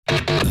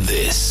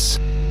This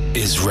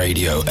is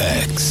Radio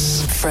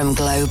X. From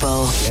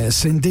Global.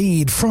 Yes,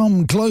 indeed.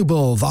 From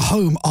Global, the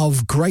home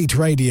of great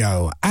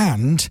radio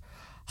and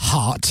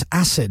Heart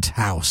Acid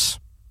House.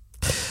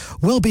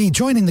 We'll be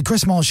joining the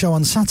Chris Moyles Show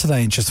on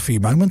Saturday in just a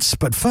few moments,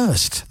 but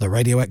first, the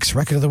Radio X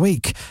Record of the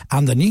Week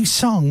and the new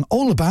song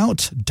all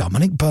about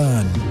Dominic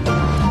Byrne.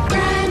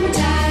 Granddad,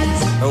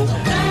 you're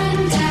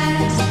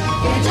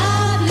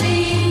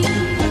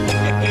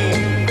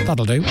lovely.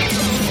 That'll do.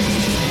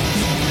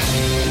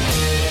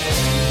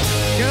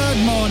 Good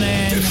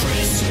morning. The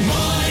Chris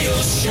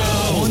Moyles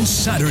Show on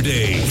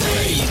Saturday.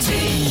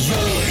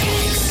 Radio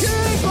X.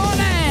 Good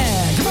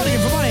morning. Good morning,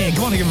 everybody. Good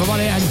morning,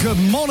 everybody. And good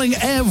morning,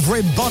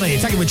 everybody.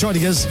 Thank you for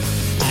joining us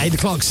at 8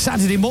 o'clock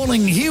Saturday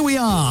morning. Here we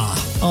are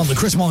on the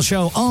Chris Moyles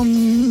Show on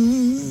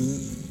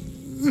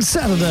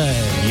Saturday.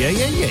 Yeah.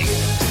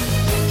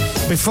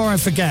 Before I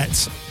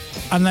forget,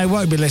 and they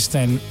won't be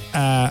listening,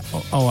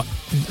 or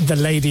the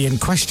lady in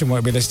question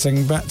won't be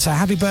listening, but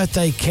happy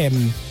birthday,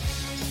 Kim.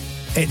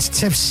 It's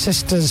Tiff's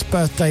sister's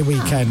birthday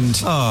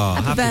weekend. Oh,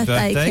 Happy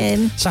birthday,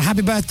 Kim. So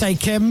happy birthday,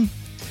 Kim.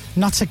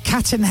 Not a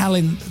cat in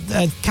helling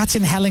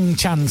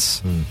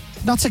chance.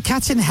 Not a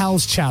cat in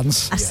hell's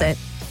chance. That's it.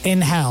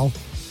 In hell,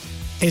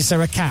 is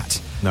there a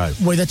cat? No.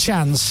 With a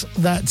chance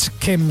that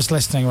Kim's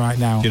listening right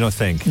now. Do you not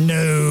think?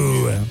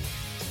 No.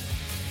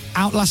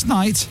 Out last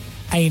night,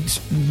 and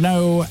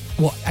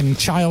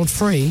child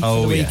free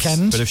for the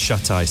weekend. Bit of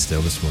shut eye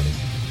still this morning.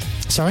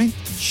 Sorry?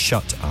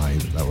 Shut eye,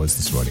 that was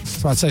this morning.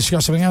 So I'd say she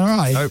got something in her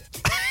eye. Oh,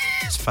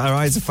 her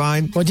eyes are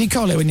fine. What do you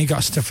call it when you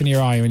got stuff in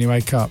your eye when you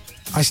wake up?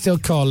 I still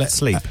call it...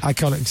 Sleep. I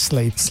call it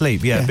sleep.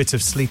 Sleep, yeah, a bit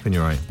of sleep in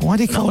your eye. Why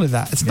do you call it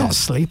that? It's not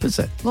sleep, is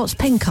it? What's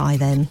pink eye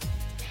then?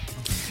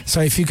 So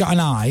if you've got an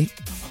eye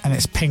and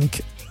it's pink,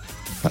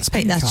 that's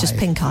pink That's eye. just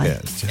pink eye. Yeah,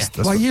 it's just...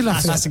 Well, you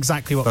laughing That's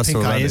exactly what That's pink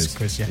all eye that is,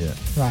 Chris, yeah.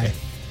 Right.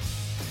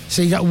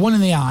 So you got one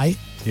in the eye.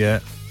 Yeah.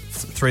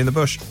 3 in the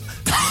bush.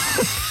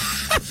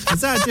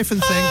 Is that a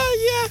different thing?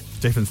 Oh, yeah.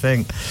 Different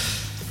thing.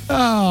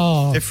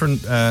 Oh. Different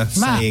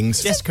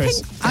sayings. Yes,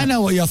 Chris. I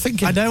know what you're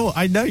thinking. I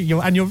know,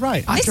 you're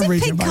right. I can Isn't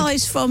read your pink mind.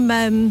 eyes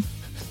from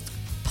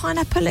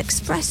Pineapple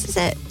Express, is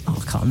it? Oh,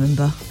 I can't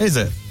remember. Is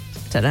it?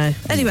 Don't know.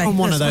 Anyway. On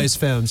one of that's those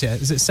films, yeah.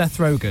 Is it Seth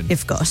Rogen?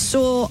 You've got a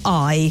sore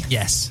eye,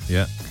 Yes.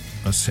 Yeah.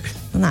 That's it.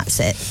 and that's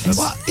it.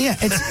 Well, yeah,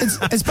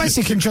 it's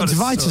basically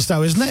conjunctivitis,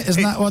 though, isn't it?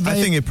 Isn't that what they... I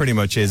think it pretty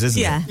much is,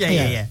 isn't Yeah.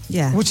 it?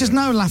 Yeah. Which is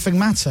no laughing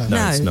matter.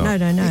 No, it's not.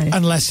 No.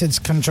 Unless it's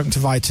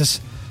conjunctivitis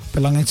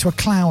belonging to a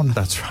clown.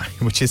 That's right,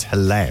 which is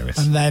hilarious.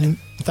 And then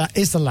that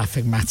is the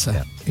laughing matter,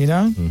 Yeah. you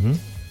know? Mm-hmm.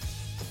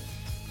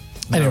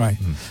 Anyway,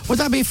 would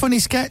that be a funny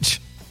sketch?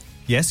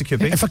 Yes, it could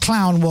be. If a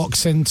clown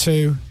walks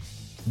into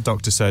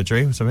Doctor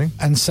surgery or something.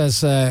 and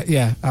says,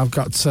 I've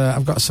got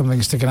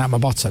something sticking out my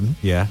bottom,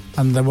 Yeah,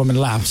 and the woman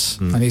laughs,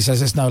 and he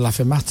says it's no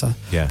laughing matter,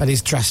 Yeah. but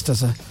he's dressed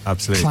as a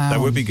absolutely. clown. That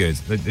would be good.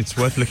 It's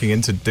worth looking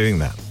into doing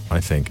that,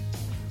 I think.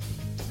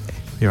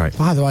 You're right.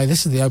 By the way,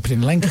 this is the opening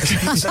link.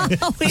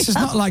 This is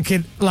not like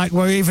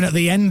we're even at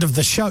the end of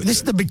the show. This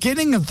is the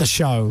beginning of the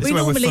show. This is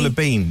where we're full of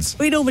beans.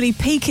 We normally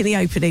peak in the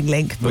opening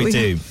link. But We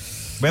do.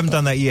 We haven't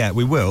done that yet.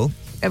 We will.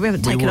 We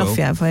haven't taken will. off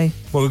yet, have we?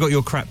 Well, we've got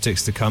your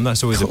craptics to come.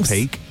 That's always a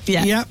peak,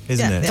 Yeah. Yep.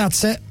 isn't it?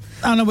 That's it.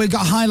 And we've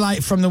got a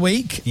highlight from the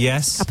week.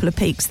 Yes, Couple of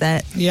peaks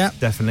there. Yep.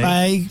 definitely.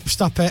 Hey,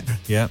 stop it.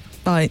 Yeah.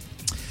 Right.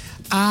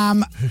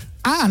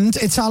 And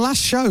it's our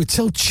last show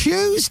till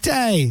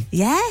Tuesday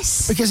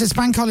Yes. because it's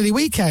bank holiday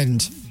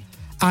weekend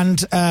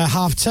and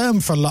half term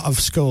for a lot of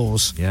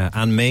schools. Yeah,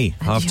 and me.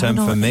 Half term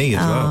you're for not- me as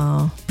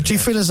well. Do you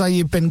feel as though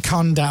you've been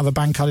conned out of a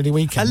bank holiday A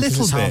weekend? because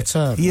little it's bit.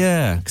 half term?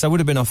 Yeah, because I would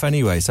have been off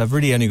anyway, so I've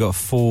really only got a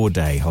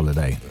 4-day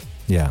holiday.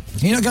 Yeah.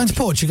 You're not going to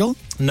Portugal?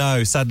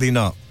 No, sadly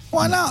not.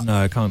 Why not? No,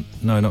 I can't.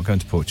 No, not going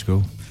to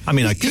Portugal. I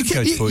mean, I could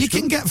go to Portugal. You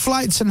can get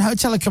flights and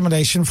hotel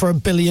accommodation for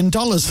 $1 billion.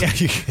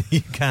 Yeah,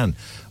 you can.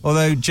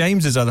 Although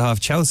James's other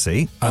half,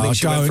 Chelsea, I think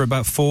she went don't. for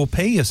about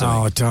 4p or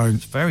something. Oh, don't.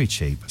 It's very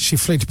cheap. She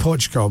flew to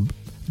Portugal.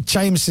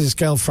 James's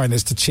girlfriend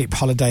is the cheap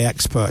holiday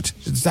expert.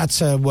 That's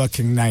her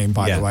working name,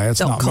 by the way.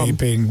 It's not .com. me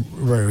being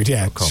rude.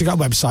 Yeah, .com. she got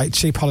a website,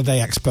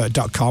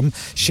 cheapholidayexpert.com.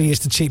 She is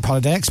the cheap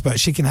holiday expert.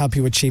 She can help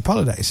you with cheap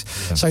holidays.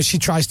 Yeah. So she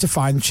tries to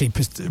find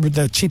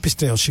the cheapest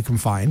deals she can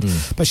find,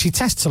 but she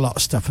tests a lot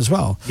of stuff as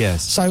well.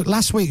 Yes. So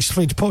last week she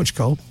flew to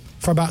Portugal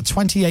for about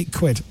 28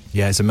 quid.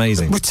 Yeah, it's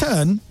amazing.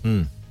 Return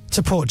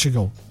to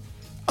Portugal.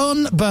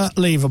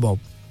 Unbelievable.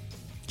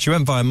 She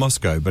went via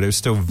Moscow, but it was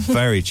still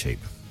very cheap.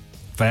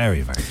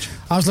 Very, very cheap.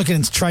 I was looking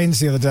into trains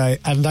the other day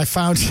and I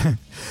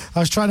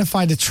was trying to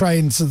find a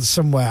train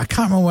somewhere. I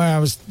can't remember where I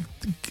was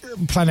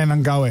planning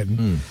on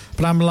going,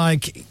 but I'm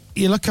like,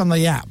 you look on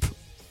the app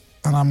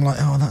and I'm like,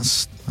 I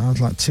was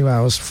like 2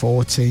 hours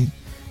 40,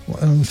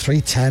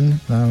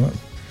 3:10, no,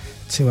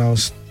 2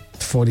 hours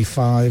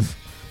 45,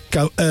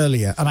 go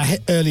earlier. And I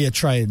hit earlier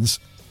trains.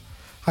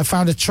 I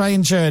found a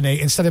train journey,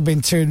 instead of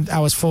being 2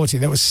 hours 40,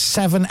 that was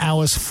 7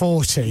 hours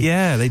 40.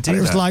 Yeah, they do And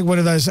it was that. like one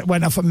of those that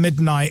went off at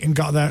midnight and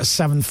got there at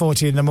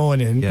 7:40 in the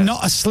morning. Yeah.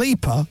 Not a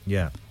sleeper,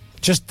 Yeah.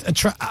 just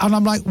a and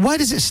I'm like, where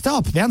does it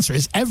stop? The answer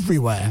is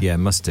everywhere. Yeah,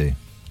 must do.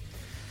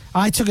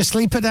 I took a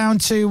sleeper down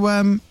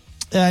to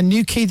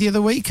Newquay the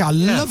other week. I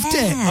loved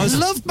it. I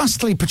loved my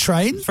sleeper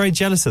train. Very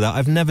jealous of that.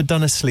 I've never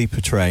done a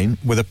sleeper train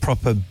with a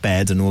proper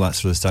bed and all that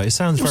sort of stuff. It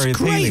sounds very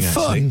appealing, great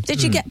fun. actually.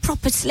 Did you get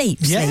proper sleep?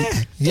 Yeah,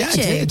 Did I you?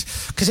 did.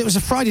 Because it was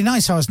a Friday night,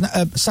 so I was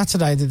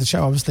Saturday I did the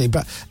show, obviously.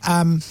 But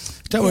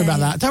don't worry about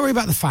that. Don't worry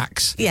about the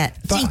facts. Yeah,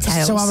 But,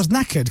 details. So I was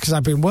knackered because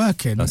I'd been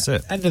working. That's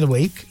it. End of the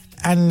week.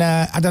 And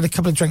I'd had a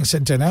couple of drinks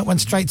at dinner,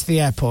 went straight to the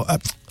airport,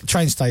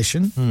 train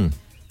station,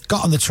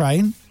 got on the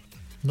train,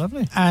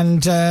 Lovely.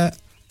 and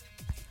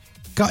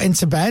got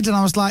into bed, and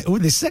I was like, oh,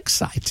 this is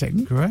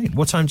exciting. Great.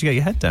 What time did you get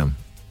your head down?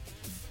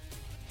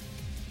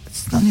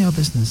 It's none of your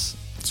business.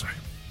 Sorry.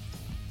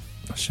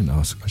 I shouldn't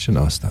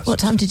ask that. What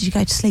time did you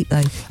go to sleep, though?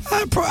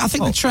 I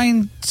think the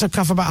train took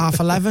off about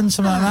 11:30,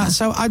 something like that.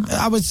 So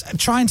I was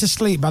trying to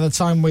sleep by the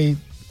time we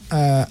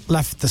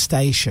left the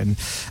station,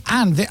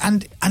 and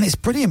it's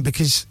brilliant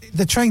because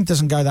the train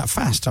doesn't go that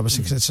fast,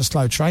 obviously, because it's a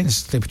slow train, it's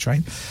a sleeper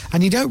train,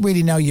 and you don't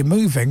really know you're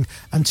moving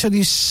until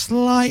you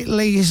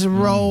slightly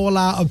roll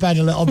out of bed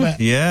a little bit.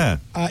 Yeah.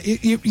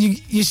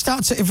 You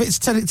start to, if it's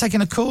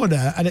taking a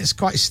corner and it's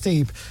quite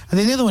steep, and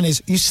then the other one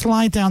is you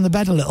slide down the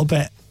bed a little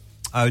bit.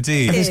 Oh, do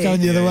you? If it's going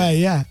the other way,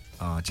 yeah.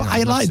 Oh, But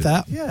I like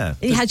that. Yeah.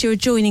 You had your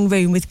adjoining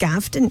room with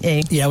Gav, didn't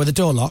you? Yeah, with the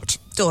door locked.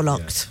 Door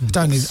locked.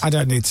 I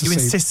don't need to You see.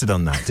 insisted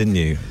on that, didn't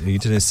you? You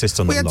did insist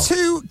on We the had lock.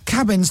 2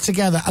 cabins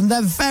together, and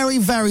they're very,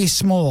 very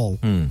small.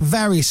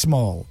 Very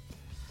small.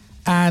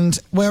 And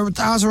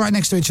ours are right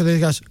next to each other. He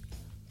goes,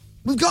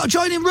 we've got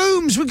adjoining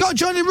rooms. We've got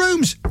adjoining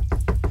rooms.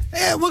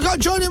 Yeah, we've got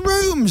adjoining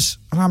rooms.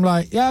 And I'm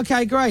like, yeah,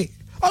 okay, great.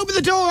 Open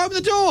the door, open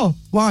the door.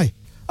 Why?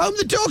 Open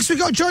the door because we've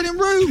got adjoining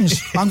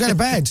rooms. I'm going to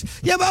bed.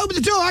 Yeah, but open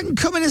the door. I can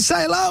come in and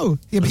say hello.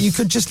 Yeah, but you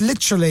could just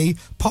literally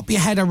pop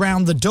your head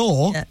around the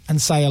door and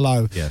say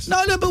hello. Yes.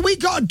 No, but we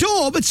got a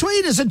door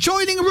between us,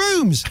 adjoining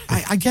rooms.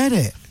 I get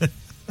it.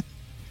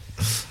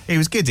 He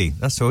was giddy.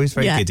 That's all. He's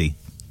very giddy.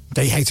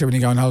 They hate it when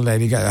you go on holiday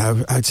and you get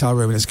a hotel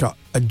room and it's got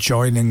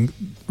adjoining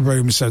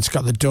rooms, so it's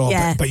got the door,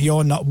 Yeah. but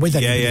you're not with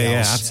anybody Yeah,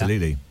 else.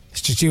 absolutely.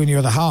 It's just you and your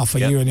other half, or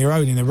you and your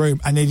own in the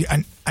room, and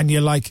then and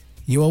you're like,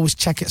 you always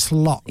check it's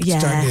locked, don't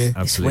Yeah, you? it's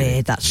Absolutely.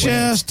 weird. That's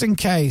weird. Just in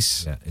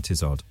case. Yeah, it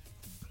is odd.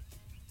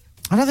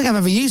 I don't think I've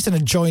ever used an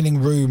adjoining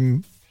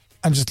room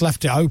and just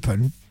left it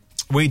open.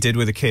 We did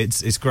with the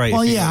kids. It's great.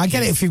 Well, if you've yeah, got I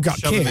get it kids. if you've got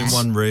Shove them in kids.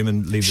 one room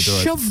and leave the door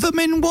open. Shove them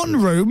in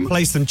one room.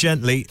 Place them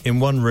gently in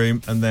one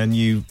room, and then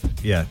you're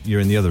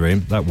in the other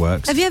room. That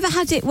works. Have you ever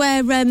had it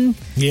where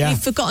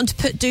you've forgotten to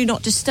put Do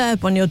Not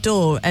Disturb on your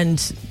door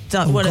and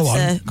one of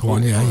the... Go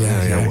on, yeah.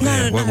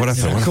 No. What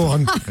happened? Go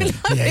on.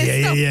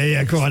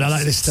 Yeah. Go on, I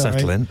like this story.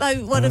 Settle in. No,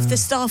 one of the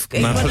staff...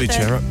 Man, pull your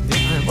chair up.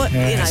 What,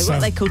 so-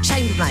 what they call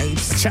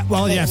chambermaids.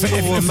 Well, yeah,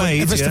 if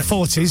maids, it's the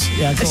 40s,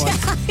 yeah, go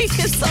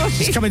on. Sorry.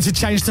 She's coming to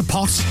change the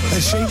pot,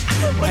 is she?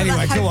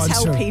 Anyway, go on.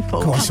 hotel So,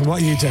 people. Go on, so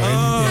what are you doing?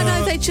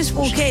 No, they just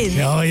walk in.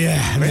 Oh,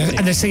 yeah.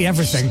 And they see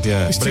everything.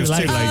 Yeah, It's but too it was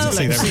late. too late to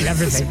see They them. see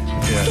everything.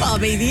 Well, I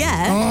mean,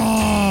 yeah.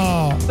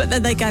 Oh. But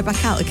then they go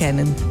back out again,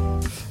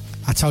 and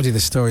I told you the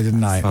story,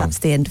 didn't I? that's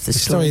the end of the The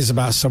story is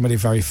about somebody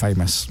very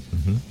famous.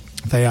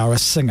 They are a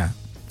singer.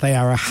 They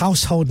are a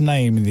household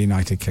name in the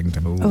United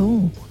Kingdom.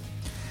 Oh.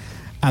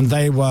 And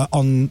they were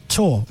on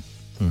tour.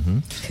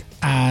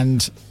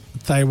 And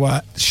they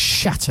were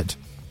shattered.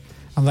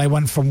 And they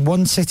went from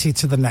one city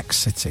to the next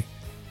city.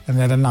 And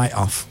they had a night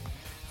off.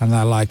 And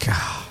they're like,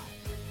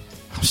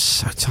 I'm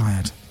so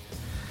tired.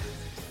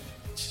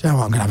 You know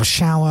what? I'm going to have a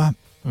shower.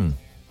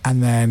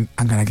 And then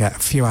I'm going to get a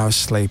few hours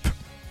sleep.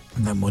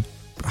 And then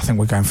I think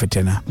we're going for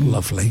dinner.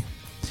 Lovely.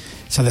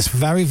 So this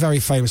very, very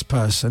famous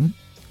person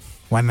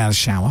went and had a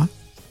shower,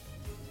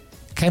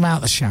 came out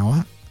of the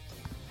shower,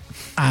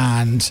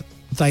 and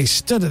they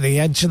stood at the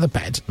edge of the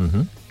bed,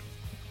 and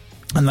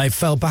they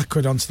fell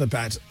backward onto the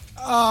bed.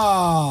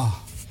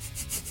 Oh,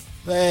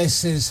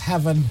 this is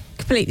heaven.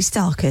 Completely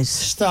starkers.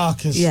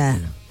 Starkers. Yeah.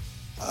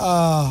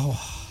 Oh.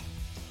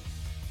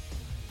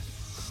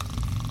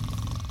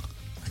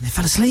 And they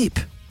fell asleep.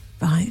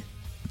 Right.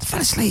 They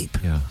fell asleep.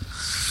 Yeah.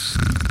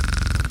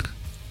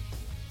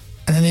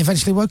 And then they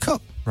eventually woke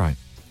up. Right.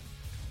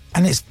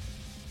 And it's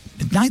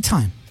night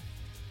time.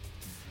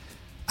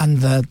 And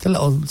the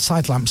little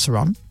side lamps are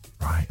on.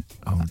 Right.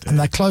 Oh, dear. And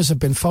their clothes have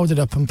been folded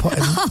up and put in.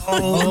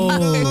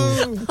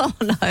 Oh,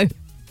 no.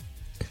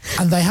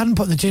 And they hadn't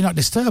put the Do Not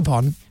Disturb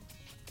on.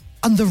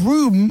 And the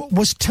room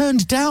was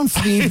turned down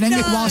for the evening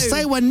whilst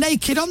they were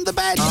naked on the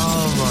bed.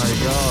 Oh,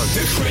 my God.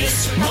 The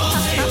Chris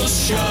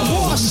Miles Show.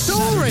 What a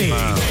story.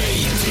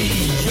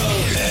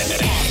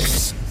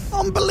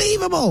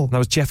 Unbelievable. That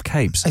was Jeff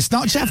Capes. It's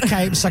not Jeff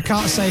Capes. I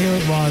can't say who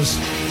it was.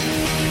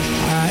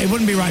 It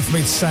wouldn't be right for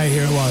me to say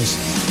who it was.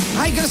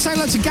 Hey, going to say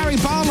hello to Gary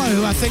Barlow,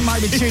 who I think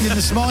might be tuned in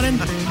this morning.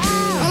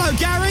 Hello,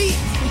 Gary.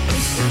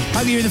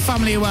 Hope you and the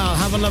family are well.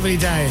 Have a lovely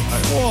day.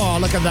 Oh,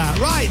 look at that.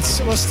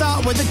 Right, we'll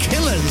start with the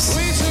Killers.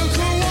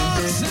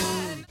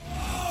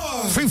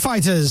 Foo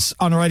Fighters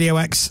on Radio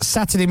X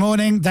Saturday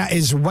morning. That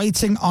is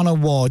Waiting on a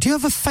War. Do you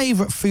have a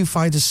favourite Foo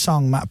Fighters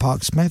song, Matt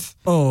Park-Smith?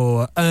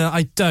 Oh,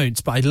 I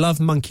don't, but I love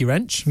Monkey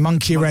Wrench.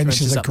 Monkey Wrench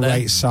is a up there.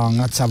 great song.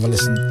 Let's have a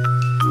listen.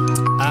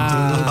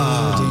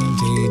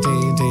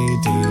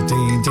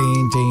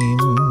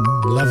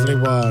 Lovely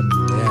one,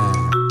 yeah.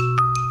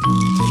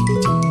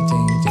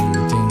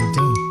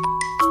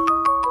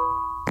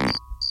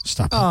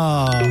 Stop it.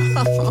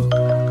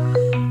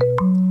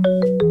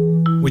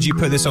 Would you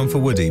put this on for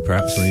Woody,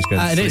 perhaps, when he's going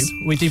to It sleep? is.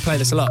 We do play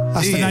this a lot.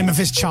 That's the name of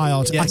his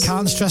child. Yes. I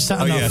can't stress that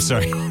Oh, enough. yeah,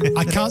 sorry.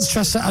 I can't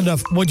stress that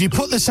enough. Would you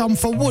put this on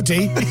for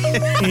Woody?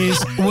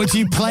 Would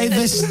you play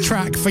this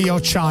track for your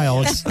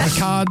child? I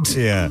can't.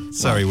 Yeah,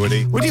 sorry,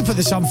 Woody. Would you put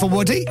this on for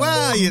Woody?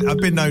 Well, I've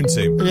been known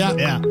to.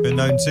 Yeah. Been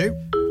known to.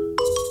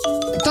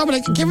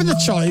 Dominic, given the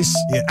choice,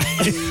 Yeah.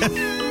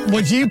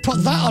 would you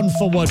put that on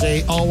for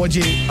Woody, or would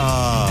you?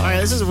 Oh, yeah,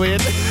 this is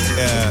weird.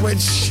 Yeah.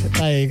 Which?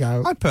 There you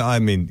go. I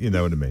mean, you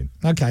know what I mean.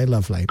 Okay,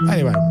 lovely.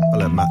 Anyway, I'll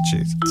let Matt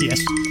choose.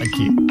 Yes, thank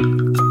you.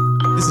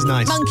 This is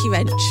nice. Monkey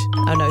wrench.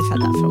 Oh no, we've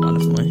had that for a while,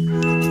 haven't we?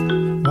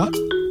 what?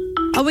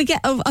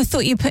 I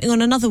thought you were putting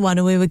on another one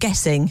and we were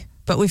guessing,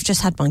 but we've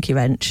just had monkey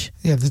wrench.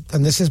 Yeah,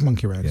 and this is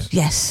Monkey Wrench.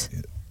 Yes.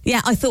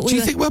 Yeah, I thought we Do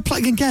you were... think we're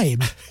playing a game?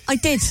 I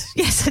did.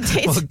 Yes, I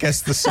did. Well,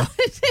 guess the song.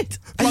 I did.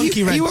 Are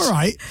you all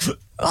right?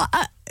 Well,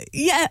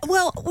 yeah,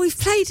 well, we've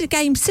played a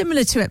game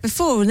similar to it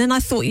before, and then I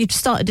thought you'd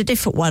started a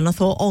different one. I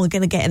thought, we're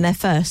going to get in there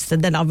first,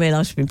 and then I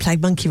realised we've been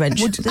playing Monkey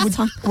Wrench.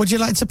 Would you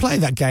like to play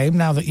that game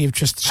now that you've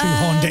just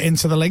shoehorned it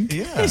into the link?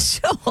 Yeah.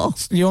 Sure.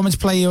 You want me to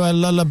play you a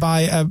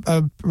lullaby, a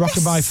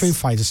rockabye Foo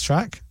Fighters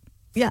track?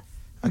 Yeah.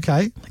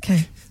 Okay.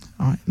 Okay.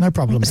 All right, no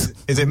problem.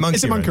 Is it Monkey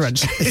It's a monkey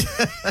wrench.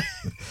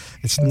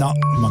 It's not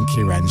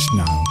Monkey Wrench,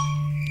 no.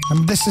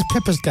 And this is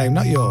Pippa's game,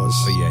 not yours.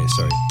 Oh, yeah,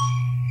 sorry.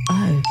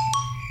 Oh.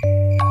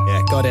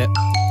 Yeah, got it.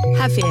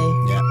 Have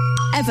you? Yeah.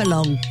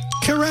 Everlong.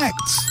 Correct.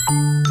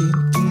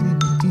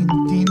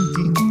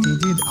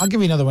 I'll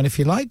give you another one if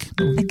you like.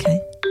 Okay.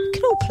 We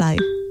can all play.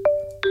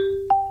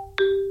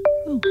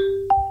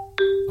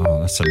 Oh,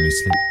 that's suddenly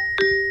sleep.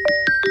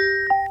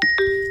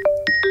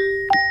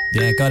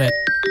 Yeah, got it.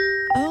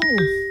 Oh.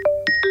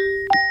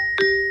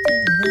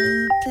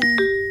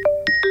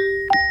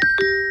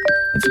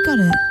 Have you got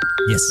it?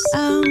 Yes.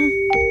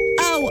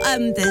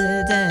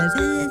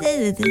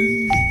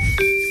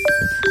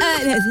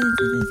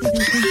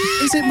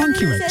 Is it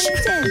Monkey Wrench?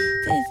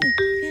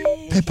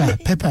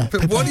 Pippa.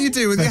 But what do you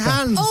do with your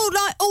hands? All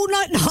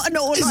night, not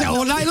all Is it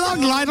all night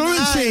long? Lionel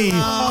Richie.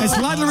 It's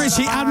Lionel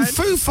Richie and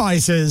Foo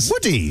Fighters.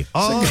 Woody.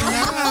 Oh,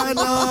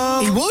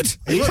 no. He would.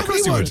 Of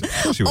course he would.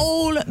 Of course he would.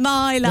 all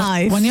my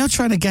life. When you're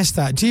trying to guess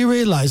that, do you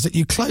realise that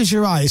you close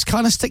your eyes,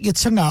 kind of stick your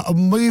tongue out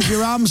and move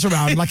your arms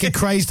around like a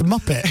crazed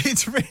Muppet?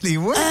 It's really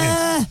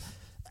weird.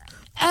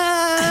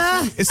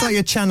 It's like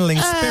you're channeling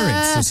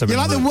spirits or something.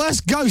 You're like the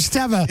worst ghost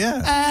ever.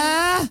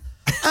 Yeah.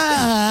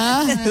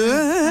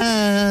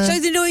 So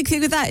the annoying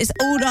thing with that is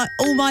all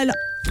my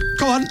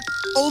Go on.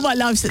 all my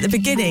life's at the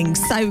beginning,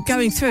 so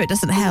going through it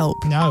doesn't help.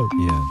 No.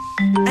 Yeah.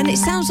 And it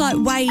sounds like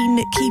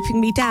Wayne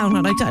keeping me down,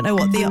 and I don't know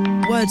what the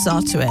words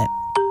are to it.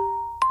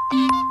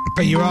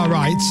 But you are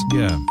right.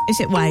 Yeah. Is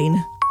it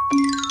Wayne?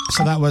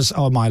 So that was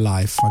All My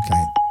Life.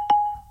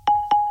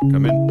 Okay.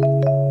 Come in.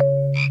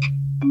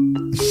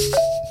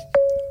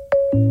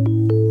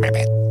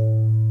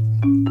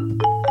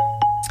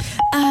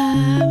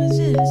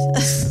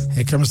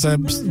 Here comes the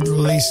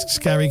least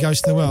scary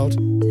ghost in the world.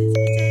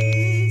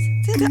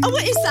 Oh,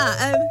 what is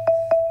that?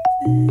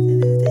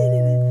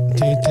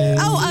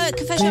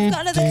 Confession. I've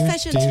got another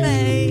confession to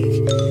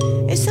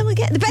make. Is someone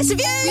getting the best of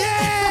you?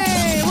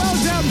 Yay! Well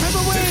done,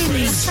 Pippa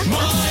wins!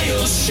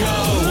 Moyles Show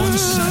on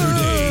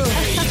Saturday.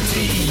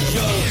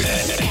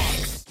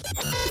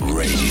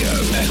 Radio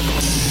X.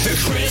 The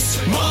Chris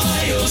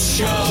Moyles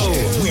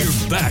Show.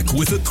 We're back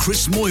with the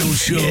Chris Moyles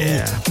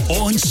Show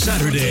on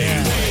Saturday.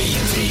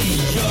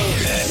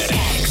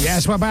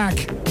 Yes, we're back.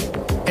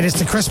 It is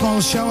the Chris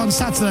Moyles Show on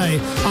Saturday,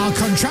 our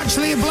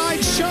contractually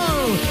obliged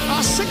show,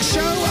 our sixth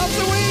show of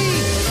the week.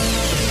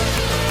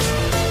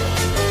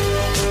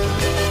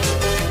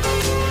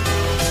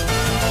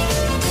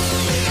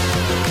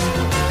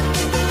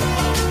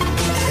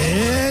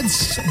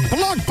 It's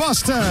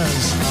Blockbusters.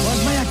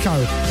 Where's my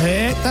echo?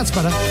 That's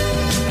better.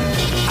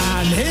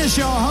 And here's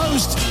your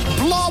host,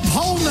 Blob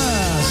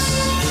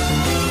Holness.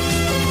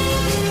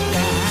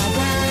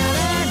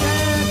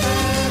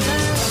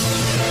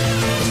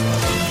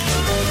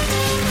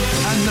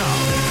 And now,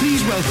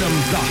 please welcome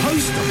the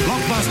host of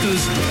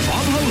Blockbusters,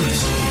 Bob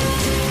Holness.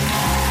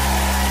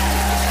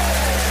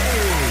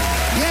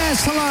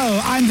 Yes, hello.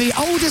 I'm the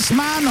oldest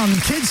man on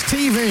kids'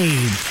 TV,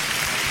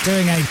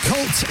 doing a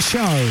cult show.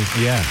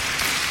 Yeah.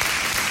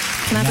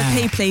 Can I have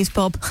a pee, please,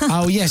 Bob?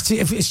 Oh, yes.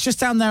 It's just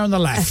down there on the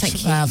left.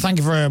 Thank you. Thank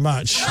you very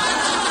much.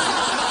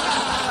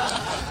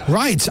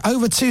 Right,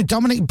 over to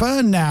Dominic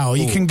Byrne now.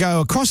 You can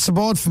go across the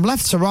board from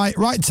left to right,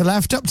 right to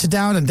left, up to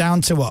down, and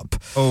down to up.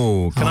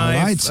 Oh, can All I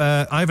right.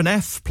 have an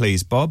F,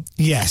 please, Bob?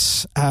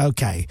 Yes,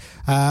 okay.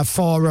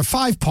 For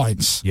 5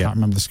 points. Yeah. Can't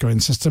remember the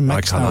scoring system. I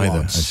Makes can't no either,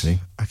 odds. actually.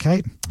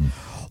 Okay.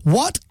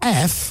 What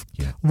F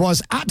Yeah.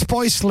 was at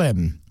Boy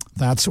Slim?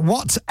 That's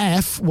what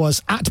F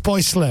was at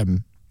Boy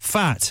Slim.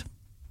 Fat.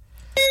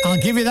 I'll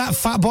give you that,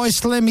 Fatboy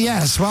Slim.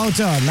 Yes, well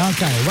done.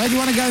 Okay, where do you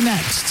want to go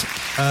next?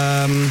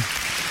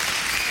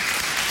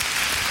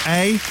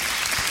 A.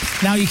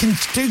 Now you can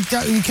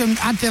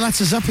add the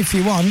letters up if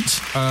you want.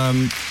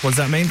 What does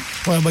that mean?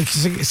 Well,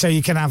 so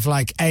you can have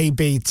like A,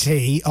 B,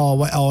 T,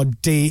 or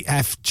D,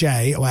 F,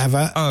 J, or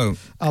whatever. Oh.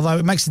 Although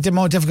it makes it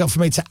more difficult for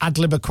me to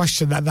ad-lib a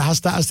question that has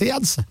that as the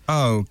answer.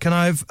 Oh, can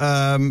I have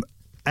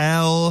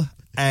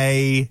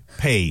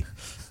L-A-P?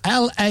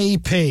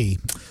 L-A-P.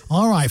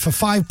 All right, for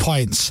 5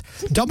 points.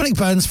 Dominic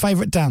Byrne's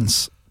favourite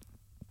dance?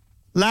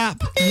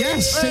 Lap.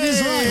 Yes, it is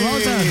right. Well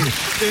done.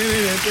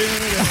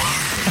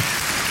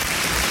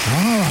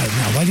 All right,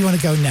 now where do you want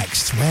to go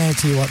next? Where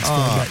do you want to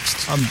go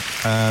next?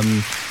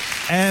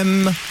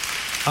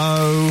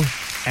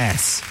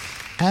 M-O-S.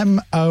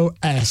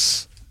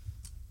 M-O-S.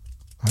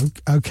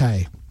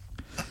 Okay.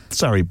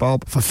 Sorry,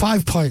 Bob. For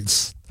 5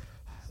 points.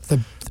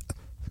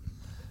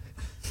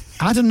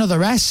 Add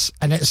another S,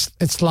 and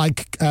it's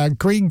like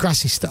green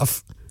grassy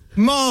stuff.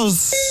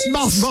 Moss. Yeah.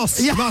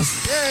 Moss.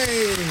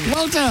 Yay.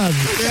 Well done.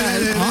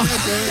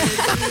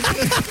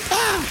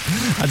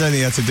 I don't think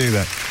you have to do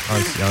that.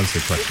 Answer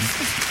the question.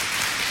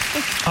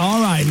 All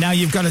right, now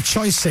you've got a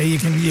choice here.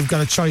 You've got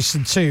a choice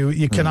in two.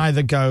 You can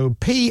either go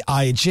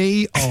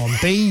P-I-G or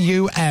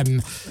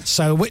B-U-M.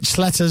 So which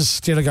letters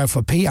do you want to go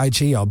for,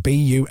 P-I-G or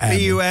B-U-M?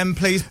 B-U-M,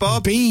 please,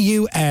 Bob.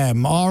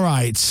 B-U-M. All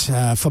right.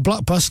 For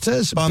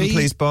Blockbusters. Bum,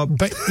 please,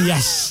 Bob.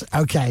 Yes.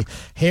 Okay.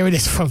 Here it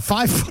is for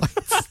 5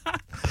 points.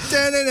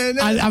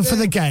 and for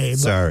the game.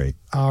 Sorry.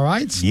 All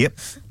right. Yep.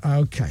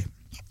 Okay.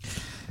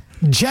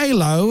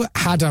 J-Lo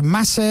had a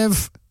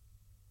massive...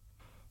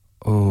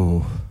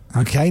 Oh...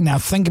 Okay, now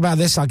think about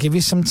this. I'll give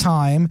you some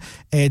time.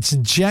 It's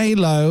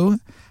J-Lo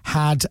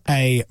had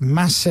a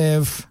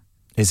massive...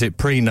 Is it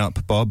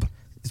prenup, Bob?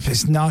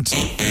 It's not.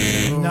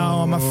 No,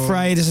 I'm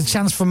afraid. There's a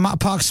chance for Matt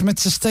Park-Smith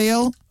to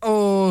steal.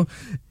 Oh,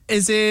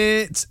 is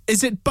it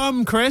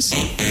bum, Chris?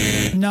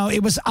 No,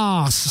 it was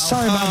arse.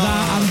 Sorry about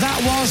that. And that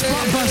was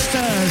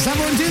Blockbusters.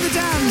 Everyone do the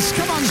dance.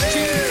 Come on,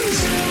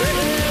 students.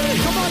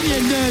 Come on, you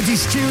nerdy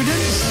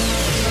students.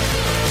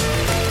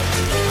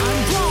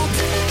 And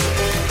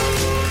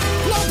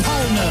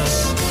Blob-holeness.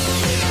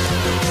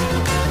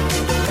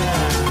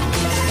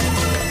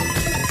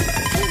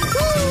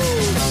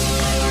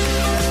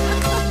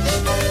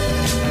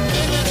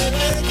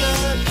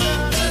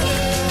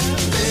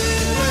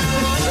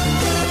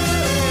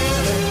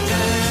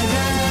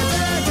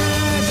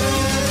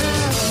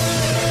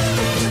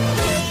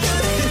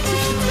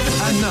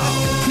 And now,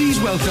 please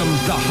welcome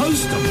the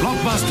host of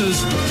Blockbusters,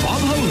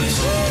 Bob Holis.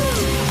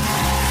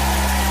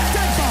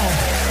 Dead Bob.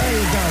 There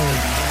you go.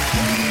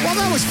 Well,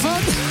 that was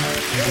fun.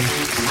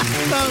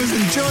 That was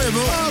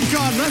enjoyable. Oh,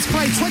 God, let's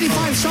play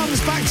 25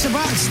 songs back to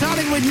back,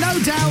 starting with No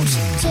Doubt.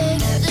 Take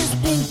this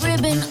pink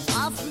ribbon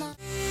off my...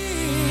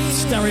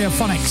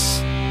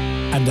 Stereophonics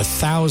and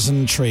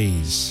 1,000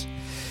 trees.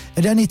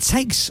 It only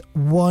takes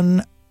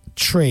one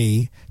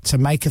tree to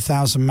make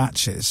 1,000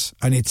 matches,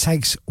 and it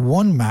takes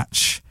one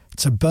match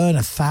to burn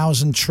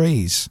 1,000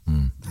 trees.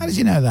 How did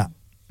you know that?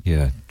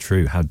 Yeah,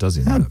 true. How does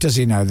he know? How does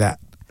he know that?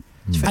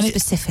 It's very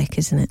specific,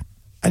 isn't it?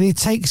 And it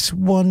takes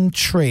one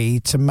tree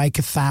to make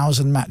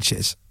 1,000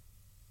 matches.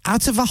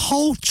 Out of a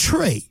whole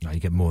tree, No, you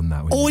get more than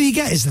that. all you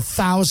get is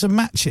 1,000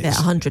 matches. Yeah,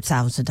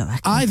 100,000, I reckon.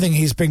 I think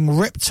he's being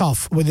ripped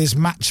off with his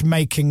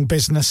matchmaking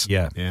business.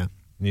 Yeah. You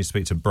need to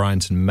speak to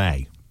Bryant and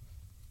May.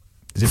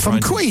 Is it From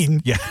Bryant?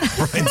 Queen? Yeah,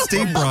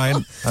 Steve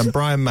Bryant and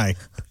Brian May.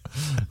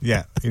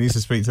 Yeah, he needs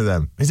to speak to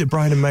them. Is it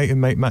Brian and May who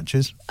make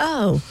matches?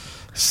 Oh,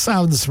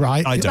 Sounds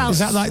right. I don't Is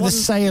that like the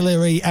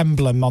sailory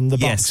emblem on the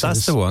boxes? Yes,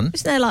 that's the one.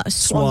 isn't there like a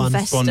swan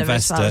vesta? Swan as well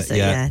vesta, as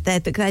yeah.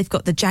 They've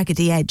got the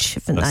jaggedy edge,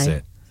 haven't That's they?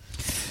 it.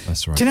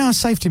 That's right. Do you know how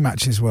safety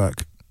matches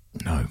work?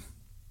 No.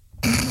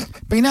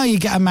 But you know, you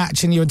get a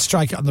match and you would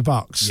strike it on the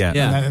box. Yeah.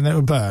 And then it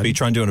would burn. But you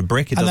try and do it on a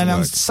brick, it and doesn't then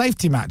on work.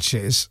 safety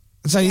matches,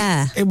 so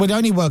Yeah. it would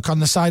only work on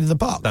the side of the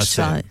box. That's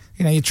Right. it.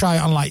 You know, you try it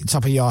on like the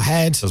top of your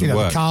head, Doesn't the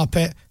work.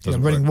 carpet,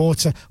 Doesn't running work.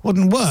 water.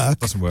 Wouldn't work.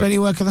 Doesn't work. But only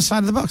work on the side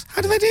of the box.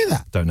 How do they do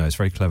that? Don't know. It's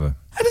very clever.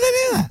 How do they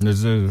do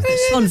that?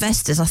 Swan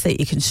vestas, I think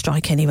you can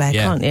strike anywhere,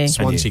 can't you?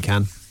 Once you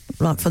can.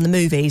 Like from the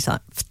movies,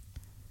 like.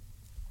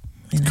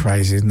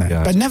 Crazy, isn't it?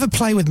 Yeah. But never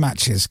play with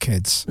matches,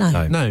 kids.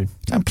 No. No.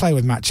 Don't play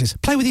with matches.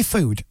 Play with your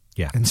food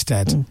Yeah.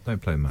 instead.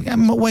 Don't play much. Yeah,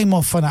 way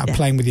more fun out of Yeah.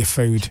 playing with your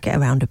food. Get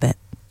around a bit.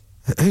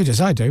 Who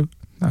does? I do.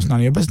 That's none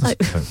of your business.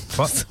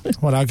 What?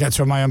 What I get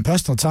to in my own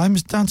personal time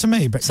is down to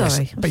me. But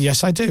Sorry.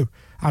 yes, I do.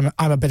 I'm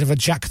a bit of a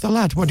Jack the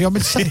Lad. What do you want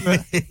me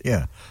to say?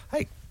 Yeah.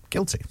 Hey,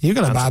 guilty. You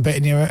got a bad bit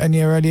in your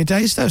earlier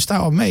days. Don't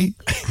start on me.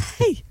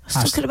 Hey,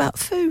 I was talking about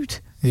food.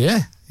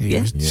 Yeah.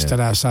 You Yeah.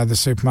 stood outside the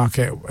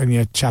supermarket in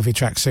your chavvy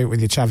tracksuit with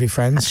your chavvy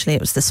friends. Actually,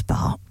 it was the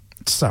spa.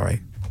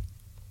 Sorry.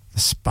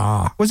 The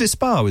spa. Was it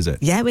Spa, was it?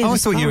 Yeah, we had I a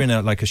thought you Spa. were in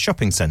a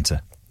shopping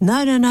centre.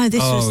 No.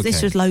 This Oh, was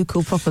okay.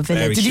 local, proper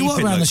Very village. Did you Keep walk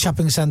it around the local.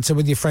 shopping centre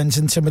with your friends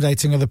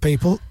intimidating other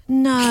people?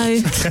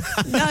 No,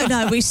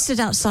 no. We stood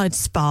outside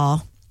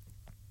Spa.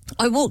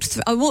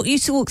 I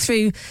used to walk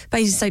through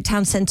Basingstoke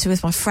Town Centre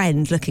with my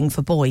friend looking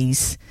for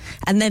boys,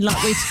 and then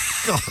like we'd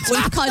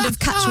kind of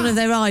catch one of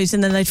their eyes,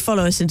 and then they'd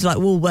follow us into like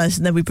Woolworths,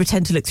 and then we'd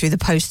pretend to look through the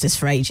posters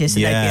for ages,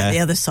 and they'd be at the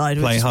other side.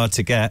 Play hard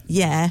to get.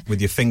 Yeah.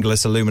 With your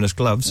fingerless aluminous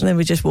gloves. And then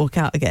we just walk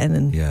out again,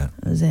 and that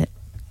was it.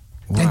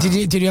 Wow.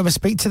 And did you ever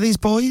speak to these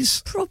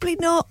boys? Probably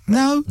not.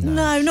 No,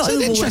 not. It's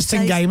an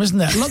interesting game, isn't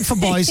it? Look for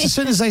boys. As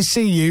soon as they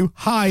see you,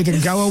 hide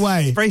and go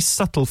away. Very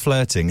subtle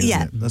flirting,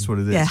 isn't it? That's what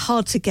it is. Yeah,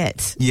 hard to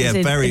get. Yeah,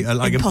 very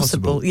like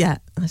impossible. Yeah,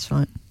 that's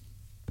right.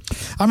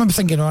 I remember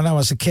thinking when I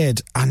was a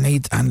kid, when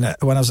I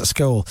was at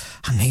school,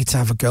 I need to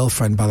have a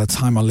girlfriend by the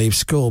time I leave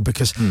school,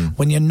 because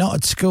when you're not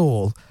at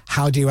school,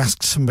 how do you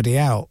ask somebody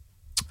out?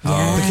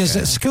 Because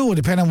at school,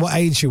 depending on what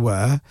age you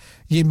were,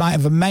 you might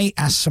have a mate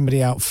ask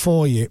somebody out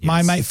for you. Yes.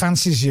 My mate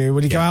fancies you.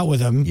 Will you go out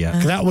with them? Yeah.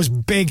 'Cause that was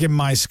big in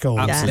my school.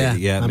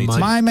 Absolutely, yeah me too.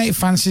 My mate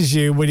fancies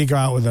you. Will you go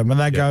out with them? And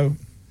they go,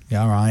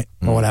 yeah, all right,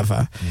 or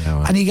whatever. Yeah,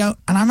 right. And you go,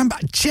 and I remember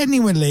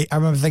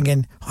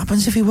thinking, what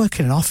happens if you work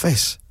in an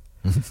office?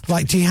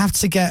 Like, do you have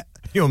to get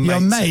your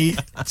mate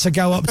to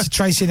go up to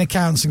Tracy in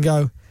accounts and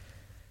go,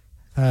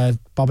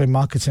 Bob in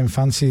marketing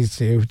fancies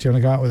you. Do you want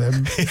to go out with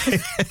him?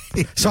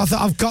 So I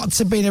thought, I've got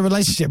to be in a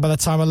relationship by the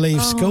time I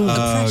leave school.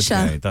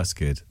 Okay, that's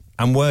good.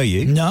 And were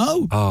you?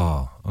 No.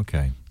 Oh,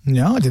 okay.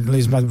 No, I didn't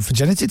lose my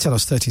virginity till I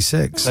was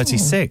 36.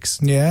 36?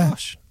 Yeah.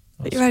 Gosh.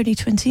 But you're only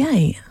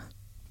 28.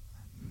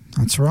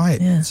 That's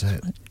right. Yeah. That's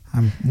it.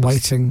 I'm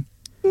waiting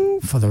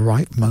for the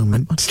right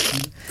moment.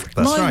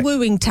 My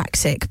wooing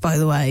tactic, by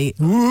the way,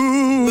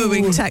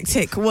 wooing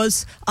tactic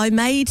was I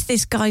made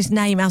this guy's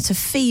name out of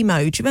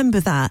Fimo. Do you remember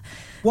that?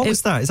 What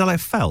was that? Is that like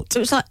felt? It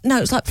was like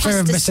Fear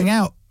of missing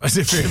out.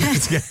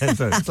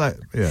 It's like,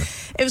 yeah.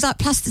 It was like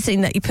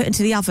plasticine that you put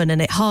into the oven and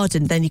it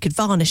hardened, then you could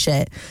varnish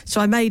it. So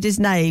I made his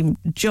name,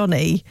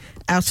 Johnny,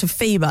 out of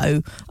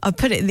Fimo. I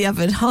put it in the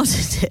oven,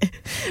 hardened it,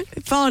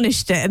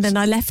 varnished it, and then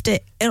I left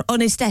it on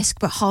his desk,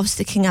 but half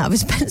sticking out of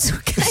his pencil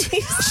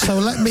case. So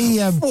let me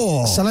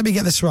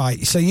get this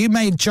right. So you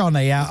made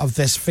Johnny out of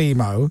this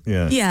Fimo.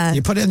 Yeah.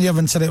 You put it in the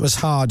oven until it was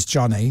hard,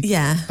 Johnny.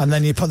 Yeah. And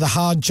then you put the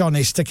hard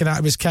Johnny sticking out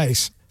of his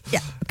case.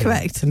 Yeah,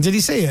 correct. And did he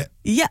see it?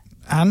 Yeah.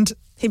 And?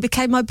 He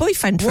became my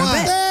boyfriend for a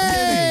bit.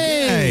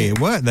 Hey, it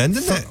worked then,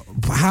 didn't it?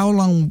 How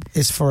long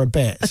is for a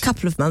bit? A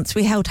couple of months.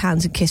 We held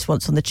hands and kissed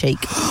once on the cheek.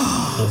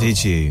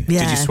 Did you?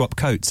 Yeah. Did you swap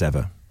coats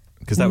ever?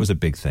 Because that was a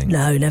big thing.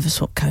 No, never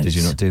swapped coats. Did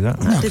you not do that?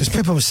 No, because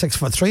Pippa was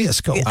 6'3" at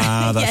school.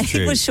 That's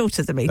true. He was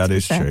shorter than me. That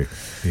is true.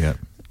 Yeah.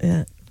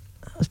 Yeah.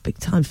 That was big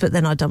times, but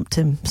then I dumped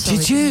him. Sorry.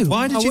 Did you?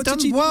 Why did you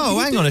dump him? Whoa,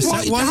 hang on a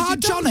sec. Why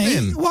did you dump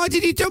him? Why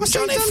did you dump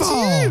Johnny for?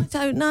 I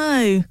don't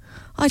know.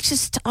 I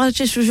just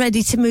was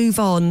ready to move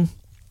on.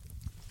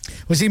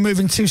 Was he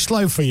moving too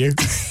slow for you?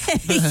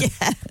 Yeah.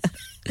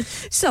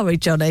 Sorry,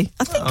 Johnny.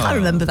 I think I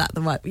remember that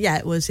the right. Yeah,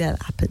 it was. Yeah,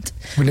 it happened.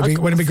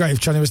 Wouldn't it be great if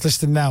Johnny was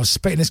listening now,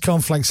 spitting his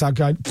cornflakes out,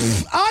 going,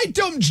 "I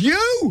dumped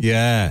you."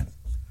 Yeah.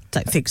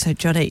 Don't think so,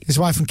 Johnny. His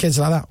wife and kids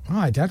are like that.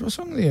 Hi, Dad. What's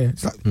wrong with you?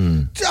 It's like,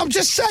 I'm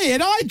just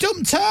saying, I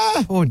dumped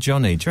her. Poor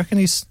Johnny. Do you reckon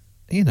he's?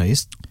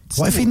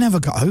 What if he never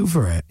got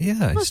over it?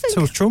 Yeah, he's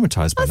still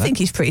traumatised by that. I think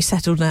he's pretty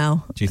settled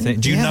now. Do you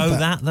think? Do you know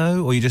that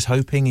though, or are you just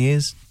hoping he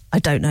is? I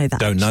don't know that.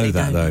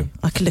 Though.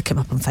 I can look him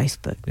up on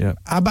Facebook. Yeah.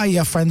 I bet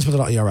you're friends with a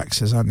lot of your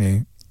exes, aren't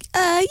you?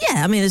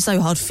 Yeah, I mean, there's no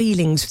hard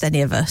feelings with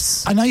any of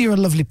us. I know you're a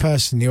lovely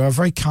person. You're a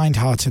very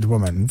kind-hearted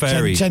woman.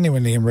 Very.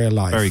 Genuinely in real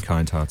life. Very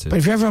kind-hearted. But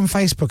if you're ever on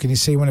Facebook and you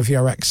see one of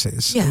your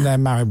exes and they're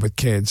married with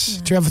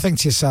kids, do you ever think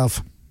to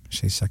yourself,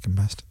 she's second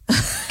best?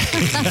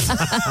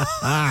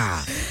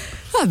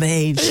 I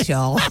mean,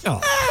 sure.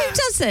 Who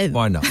doesn't?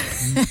 Why not?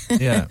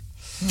 Yeah.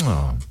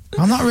 Oh.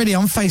 I'm not really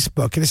on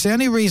Facebook, and it's the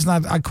only reason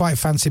I quite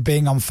fancy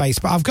being on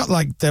Facebook. I've got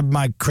like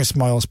my Chris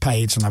Moyles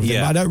page and everything,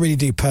 but I don't really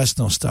do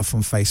personal stuff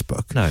on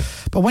Facebook. No.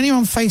 But when you're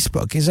on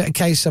Facebook, is it a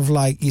case of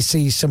like you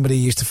see somebody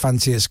you used to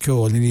fancy at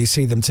school and you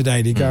see them today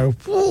and you go,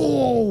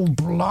 oh,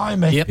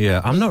 blimey. Yep. Yeah,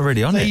 I'm not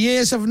really on it. The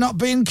years have not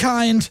been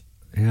kind.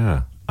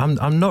 Yeah.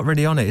 I'm not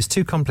really on it. It's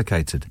too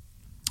complicated.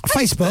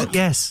 Facebook?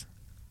 Yes.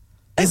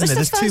 Isn't it?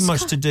 There's too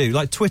much to do.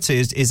 Like Twitter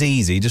is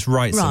easy. Just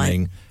write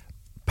something.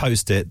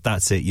 Post it,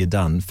 that's it, you're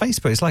done.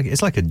 Facebook,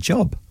 it's like a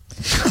job.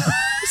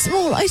 It's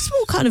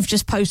more kind of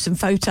just post some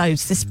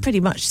photos. This is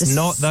pretty much the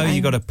Not though, same.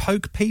 you've got to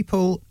poke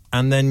people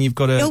and then you've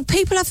got to... Well,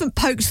 people haven't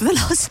poked for the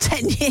last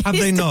 10 years. Have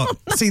they not?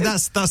 See,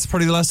 that's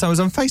probably the last time I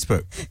was on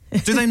Facebook.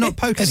 Do they not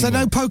poke Is there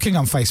anymore? no poking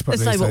on Facebook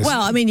these days?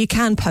 Well, I mean, you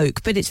can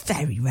poke, but it's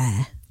very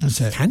rare. That's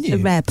it. Can you? A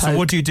rare poke. So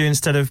what do you do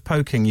instead of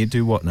poking? You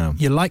do what now?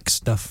 You like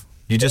stuff.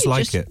 You just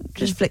like it?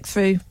 Just flick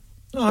through.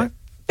 All right.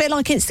 Bit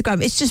like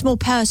Instagram. It's just more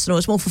personal.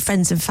 It's more for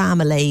friends and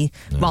family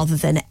rather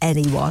than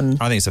anyone.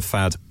 I think it's a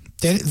fad.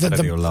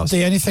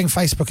 The only thing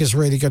Facebook is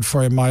really good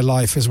for in my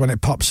life is when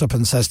it pops up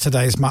and says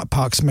today's Matt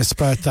Park-Smith's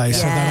birthday.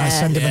 So then I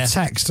send him a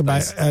text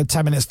about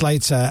 10 minutes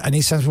later and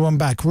he sends me one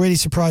back, really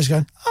surprised,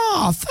 going, oh,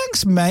 Oh,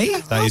 thanks,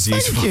 mate. That is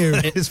useful. Thank you.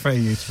 It is very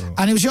useful.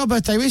 And it was your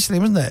birthday recently,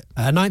 wasn't it?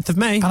 9th of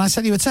May. And I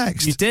sent you a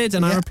text. You did,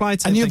 and I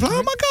replied to it. And you thank replied,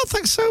 oh my God,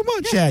 thanks so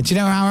much. Yeah. Do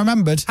you know how I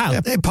remembered? How?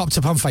 It popped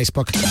up on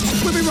Facebook.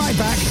 We'll be right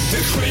back.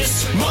 The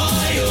Chris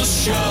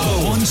Miles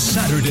Show on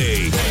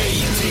Saturday.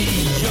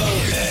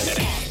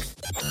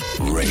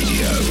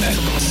 Radio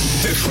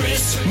X. The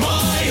Chris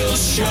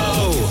Miles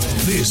Show.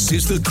 This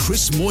is the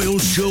Chris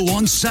Moyles Show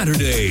on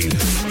Saturday.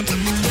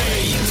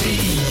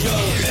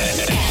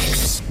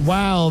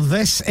 Well,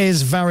 this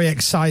is very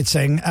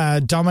exciting.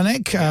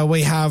 Dominic,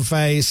 we have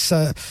a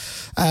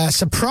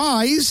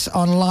surprise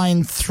on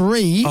line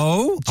 3.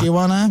 Oh. Do you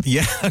want to?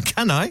 Yeah,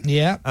 can I?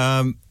 Yeah.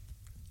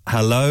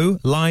 Hello,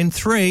 line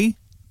 3.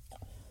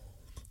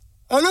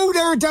 Hello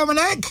there,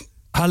 Dominic.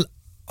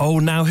 Oh,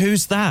 now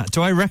who's that?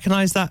 Do I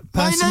recognise that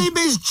person? My name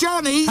is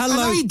Johnny,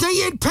 Hello. and I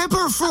dated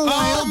Pepper for a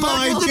while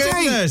back in the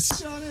goodness.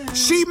 day.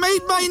 She made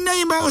my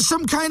name out of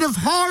some kind of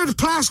hard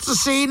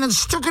plasticine and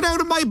stuck it out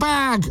of my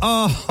bag.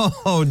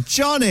 Oh,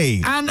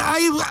 Johnny. And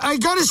I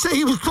gotta say,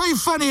 it was quite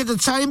funny at the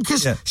time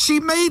because she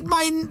made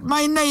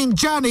my name,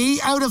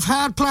 Johnny, out of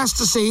hard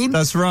plasticine.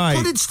 That's right.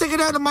 Put it, stick it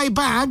out of my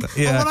bag.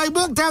 Yeah. And when I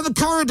walked down the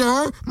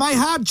corridor, my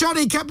hard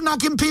Johnny kept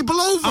knocking people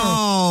over.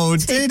 Oh,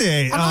 did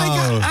it? And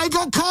I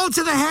got called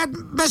to the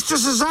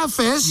headmistress's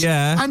office.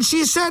 Yeah. And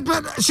she said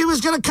that she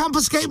was going to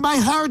confiscate my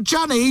hard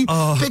Johnny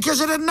because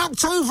it had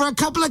knocked over a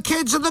couple of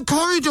kids in the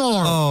corridor.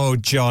 Oh,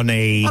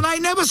 Johnny. And I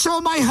never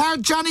saw my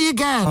hard Johnny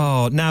again.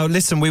 Oh, now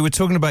listen, we were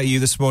talking about you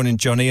this morning,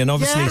 Johnny, and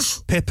obviously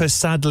Pippa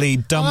sadly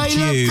dumped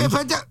you.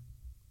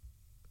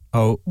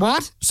 Oh.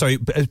 What? Sorry,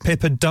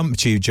 Pippa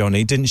dumped you,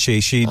 Johnny, didn't she?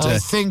 I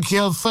think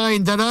you'll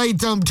find that I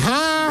dumped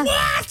her.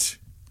 What?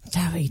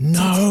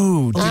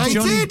 No, I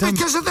did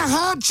because of the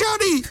hard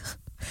Johnny.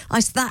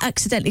 That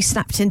accidentally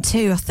snapped in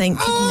two, I think,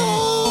 didn't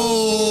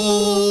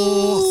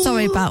Oh. it?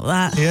 Sorry about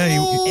that. Yeah, it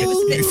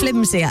was a bit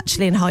flimsy,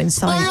 actually, in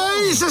hindsight.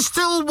 My eyes are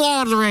still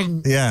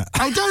watering. Yeah.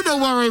 I don't know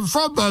where I'm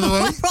from, by the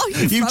way.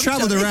 You've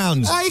travelled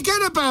around. I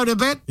get about a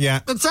bit.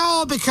 Yeah. It's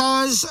all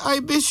because I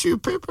miss you,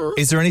 Pippa.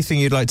 Is there anything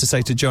you'd like to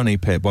say to Johnny,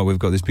 Pip, while we've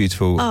got this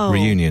beautiful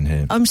reunion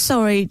here? I'm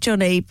sorry,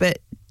 Johnny, but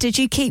did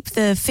you keep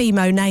the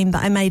Fimo name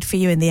that I made for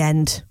you in the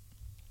end?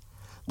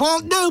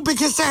 Well, no,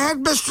 because the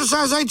headmistress,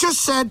 as I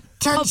just said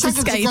 10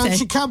 seconds ago,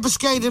 she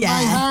confiscated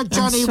my hard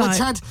Johnny, which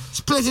had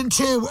split in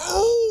two.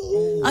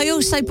 Oh. I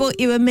also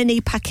bought you a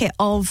mini packet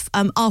of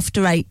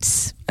After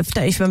Eights. I don't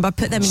know if you remember. I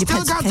put them in your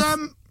pencil Still got case.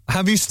 them.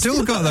 Have you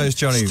still got those,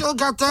 Johnny? Still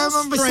got them.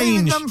 I'm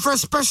saving them for a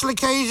special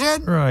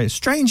occasion. Right,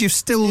 strange you've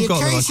still got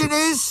them. The occasion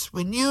is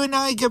when you and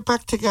I get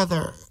back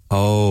together.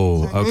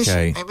 Oh,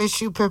 okay. I miss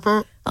you,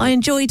 Pippa. I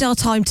enjoyed our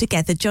time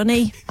together,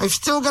 Johnny. I've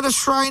still got a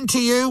shrine to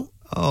you.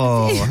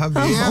 Oh, have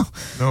you? Yeah.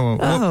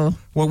 Oh.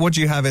 What do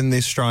you have in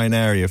this shrine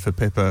area for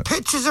Pippa?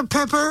 Pictures of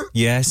Pippa.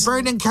 Yes.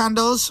 Burning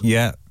candles.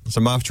 Yeah.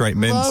 Some After Eight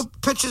mints. Well,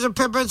 pictures of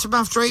Pippa and some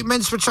After Eight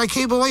mints, which I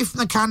keep away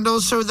from the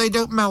candles so they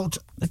don't melt.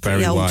 They're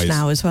pretty old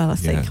now as well, I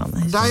think, aren't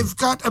they? And I've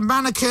got a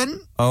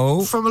mannequin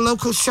from a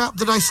local shop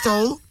that I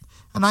stole,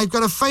 and I've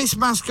got a face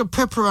mask of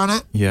Pippa on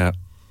it. Yeah.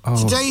 Oh.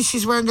 Today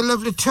she's wearing a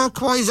lovely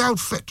turquoise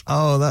outfit.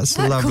 Oh, that's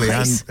lovely.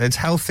 And it's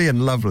healthy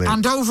and lovely.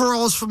 And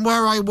overalls from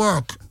where I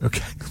work.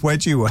 Okay. Where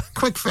do you work?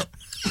 Quick Fit.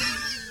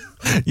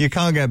 You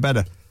can't get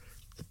better.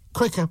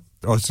 Quicker.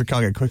 Oh, so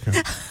can't get quicker.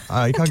 You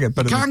can't get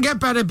better. Can't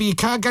get better, but you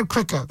can't get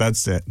quicker.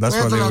 That's it. That's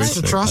Where what they the always lots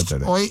say. of trust.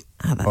 Oi.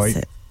 That's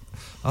it.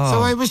 Oh. So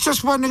I was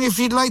just wondering if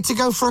you'd like to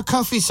go for a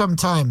coffee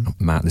sometime.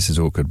 Matt, this is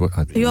awkward.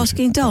 Are you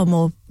asking Dom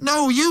or?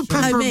 No, you,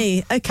 Pippa. Oh,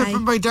 me. Okay. Pippa,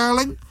 my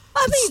darling.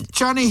 It's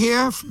Johnny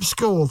here from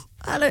school.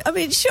 I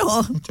mean, sure.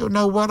 I don't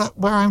know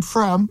where I'm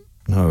from.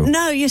 No.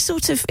 No, you're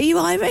sort of. Are you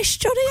Irish,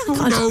 Johnny?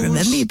 I can't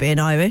remember you being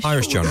Irish.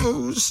 Irish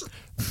Johnny.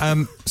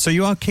 So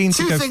you are keen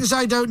to Two go... things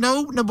I don't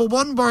know. Number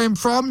one, where I'm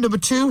from. Number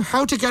two,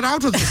 how to get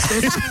out of this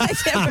bit.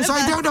 Because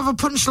I don't have a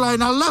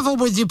punchline. I'll level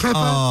with you, Pippa.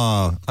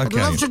 Oh, okay. I'd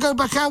love to go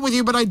back out with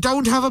you, but I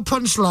don't have a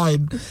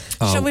punchline.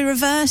 Shall we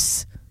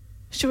reverse?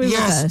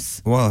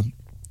 Reverse? Well...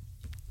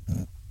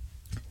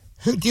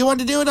 Do you want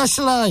to do it or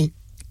shall I?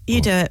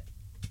 You do it.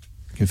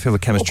 You can feel the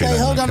chemistry Okay,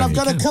 there. hold on. can't I've you?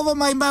 got to cover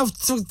my mouth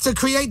to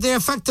create the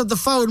effect of the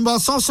phone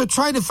whilst also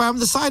trying to find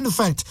the sound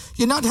effect.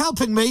 You're not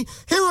helping me.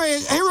 Here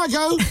I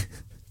go.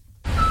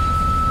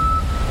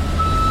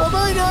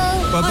 Bye-bye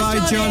now.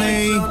 Bye-bye,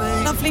 Johnny.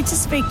 Lovely to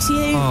speak to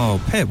you.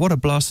 Oh, Pip, what a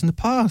blast in the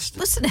past.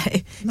 Wasn't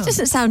it? It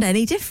doesn't sound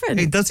any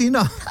different. Does he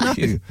not?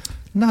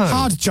 No.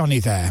 Hard Johnny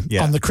there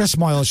on the Chris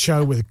Moyles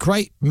Show with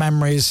great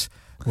memories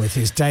with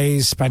his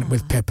days spent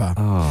with Pippa.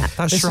 Oh,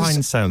 that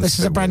shrine sounds... This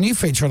is a brand new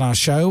feature on our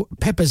show,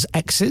 Pippa's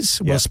Exes.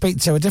 We'll speak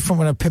to a different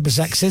one of Pippa's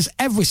exes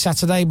every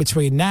Saturday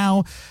between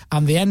now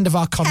and the end of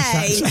our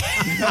contract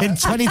in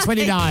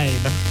 2029.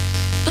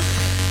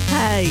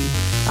 Hey,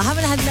 I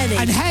haven't had many.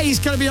 And hey, he's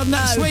going to be on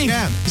next week.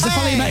 Yeah. He's the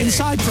fellow you met in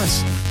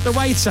Cyprus, the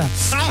waiter.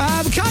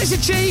 Kaiser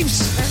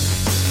Chiefs.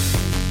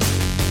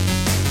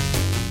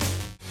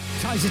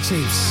 Kaiser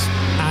Chiefs.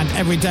 And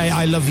Every Day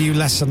I Love You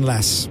Less and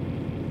Less,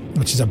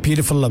 which is a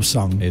beautiful love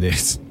song. It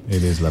is.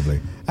 It is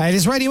lovely. It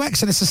is Radio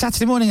X, and it's a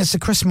Saturday morning. It's the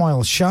Chris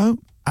Moyles Show.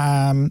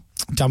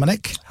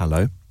 Dominic.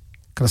 Hello.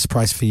 got a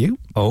surprise for you.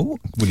 Oh,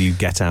 will you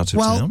get out of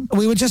town?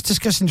 We were just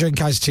discussing during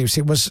Kaiser Chiefs.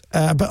 It was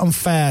a bit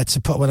unfair to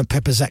put one of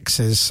Pippa's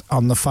exes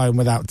on the phone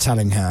without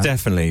telling her.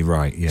 Definitely,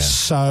 right, yeah.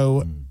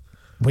 So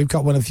we've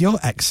got one of your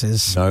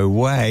exes. No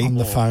way. On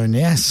the phone,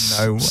 yes.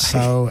 No way.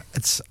 So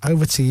it's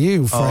over to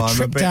you for a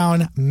trip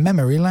down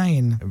memory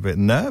lane. A bit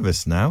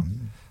nervous now.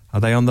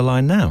 Are they on the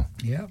line now?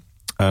 Yeah.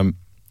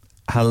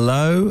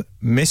 Hello,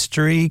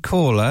 mystery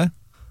caller.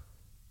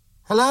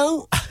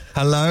 Hello?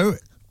 Hello?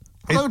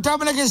 Hello,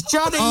 Dominic, it's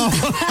Johnny.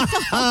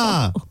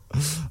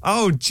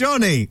 Oh,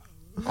 Johnny.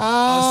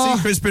 Our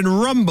secret's been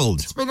rumbled.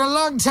 It's been a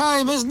long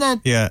time, isn't it?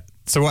 Yeah.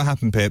 So what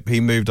happened, Pip? He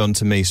moved on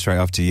to me straight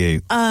after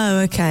you.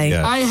 Oh, okay.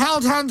 Yeah. I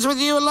held hands with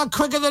you a lot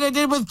quicker than I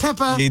did with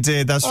Pippa. You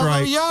did, that's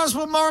right. Yours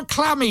were more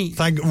clammy.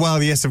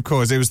 Well, yes, of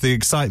course. It was the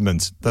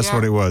excitement. That's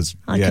what it was.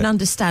 I can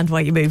understand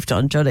why you moved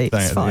on, Johnny.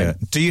 It's fine. Yeah.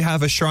 Do you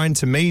have a shrine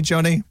to me,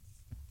 Johnny?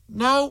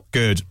 No.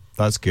 Good.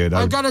 That's good.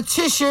 I've got a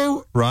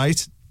tissue.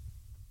 Right.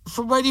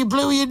 From when you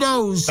blew your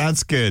nose.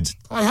 That's good.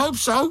 I hope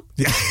so.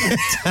 Yeah.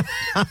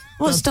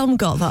 What's Dom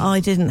got that I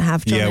didn't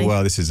have, Johnny? Yeah,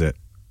 well, this is it.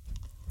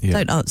 Yeah.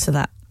 Don't answer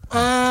that.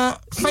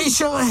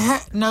 Facial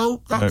hair.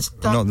 No, that's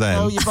not then.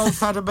 No, you both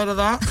had a bit of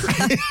that.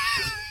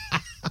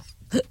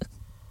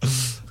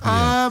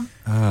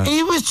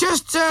 He was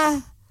just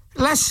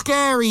less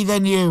scary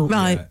than you.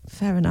 Right, Yeah.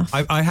 fair enough.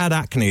 I had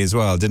acne as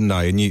well, didn't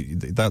I? And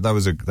that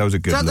was a good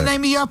Is that the look.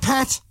 name of your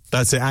pet?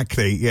 That's it,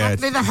 acne. Yeah.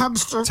 Acne the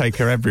hamster. Take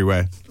her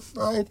everywhere.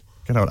 Right.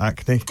 Get out,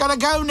 acne. Gotta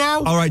go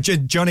now. All right,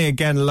 Johnny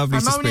again. Lovely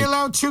I'm to only speak.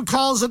 allowed 2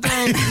 calls a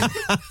day.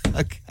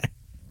 Okay.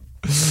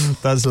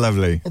 That's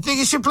lovely. I think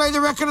you should play the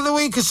record of the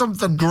week or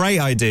something. Great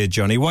idea,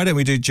 Johnny. Why don't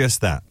we do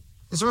just that?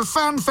 Is there a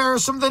fanfare or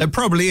something? There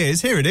probably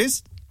is. Here it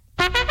is.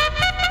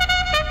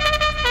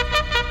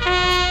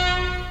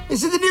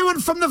 Is it the new one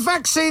from the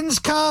vaccines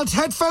called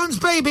Headphones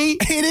Baby?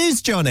 It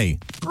is, Johnny.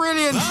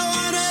 Brilliant.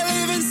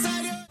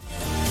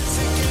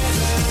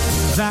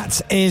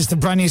 That is the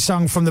brand new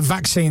song from the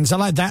vaccines. I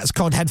like that. It's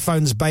called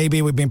Headphones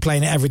Baby. We've been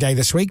playing it every day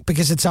this week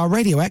because it's our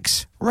Radio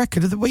X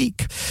record of the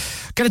week.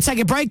 Going to take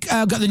a break.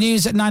 Got the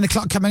news at 9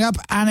 o'clock coming up.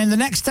 And in the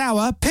next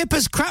hour,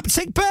 Pippa's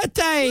craptic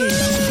birthday.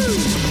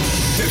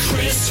 The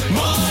Chris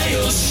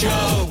Miles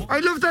Show. I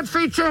love that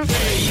feature.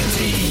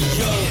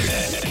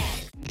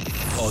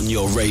 On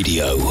your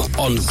radio,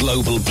 on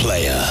Global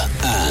Player,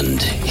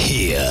 and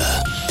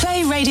here.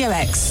 Play Radio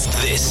X.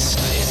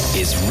 This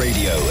is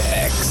Radio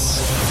X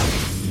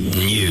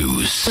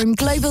News. From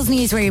Global's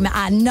newsroom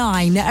at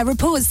 9, a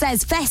report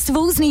says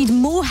festivals need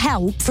more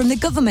help from the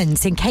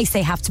government in case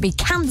they have to be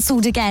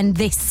cancelled again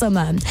this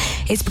summer.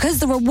 It's because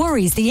there are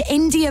worries the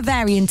India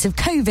variant of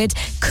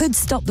COVID could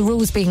stop the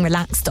rules being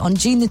relaxed on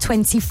June the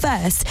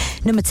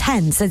 21st. Number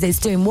 10 says it's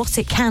doing what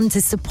it can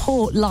to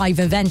support live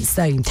events,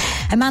 though.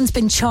 A man's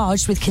been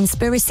charged with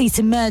conspiracy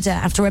to murder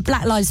after a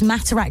Black Lives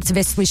Matter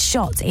activist was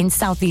shot in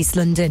southeast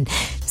London.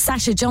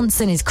 Sasha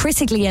Johnson is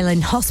critically ill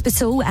in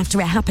hospital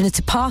after it happened at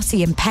a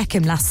party in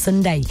Peckham last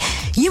Sunday.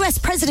 US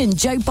President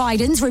Joe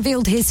Biden's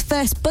revealed his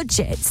first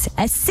budget,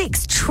 a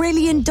 $6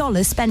 trillion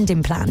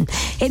spending plan.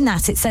 In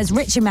that, it says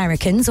rich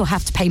Americans will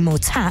have to pay more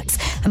tax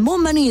and more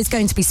money is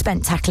going to be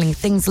spent tackling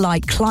things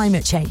like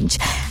climate change.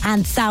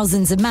 And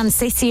thousands of Man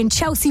City and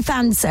Chelsea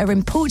fans are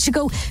in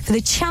Portugal for the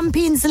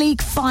Champions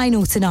League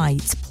final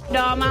tonight.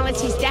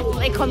 Normality's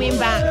definitely coming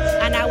back,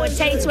 and I would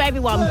say to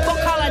everyone, book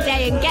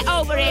holiday and get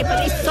over here for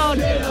this sun.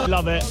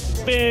 Love it.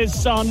 Beers,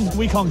 sun,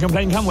 we can't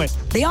complain, can we?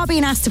 They are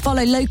being asked to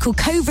follow local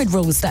COVID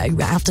rules, though,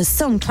 after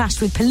some clashed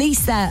with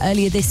police there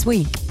earlier this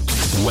week.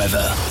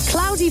 Weather.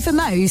 Cloudy for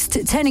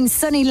most, turning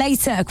sunny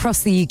later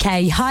across the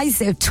UK. Highs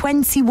of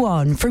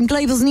 21. From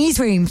Global's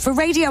newsroom for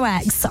Radio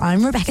X,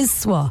 I'm Rebecca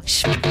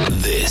Swash.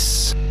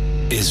 This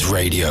is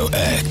Radio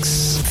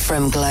X.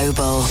 From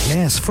Global.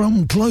 Yes,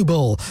 from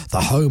Global,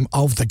 the home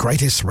of the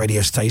greatest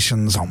radio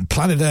stations on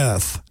planet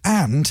Earth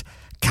and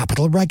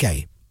Capital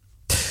Reggae.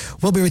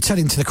 We'll be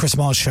returning to the Chris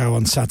Miles Show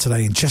on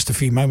Saturday in just a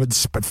few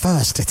moments, but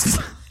first it's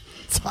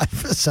time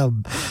for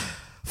some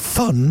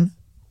fun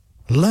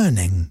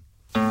learning.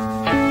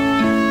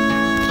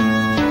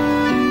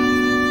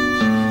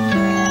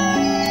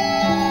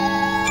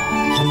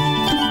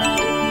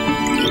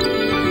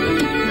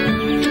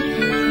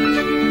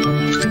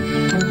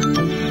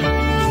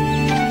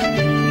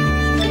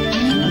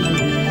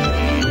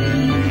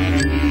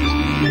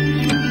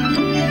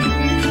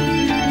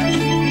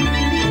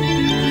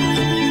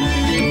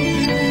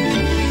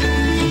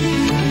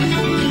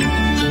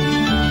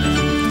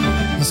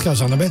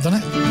 Goes on a bit,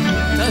 doesn't it?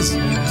 It does.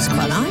 It's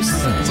quite nice.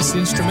 Just the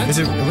instrument. Is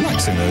it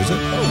relaxing though, is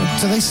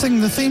it? Do they sing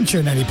the theme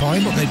tune at any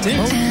point? They did.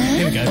 Oh.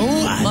 Here we go.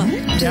 Oh, One,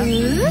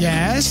 yeah.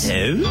 Yes.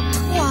 Two.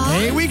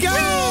 Here we go.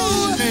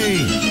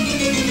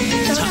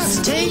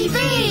 Touch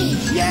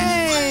TV.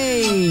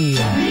 Yay!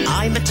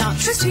 I'm a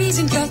touch. Touch trees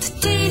and got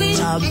TV.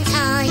 Tom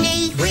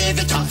Tiny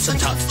with a touch and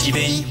touch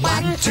TV.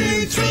 1,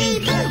 2, 3,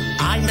 blue.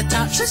 I'm a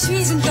touch. Touch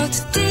trees and got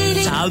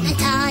TV. Tom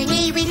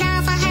Tiny, we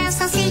love a house,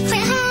 a secret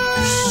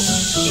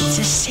house. It's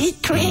a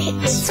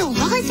secret. So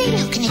why are they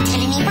not going to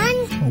tell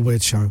anyone? What a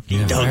weird show.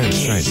 Yeah, very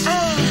strange.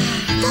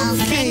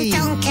 Donkey,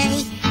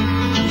 donkey.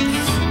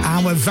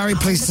 And we're very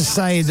pleased to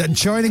say that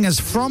joining us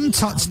from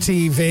Tots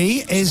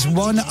TV is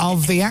one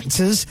of the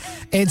actors.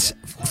 It's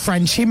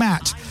Frenchie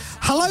Matt.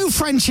 Hello,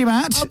 Frenchie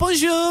Matt. Oh,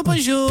 bonjour,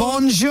 bonjour.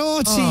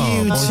 Bonjour to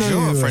you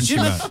bonjour, too. Frenchie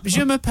Matt.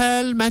 Je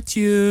m'appelle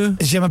Mathieu.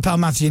 Je m'appelle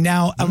Matthew.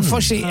 Now,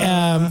 unfortunately,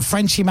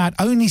 Frenchie Matt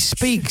only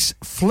speaks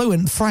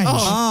fluent French.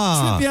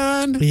 Très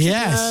bien.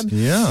 Yes.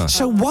 Yeah.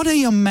 So, what are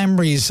your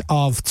memories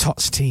of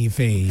Tots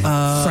TV?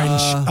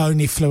 French,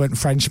 only fluent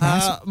French,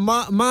 Matt?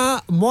 Moi,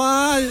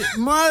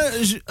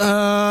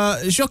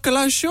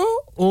 chocolat chaud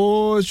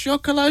or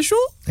chocolat chaud?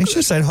 He's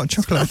just saying hot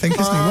chocolate, I think,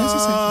 isn't he? What's he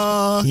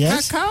saying?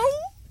 Yes. Cacao?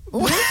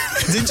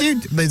 Did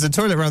you? There's a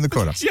toilet around the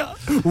corner. Yeah.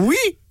 Oui,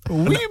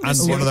 And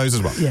monsieur. one of those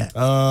as well. Yeah.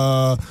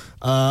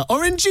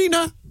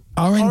 Orangina. Orangina.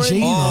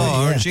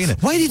 Oh, yeah. Orangina.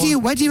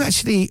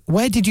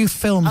 Where did you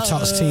film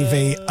Tots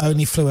TV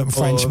only fluent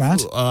French,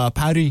 Matt?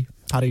 Paris.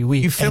 Paris, oui.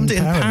 You filmed it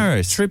in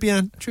Paris. Très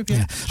bien. Très bien.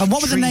 Yeah. And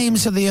what were the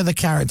names of the other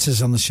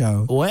characters on the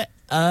show? Ouais.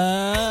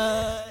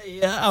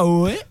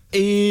 Ouais.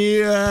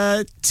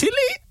 Et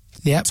Tilly.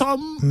 Yep.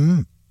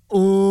 Tom.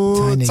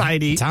 Oh,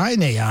 Tiny.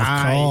 Tiny, of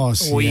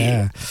course. Oui.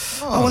 Yeah.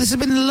 Oh, well, this has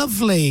been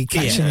lovely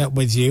catching up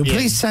with you. Yeah.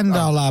 Please send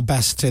all our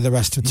best to the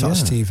rest of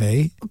Tots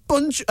TV.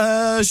 Bon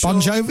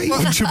Jovi?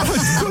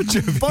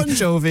 Bon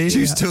Jovi. Do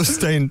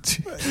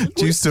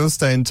you still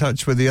stay in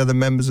touch with the other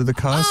members of the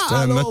cast?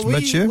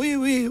 Mathieu?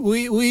 We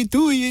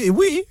do. We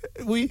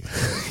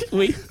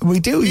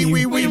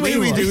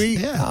do.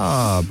 Yeah.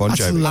 Ah, Bon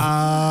Jovi.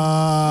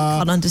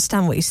 Can't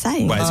understand what he's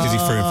saying. Well, it's because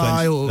he's fluent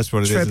French. That's what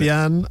it is. Très isn't it?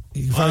 bien.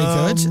 Very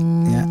good.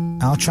 Yeah.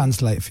 I'll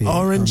translate for you.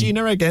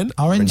 Orangina again.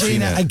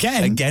 Orangina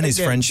again. Again is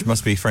French.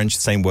 Must be French.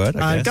 Same word.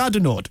 I guess. Gare du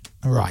Nord.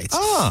 Right.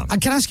 Ah.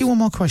 And can I ask you one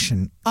more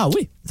question?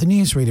 Oui. The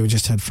newsreader we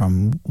just heard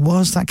from,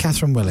 was that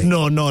Catherine Willie?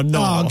 No. Oh,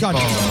 God.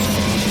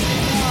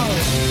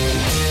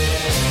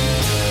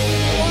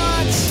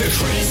 The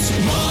Chris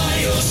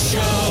Miles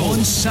Show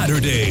on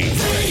Saturday.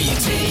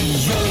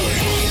 Radio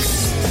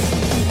X.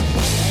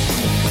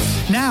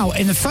 Now,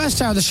 in the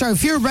first hour of the show,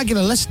 if you're a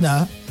regular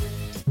listener,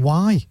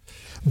 why?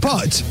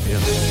 But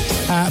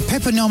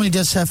Pippa normally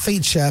does her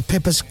feature,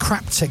 Pippa's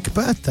Craptic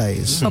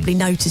Birthdays. Probably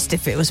noticed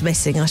if it was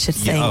missing, I should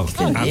think.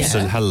 Absolutely.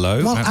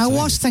 Hello. Well, absolutely.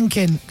 I was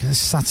thinking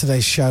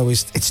Saturday's show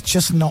it's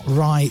just not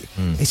right.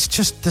 It's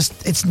just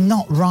it's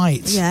not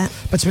right. Yeah.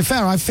 But to be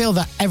fair, I feel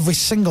that every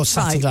single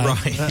Saturday,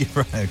 Right.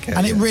 Okay.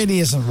 and it really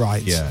isn't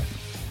right. Yeah.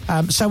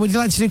 So would you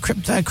like to do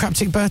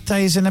Craptic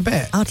Birthdays in a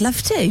bit? I'd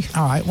love to.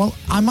 All right. Well,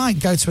 I might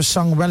go to a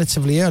song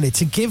relatively early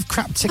to give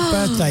Craptic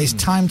Birthdays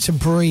time to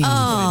breathe.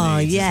 Oh,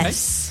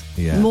 yes.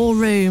 Yeah. More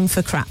room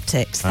for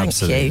craptics. Thank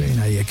Absolutely. you.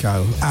 There you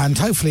go. And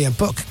hopefully a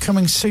book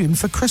coming soon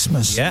for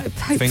Christmas. Yeah.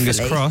 Fingers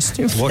crossed.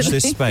 Watch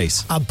this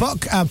space. A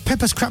book,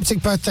 Pippa's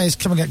Craptic Birthday is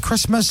coming at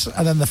Christmas,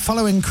 and then the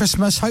following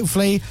Christmas,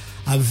 hopefully,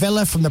 a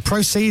villa from the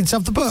proceeds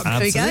of the book.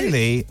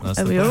 Absolutely. That's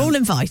And the we are plan. all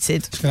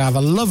invited. We're going to have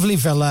a lovely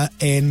villa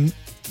in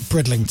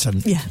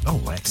Bridlington. Yeah.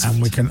 Oh, excellent.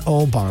 And we can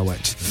all borrow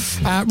it.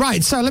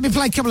 Right, so let me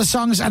play a couple of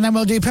songs and then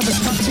we'll do Pippa's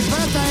Craptic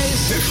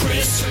Birthdays. The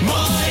Chris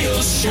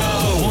Miles Show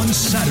on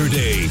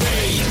Saturday.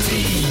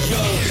 Radio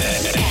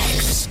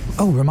X.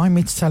 Oh, remind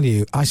me to tell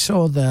you, I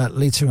saw the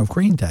lead singer of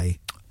Green Day.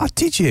 Oh,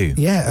 did you?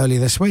 Yeah, earlier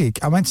this week.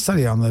 I meant to tell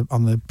you on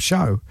the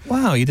show.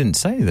 Wow, you didn't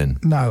say then.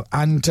 No,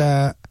 and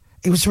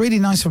it was really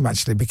nice of him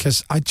actually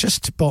because I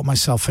just bought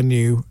myself a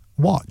new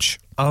watch.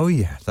 Oh,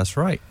 yeah, that's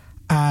right.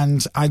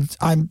 And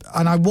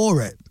I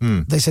wore it.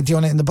 They said, "Do you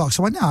want it in the box?"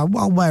 I went, "No,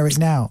 I'll wear it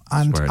now."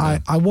 And wear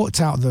it I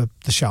walked out of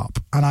the shop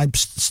and I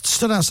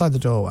stood outside the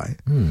doorway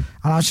and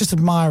I was just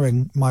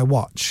admiring my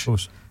watch. Of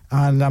course.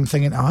 And I'm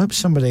thinking, I hope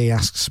somebody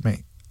asks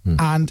me.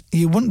 And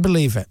you wouldn't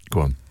believe it,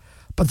 Go on.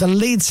 but the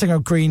lead singer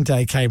of Green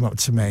Day came up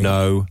to me.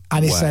 No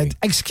and he way. said,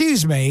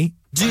 "Excuse me."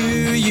 Do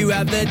you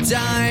have the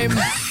time?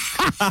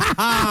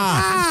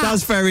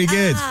 That's very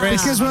good.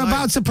 Because we're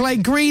about to play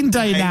Green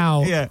Day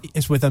now. Yeah.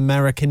 It's with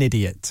American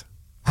Idiot.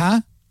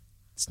 Huh?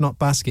 It's not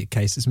Basket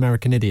Case, it's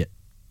American Idiot.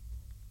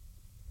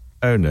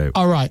 Oh, no.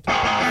 All right.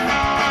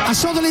 I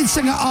saw the lead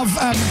singer of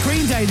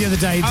Green Day the other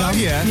day, Dom. Oh,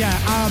 yeah?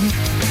 Yeah.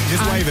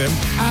 Just wave him.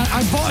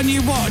 I bought a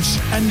new watch,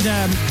 and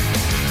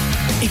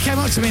he came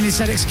up to me and he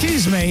said,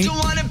 "Excuse me." Don't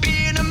wanna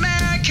be an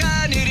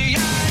American idiot.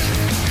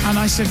 And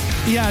I said,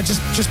 "Yeah, I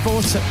just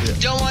bought it." Yeah.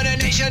 Don't want a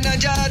nation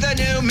under the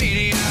new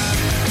media.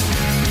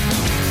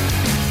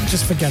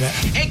 Just forget it.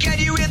 And can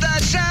you hear the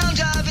sound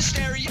of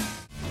hysteria?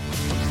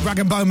 Rag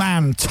and Bone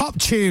Man, top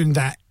tune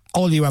that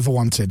all you ever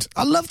wanted.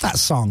 I love that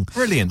song.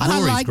 Brilliant. And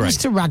Rory's I like great.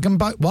 Mr. Rag and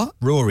Bone. What?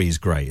 Rory's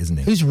great, isn't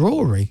he? Who's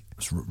Rory?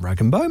 It's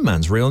Rag and Bone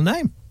Man's real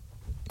name.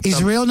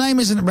 His real name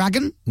isn't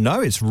Raggan? No,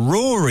 it's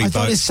Rory I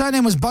thought Bone. his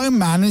surname was Bone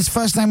Man and his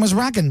first name was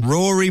Raggan.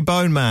 Rory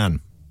Bone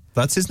Man.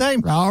 That's his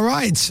name. All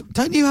right.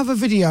 Don't you have a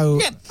video?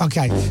 Yep.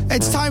 Okay.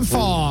 It's time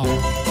for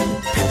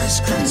Pippa's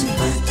Crazy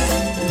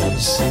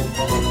Birthdays.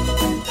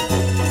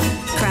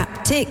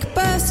 Craptic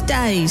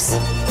Birthdays.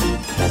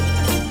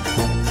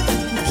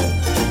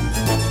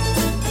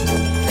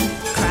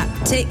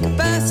 Craptic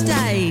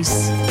Birthdays.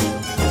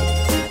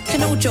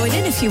 Can all join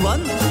in if you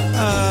want.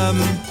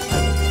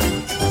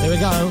 Here we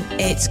go.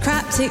 It's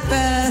cryptic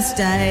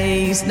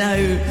birthdays.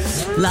 No.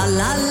 La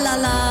la la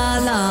la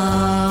la.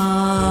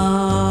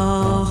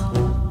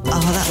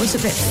 Oh, that was a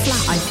bit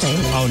flat, I think.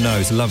 Oh, no,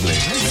 it's lovely.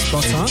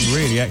 Spot on. It's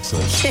really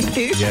excellent.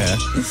 Yeah.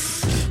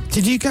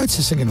 Did you go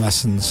to singing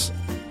lessons?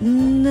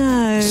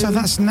 No. So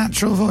that's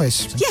natural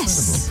voice?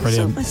 Yes.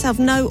 Brilliant. Myself,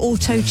 no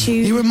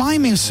auto-tune. You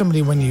remind me of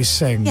somebody when you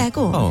sing. Yeah,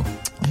 go on. Oh.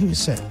 Who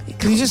is it?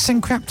 Can you just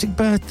sing Cryptic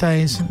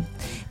Birthdays?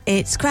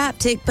 It's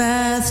cryptic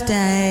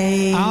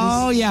birthdays.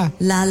 Oh, yeah.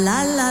 La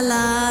la la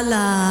la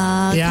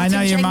la. Yeah, Captain I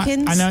know you might.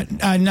 Jenkins?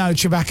 I know,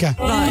 Chewbacca.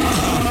 Right.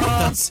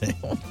 That's it.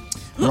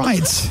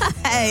 Right.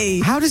 Hey.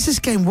 How does this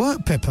game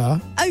work,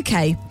 Pippa?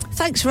 Okay.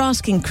 Thanks for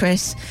asking,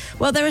 Chris.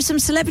 Well, there are some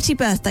celebrity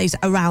birthdays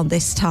around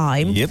this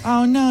time. Yep.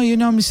 Oh, no, you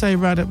normally say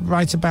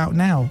right about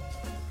now.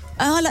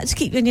 Oh, I like to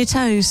keep you on your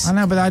toes. I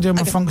know, but I do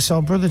my Funk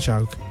Soul Brother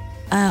joke.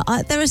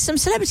 There are some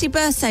celebrity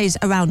birthdays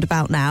around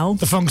about now.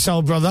 The Funk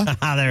Soul Brother.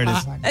 There it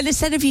is. And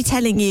instead of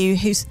telling you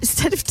whose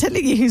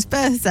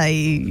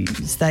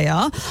birthdays they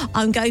are,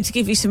 I'm going to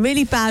give you some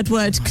really bad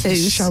word This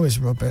clues. show is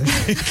rubbish.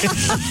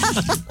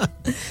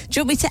 Do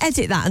you want me to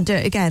edit that and do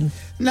it again?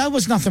 No,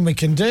 there's nothing we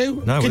can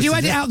do. No, Could this you is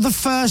edit it. out the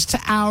first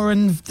hour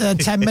and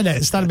 10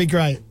 minutes? That'd be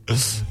great.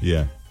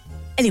 Yeah.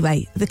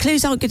 Anyway, the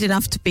clues aren't good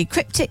enough to be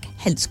cryptic,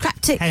 hence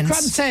cryptic.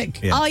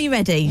 Cryptic. Yeah. Are you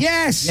ready?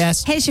 Yes.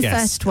 Yes. Here's your Yes.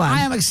 first one.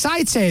 I am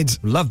excited.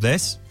 Love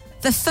this.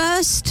 The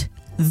first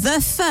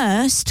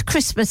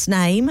Christmas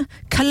name,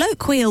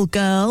 colloquial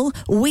girl,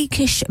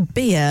 weakish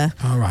beer.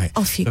 All right.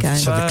 Off you go.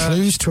 So the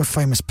clues to a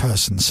famous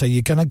person. So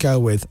you're going to go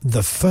with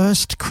the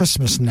first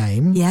Christmas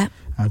name. Yeah.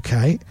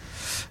 Okay.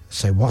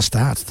 So what's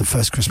that? The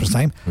first Christmas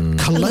name?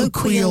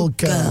 Colloquial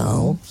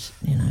girl.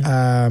 You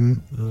know,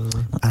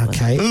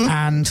 Okay.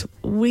 And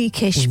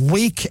weakish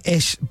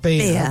weakish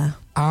beer.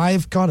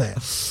 I've got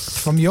it.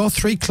 From your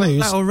three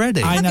clues. That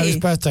already? I Have know you? his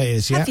birthday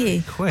is, yeah. Have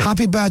you? Quick.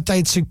 Happy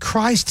birthday to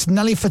Christ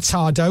Nelly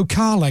Furtado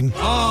Carling.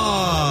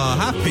 Oh,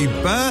 happy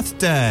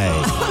birthday.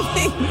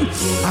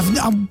 I'm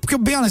going to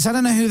be honest, I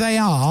don't know who they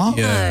are.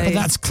 Yeah. But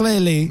that's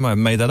clearly Might have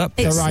made that up.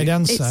 the right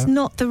answer. It's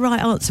not the right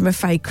answer, I'm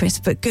afraid, Chris,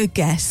 but good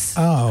guess.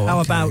 Oh, How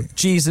okay. about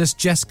Jesus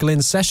Jess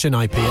Glynn Session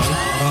IPA?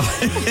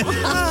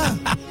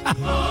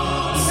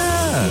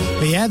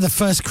 But yeah, the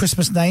first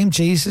Christmas name,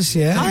 Jesus,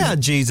 yeah. I had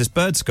Jesus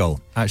Bird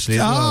Skull, actually,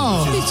 as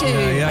well. Oh. Did you?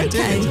 Yeah, I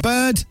Okay. did.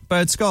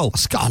 Bird Skull.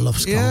 Scott, I love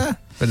Scott. Yeah.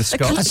 Bit of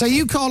Skull. So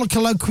you call a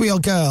colloquial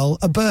girl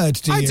a bird,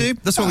 do you? I do.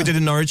 That's what we did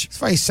in Norwich. It's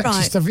very sexist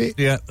Right. of you.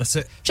 Yeah, that's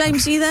it.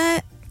 James, are you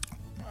there?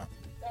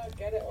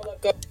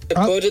 The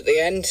bud at the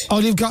end.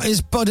 All you've got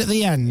is Bud at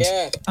the end.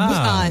 Yeah.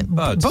 Right.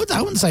 Bud. Bud,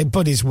 I wouldn't say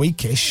Bud is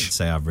weakish. I'd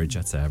say average.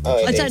 I'd say average.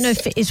 Oh, I don't know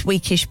if it is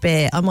weakish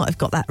beer. I might have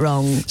got that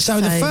wrong. So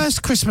the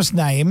first Christmas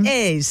name,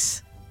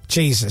 is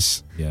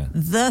Jesus. Yeah.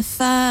 the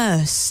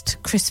first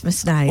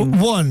Christmas name.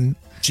 One,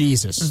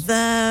 Jesus.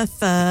 The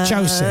first.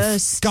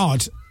 Joseph.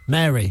 God.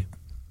 Mary.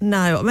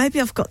 No,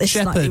 maybe I've got this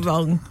slightly Shepherd.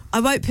 wrong.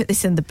 I won't put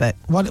this in the book.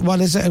 What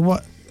is it?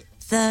 What?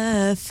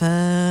 The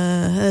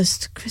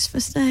first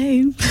Christmas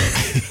name.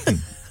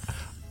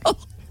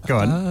 Go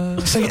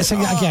on. Sing it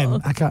again.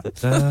 I can't.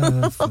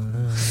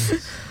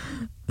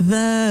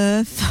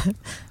 The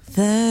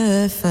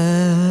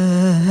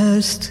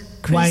first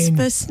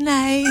Christmas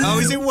name. Oh,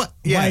 is it what?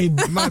 Yeah, Wayne.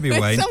 it might be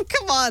Wayne. Oh,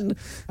 come on.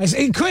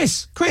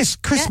 Chris.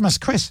 Christmas.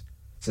 Chris.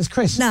 It says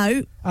Chris.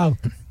 No. Oh.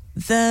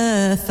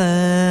 The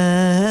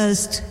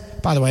first.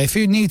 By the way, if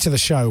you're new to the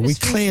show, we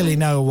clearly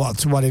know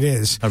what it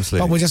is.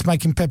 Absolutely. But we're just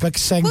making Pippa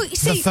sing Well, you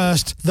see-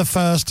 the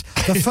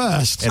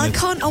first. I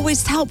can't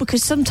always tell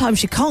because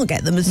sometimes you can't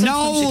get them and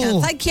sometimes you Noel.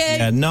 can. Thank you.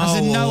 Yeah, As in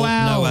Noel.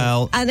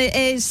 Noel. And it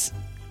is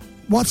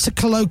What's a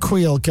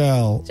colloquial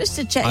girl? just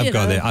to check. I've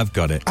got it. I've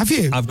got it. Have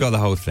you? I've got the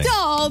whole thing.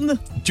 Dom. Do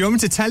you want me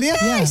to tell you?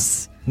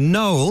 Yes.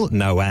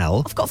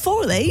 Noel. I've got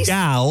 4 of these.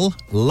 Gal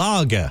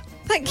Lager.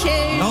 Thank you.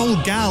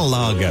 Noel Gal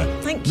Lager.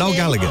 Thank Noel you.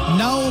 Gallagher.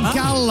 Noel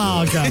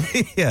Gallagher.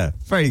 Yeah,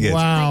 very good.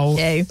 Wow.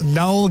 Thank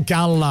Noel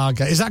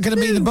Gallagher. Is that going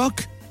to be in the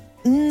book?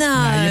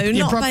 No, you're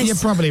not based. you're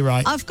probably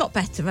right. I've got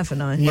better,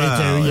 haven't I? You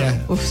do, yeah.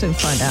 We'll soon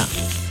find out.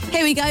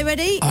 Here we go.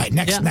 Ready? All right,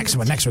 next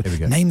one. Here we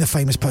go. Name the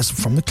famous person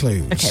from the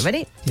clues. Okay,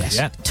 ready? Yes.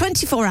 Yeah.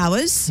 24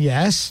 hours.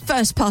 Yes.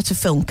 First part of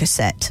film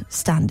cassette.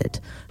 Standard.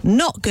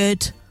 Not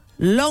good.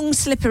 Long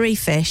slippery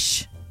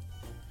fish.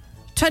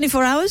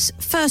 24 hours.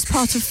 First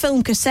part of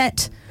film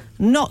cassette.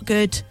 Not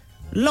good.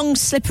 Long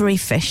slippery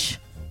fish.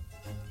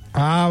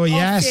 Oh,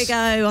 yes.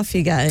 Off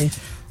you go.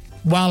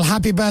 Well,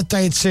 happy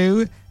birthday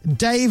to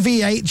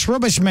Davey H.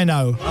 Rubbish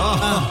Minnow.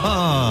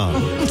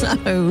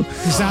 No.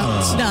 Is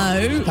that...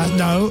 No.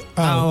 No.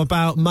 How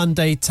about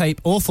Monday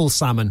tape Awful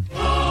Salmon?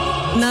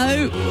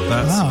 No.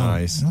 That's Oh.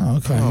 nice. Oh,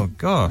 okay. Oh,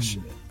 gosh.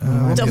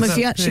 Dom, Could have that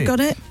you actually be? got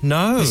it?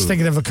 No. He's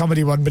thinking of a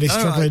comedy one, but he's Oh,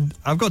 struggling.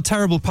 I've got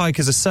Terrible Pike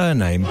as a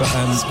surname, but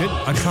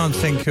I can't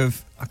think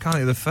of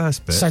the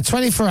first bit. So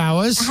 24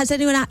 hours. Has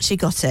anyone actually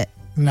got it?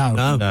 No.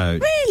 No.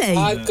 Really?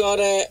 I've got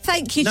it.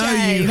 Thank you, No,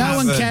 James. you No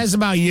one haven't. cares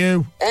about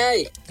you.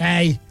 Hey,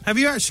 Hey. Have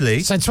you actually?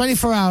 So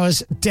 24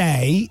 hours,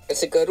 day,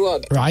 it's a good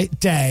one. right,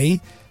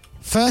 day,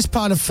 First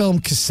part of film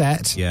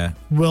cassette. Yeah.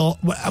 Well,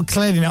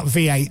 clearly not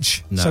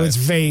VH. No. So it's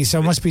V. So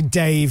it must be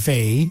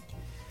Davey.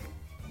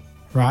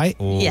 Right?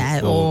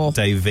 Or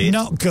David.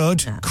 Not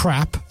good. No.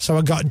 Crap. So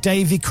I got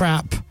Davy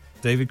Crap.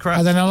 Davy Crap.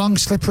 And then a long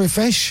slippery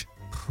fish.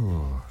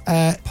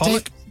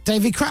 Pollock.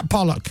 Davy Crap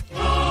Pollock.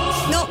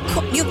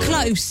 You're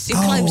close. You're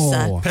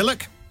closer.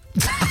 Pillock.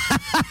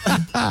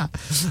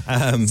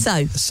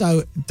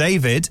 So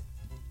David.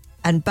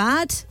 And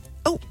Bad.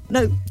 Oh,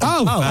 no.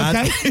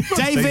 Okay.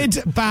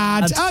 David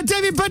Bad.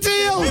 David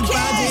Baddiel.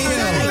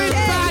 David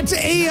Bad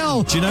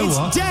Eel. Do you know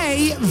what?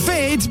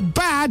 David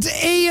Bad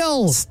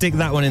Eel. Stick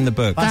that one in the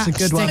book. That's a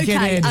good one. Stick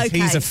it in. Okay.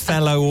 He's a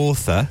fellow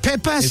author.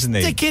 Pippa, isn't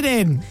he? stick it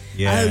in.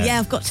 Yeah. Oh, yeah,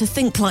 I've got to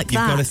think like that.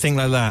 You've got to think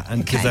like that.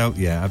 And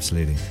yeah,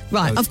 absolutely.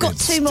 Right, I've got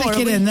two more. Stick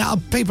it in.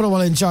 People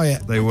will enjoy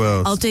it. They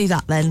will. I'll do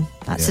that then.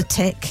 That's a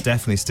tick.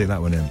 Definitely stick that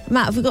one in.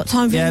 Matt, have we got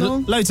time for more?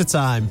 Loads of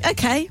time.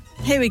 Okay,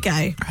 here we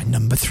go.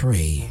 Number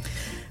 3.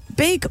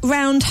 Big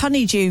round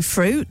honeydew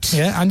fruit.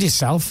 Yeah, and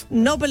yourself.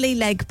 Knobbly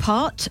leg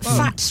part.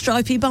 Fat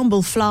stripy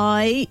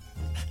bumblefly.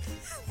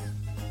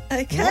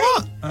 Okay.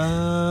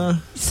 What?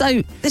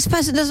 So this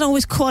person doesn't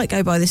always quite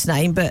go by this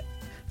name, but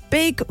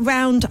big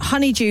round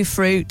honeydew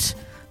fruit,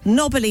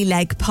 knobbly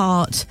leg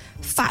part,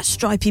 fat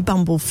stripy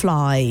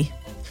bumblefly.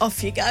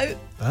 Off you go.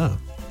 Oh.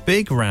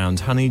 Big round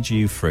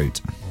honeydew fruit.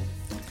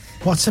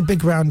 What's a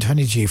big round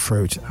honeydew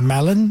fruit?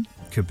 Melon?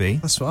 Could be.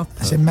 That's what I've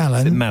put. Is it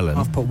melon? Is it melon?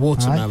 I've put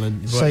watermelon.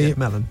 Right. So you,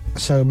 melon.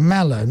 So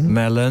melon.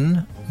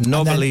 Melon.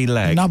 Knobbly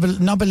leg.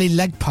 Knobbly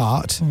leg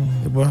part.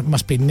 It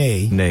must be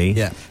knee. Knee.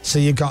 Yeah. So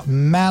you got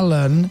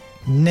melon,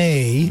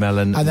 knee.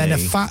 Melon, and then knee. a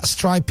fat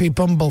stripy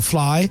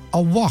bumblefly, a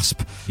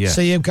wasp. Yeah.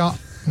 So you've got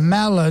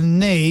melon,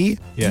 knee,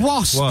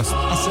 wasp. Wasp.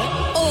 That's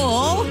it.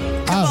 Or,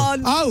 come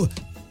on. Oh,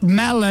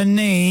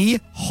 Melanie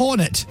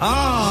Hornet.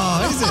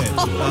 Oh, is it?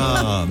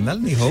 Oh,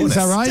 Melanie Hornet. Is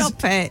that right?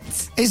 Stop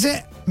it. Is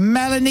it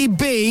Melanie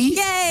B?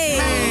 Yay!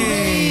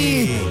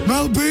 Hey.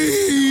 Mel B.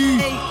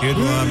 Good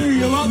one.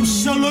 You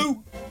absolute.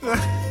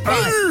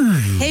 Right.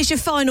 Here's your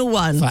final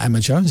one. Like Emma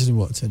Jones has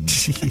walked in.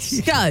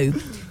 Go.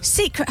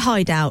 Secret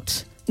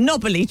hideout.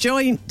 Knobbly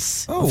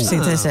joints. Oh. Obviously,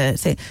 there's a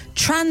thing.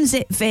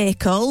 Transit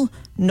vehicle.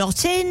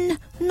 Not in,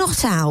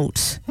 not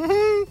out.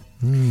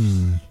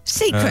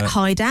 Secret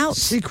hideout.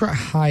 Secret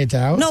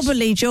hideout.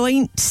 Knobbly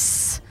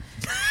joints.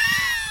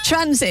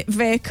 Transit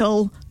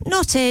vehicle.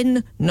 Not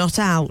in, not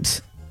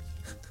out.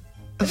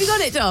 Have you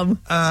got it, Dom?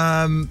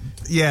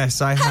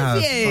 Yes, I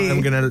have. you? I'm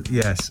gonna.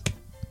 Yes,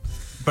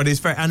 but it's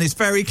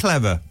very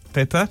clever,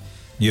 Pippa.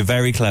 You're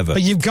very clever.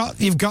 But you've got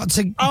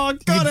to. Oh, I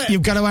got it.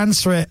 You've got to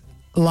answer it.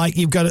 Like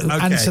you've got to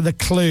answer the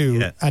clue.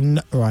 Yeah. And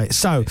right.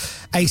 So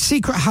a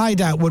secret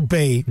hideout would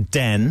be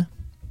Den.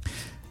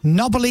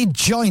 knobbly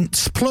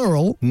joints,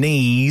 plural.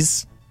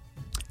 Knees.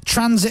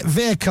 Transit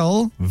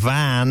vehicle.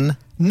 Van.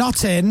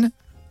 Not in.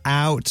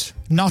 Out.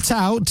 Not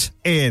out.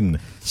 In.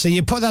 So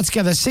you put that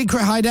together.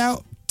 Secret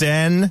hideout.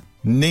 Den.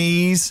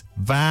 Knees.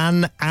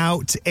 Van.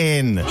 Out.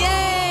 In.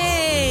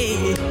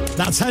 Yay!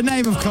 That's her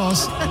name, of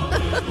course.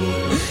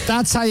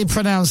 That's how you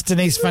pronounce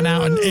Denise Van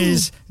Outen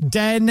is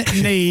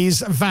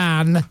Denise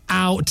Van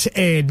Out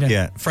in.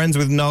 Yeah. Friends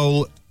with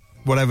Noel,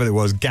 whatever it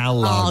was,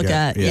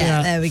 Gallagher.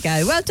 Yeah, there we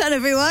go. Well done,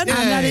 everyone.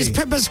 And that is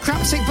Pippa's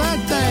crapsic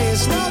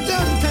birthdays. Well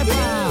done,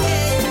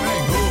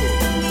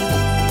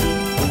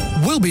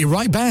 Pippa. We'll be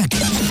right back. The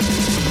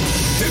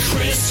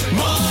Chris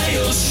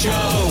Miles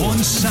Show on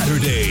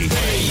Saturday.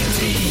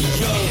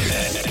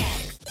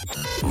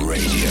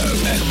 Radio.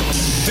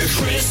 The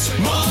Chris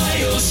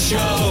Miles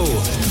Show.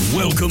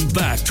 Welcome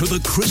back to the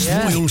Chris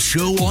Moyles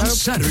Show on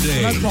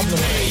Saturday. No problem.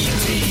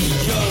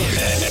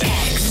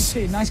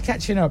 Nice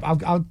catching up.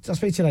 I'll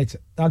speak to you later.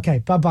 Okay,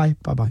 bye-bye.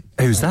 Bye-bye.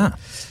 Who's that?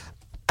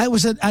 It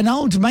was an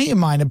old mate of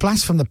mine, a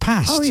blast from the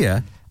past. Oh,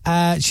 yeah.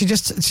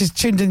 She's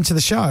tuned into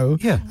the show.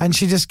 Yeah. And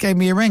she just gave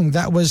me a ring.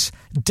 That was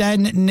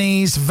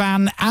Denise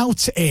Van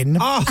Out in.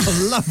 Oh,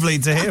 lovely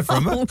to hear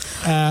from her.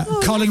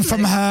 Calling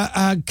from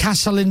her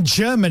castle in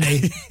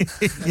Germany.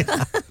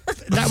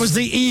 That was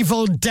the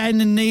evil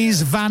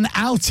Denise Van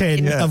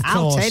Outen, of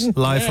course.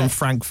 Live from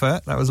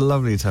Frankfurt. That was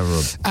lovely to have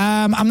her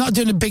on. I'm not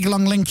doing a big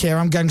long link here.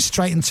 I'm going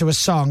straight into a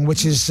song,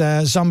 which is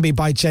Zombie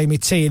by Jamie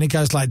T, and it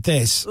goes like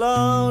this.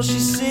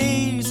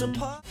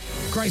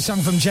 Great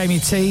song from Jamie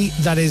T.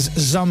 That is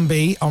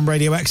Zombie on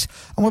Radio X.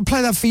 And we'll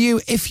play that for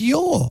you if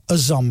you're a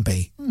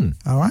zombie.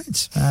 All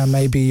right?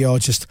 Maybe you're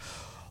just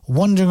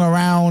wandering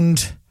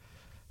around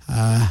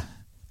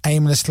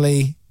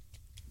aimlessly.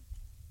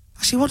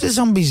 Actually, what do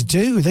zombies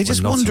do? They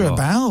just wander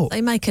about. They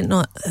make it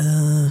not,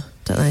 don't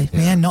they?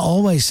 Yeah, not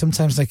always.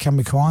 Sometimes they can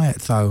be quiet,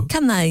 though.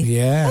 Can they?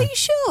 Yeah. Are you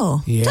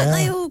sure? Yeah. Don't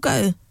they all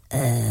go,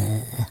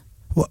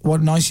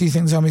 What noise do you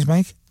think zombies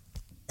make?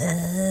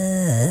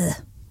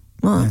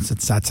 What?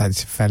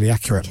 That's fairly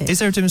accurate. Is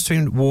there a difference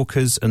between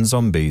walkers and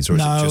zombies, or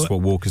is it just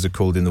what walkers are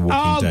called in The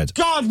Walking Dead?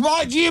 God,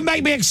 why do you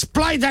make me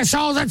explain this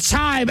all the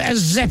time,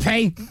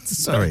 Zippy?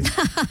 Sorry.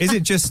 Is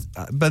it just...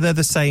 but they're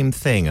the same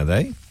thing, are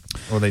they?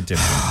 Or are they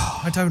different?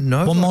 I don't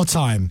know. One more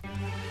time.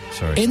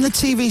 Sorry. In the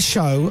TV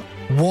show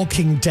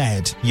Walking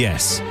Dead.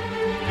 Yes.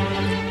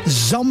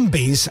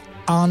 zombies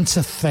aren't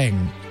a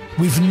thing.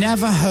 We've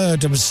never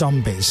heard of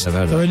zombies.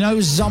 There are no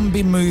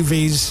zombie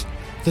movies.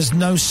 There's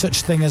no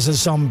such thing as a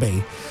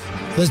zombie.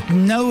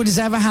 Nobody's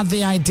ever had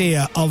the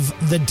idea of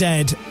the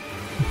dead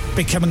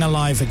becoming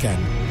alive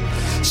again.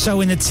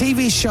 So in the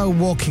TV show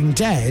Walking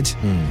Dead,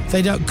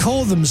 they don't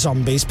call them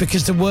zombies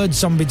because the word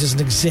zombie doesn't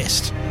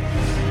exist.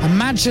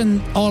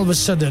 Imagine all of a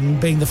sudden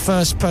being the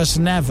first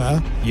person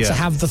ever to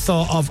have the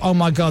thought of, oh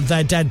my God,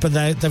 they're dead, but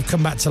they've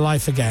come back to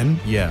life again.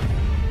 Yeah.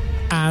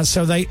 And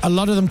so a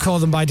lot of them call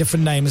them by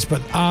different names,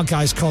 but our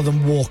guys call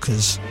them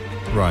walkers.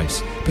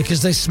 Right.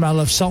 Because they smell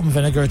of salt and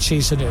vinegar,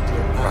 cheese and onion.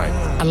 Right.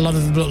 And a lot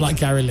of them look like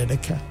Gary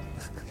Lineker.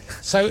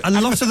 So a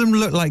lot of them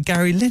look like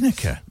Gary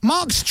Lineker.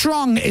 Mark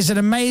Strong is an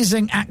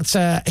amazing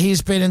actor.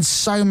 He's been in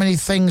so many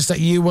things that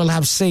you will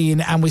have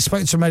seen, and we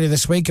spoke to him earlier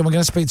this week, and we're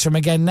going to speak to him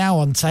again now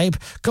on tape.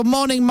 Good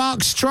morning,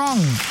 Mark Strong.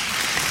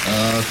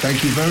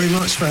 Thank you very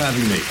much for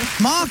having me.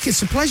 Mark,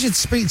 it's a pleasure to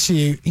speak to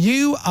you.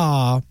 You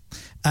are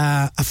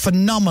a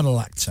phenomenal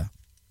actor.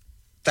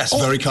 That's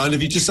very kind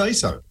of you to say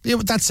so. Yeah,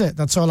 that's it.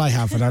 That's all I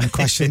have. And I have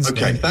questions.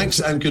 Okay,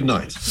 thanks and good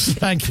night.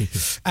 Thank you.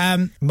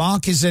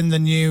 Mark is in the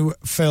new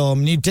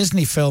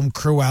Disney film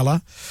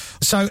Cruella.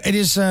 So it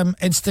is.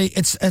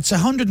 It's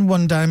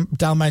 101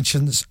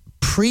 Dalmatians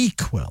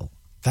prequel.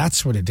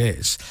 That's what it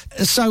is.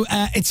 So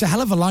it's a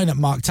hell of a lineup.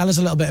 Mark, tell us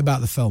a little bit about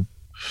the film.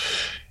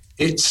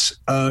 It's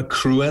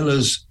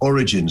Cruella's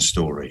origin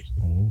story,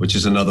 which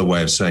is another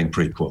way of saying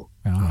prequel.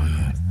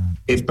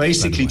 It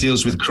basically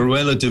deals with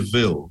Cruella de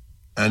Vil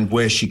and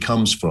where she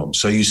comes from.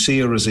 So you see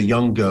her as a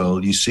young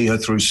girl, you see her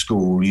through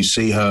school, you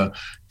see her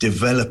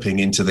developing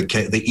into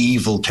the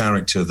evil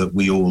character that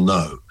we all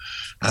know.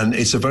 And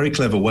it's a very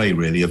clever way,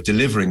 really, of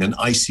delivering an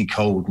icy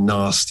cold,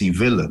 nasty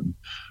villain,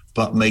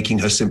 but making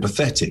her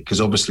sympathetic. Because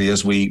obviously,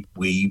 as we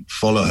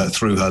follow her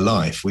through her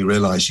life, we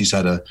realise she's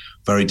had a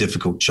very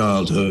difficult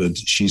childhood.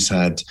 She's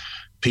had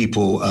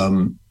people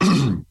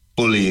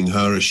bullying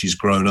her as she's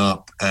grown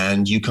up,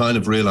 and you kind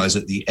of realise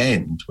at the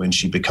end, when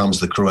she becomes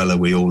the Cruella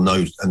we all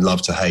know and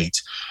love to hate,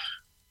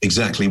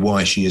 exactly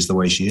why she is the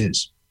way she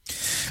is.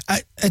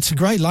 It's a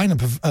great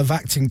lineup of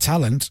acting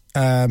talent.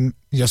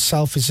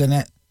 Yourself is in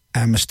it,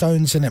 Emma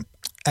Stone's in it,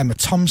 Emma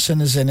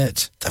Thompson is in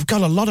it. They've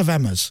got a lot of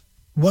Emmas.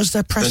 Was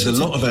there pressure? There's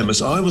a lot of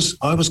Emmas. I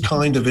was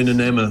kind of in an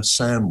Emma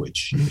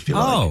sandwich, if you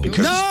like.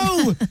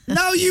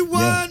 No, you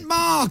weren't,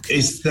 Mark.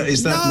 Is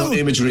that not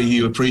imagery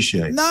you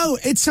appreciate? No,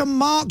 it's a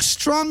Mark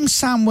Strong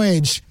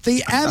sandwich.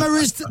 The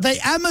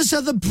Emmas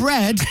are the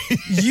bread.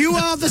 You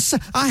are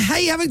the. I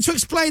hate having to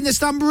explain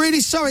this. I'm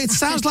really sorry. It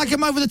sounds like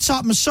I'm over the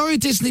top. I'm sorry,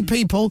 Disney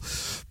people,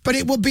 but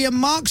it would be a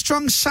Mark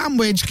Strong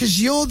sandwich because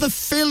you're the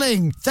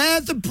filling. They're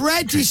the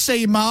bread, you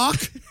see,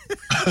 Mark.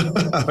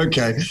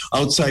 Okay,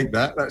 I'll take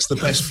that. That's the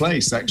best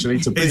place, actually,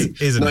 to be.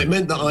 Isn't it? It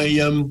meant that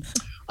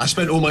I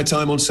spent all my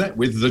time on set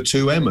with the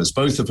two Emmas,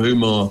 both of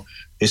whom are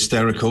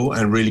hysterical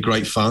and really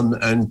great fun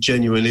and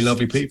genuinely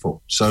lovely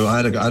people. So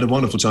I had a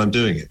wonderful time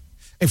doing it.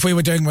 If we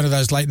were doing one of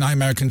those late night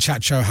American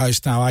chat show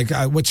hosts now,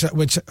 which out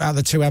of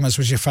the two Emmas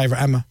was your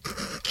favourite Emma?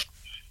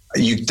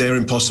 They're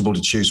impossible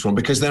to choose from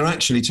because they're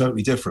actually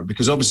totally different.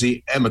 Because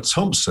obviously Emma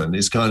Thompson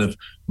is kind of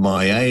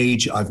my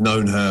age. I've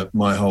known her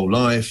my whole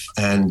life,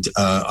 and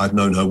I've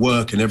known her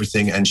work and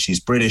everything. And she's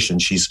British,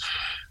 and she's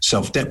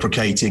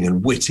self-deprecating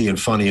and witty and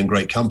funny and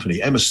great company.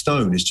 Emma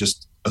Stone is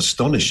just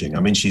astonishing.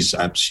 I mean, she's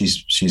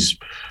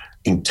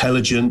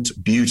intelligent,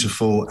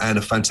 beautiful, and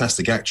a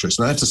fantastic actress.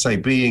 And I have to say,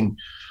 being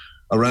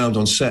around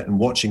on set and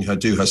watching her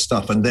do her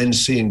stuff and then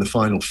seeing the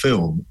final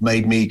film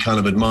made me kind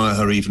of admire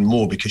her even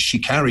more because she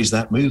carries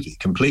that movie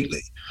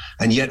completely.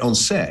 And yet on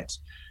set,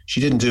 she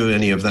didn't do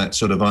any of that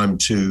sort of I'm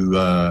too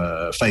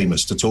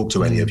famous to talk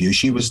to any of you.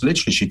 She was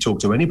literally, she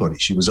talked to anybody.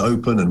 She was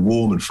open and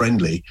warm and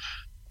friendly.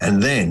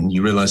 And then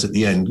you realise at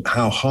the end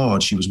how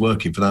hard she was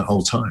working for that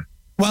whole time.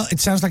 Well, it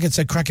sounds like it's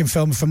a cracking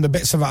film. From the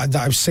bits of it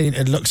that I've seen,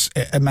 it looks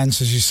immense,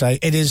 as you say.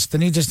 It is the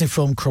new Disney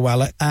film,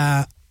 Cruella.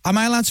 Am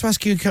I allowed to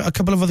ask you a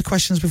couple of other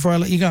questions before I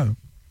let you go?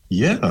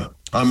 Yeah,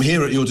 I'm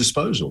here at your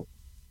disposal.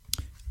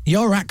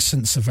 Your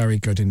accents are very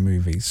good in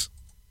movies.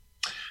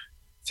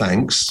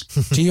 Thanks.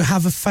 Do you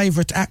have a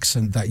favourite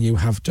accent that you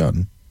have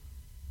done?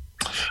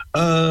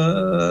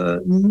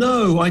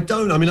 No, I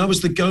don't. I mean, I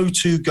was the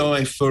go-to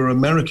guy for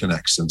American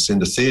accents in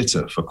the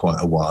theatre for quite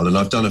a while, and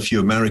I've done a few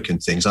American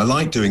things. I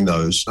like doing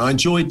those. I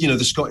enjoyed, the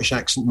Scottish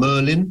accent.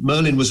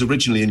 Merlin was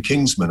originally in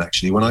Kingsman,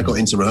 actually. When I got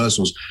into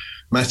rehearsals,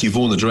 Matthew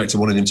Vaughan, the director,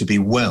 wanted him to be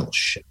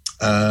Welsh.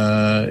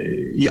 I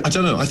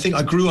don't know. I think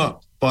I grew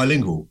up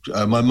bilingual.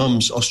 My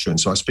mum's Austrian,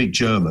 so I speak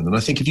German. And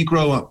I think if you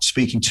grow up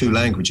speaking two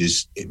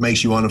languages, it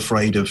makes you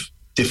unafraid of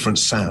different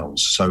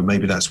sounds. So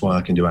maybe that's why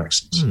I can do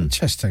accents.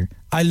 Interesting.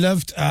 I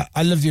loved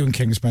you in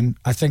Kingsman.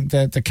 I think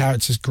the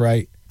character's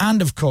great.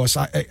 And of course,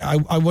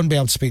 I wouldn't be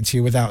able to speak to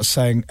you without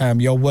saying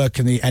your work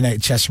in the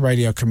NHS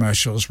radio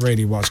commercials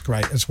really was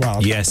great as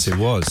well. Yes, it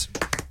was.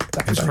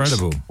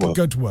 Incredible. Well,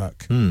 good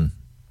work.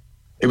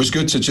 It was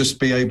good to just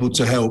be able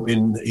to help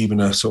in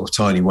even a sort of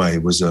tiny way.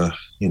 It was a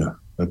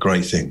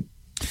great thing.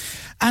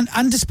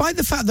 And despite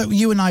the fact that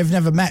you and I have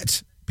never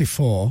met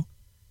before,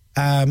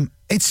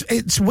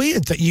 It's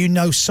weird that you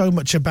know so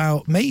much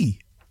about me.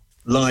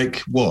 Like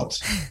what?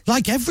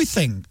 Like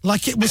everything.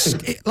 Like it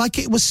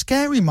was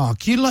scary,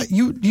 Mark. You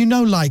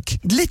know like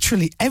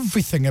literally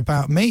everything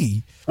about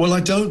me. Well, I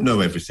don't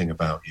know everything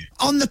about you.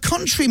 On the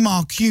contrary,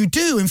 Mark, you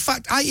do. In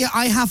fact,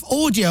 I have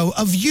audio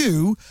of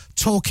you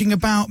talking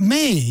about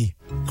me.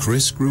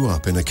 Chris grew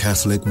up in a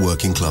Catholic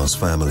working-class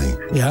family.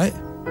 Yeah,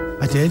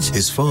 I did.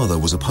 His father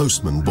was a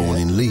postman born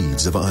in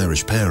Leeds of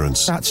Irish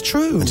parents. That's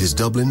true. And his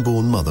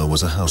Dublin-born mother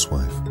was a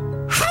housewife.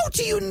 How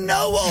do you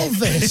know all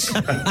this?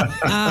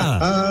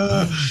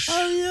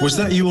 Was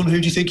that you on Who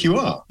Do You Think You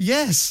Are?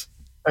 Yes.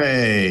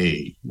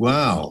 Hey,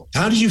 wow.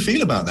 How did you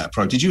feel about that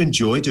program? Did you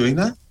enjoy doing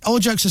that? All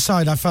jokes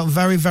aside, I felt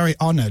very, very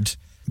honoured.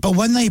 But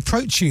when they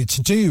approach you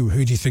to do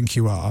Who Do You Think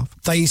You Are,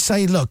 they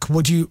say, look,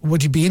 would you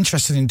be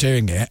interested in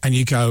doing it? And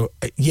you go,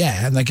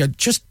 yeah. And they go,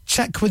 just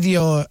check with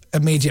your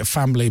immediate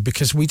family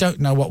because we don't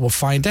know what we'll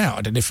find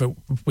out. And if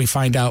we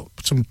find out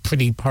some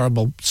pretty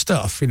horrible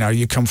stuff,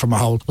 you come from a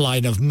whole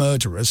line of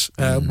murderers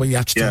where you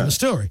have to tell the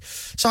story.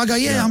 So I go,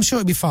 yeah, I'm sure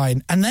it'll be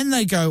fine. And then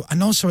they go,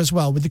 and also as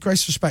well, with the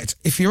greatest respect,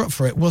 if you're up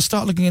for it, we'll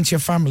start looking into your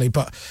family,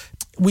 but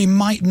we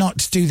might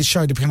not do the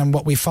show depending on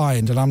what we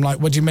find. And I'm like,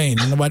 what do you mean?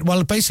 And they went,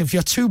 well, basically, if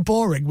you're too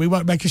boring, we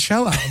won't make a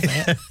show out of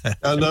it.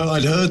 No,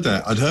 I'd heard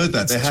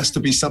that. There has to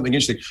be something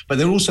interesting. But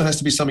there also has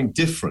to be something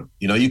different.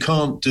 You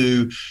can't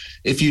do,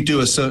 if you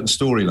do a certain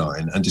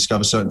storyline and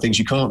discover certain things,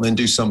 you can't then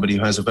do somebody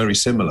who has a very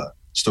similar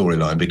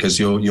storyline because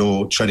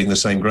you're treading the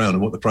same ground.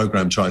 And what the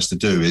programme tries to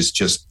do is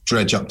just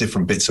dredge up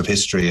different bits of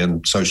history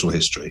and social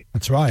history.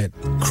 That's right.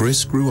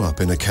 Chris grew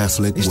up in a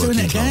Catholic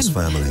working-class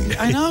family.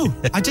 I know,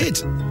 I did.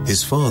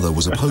 His father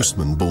was a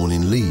postman born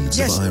in Leeds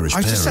of Irish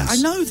parents. I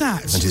know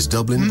that. And his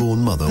Dublin-born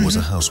mother was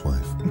a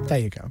housewife. There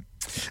you go.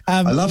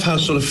 I love how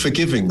sort of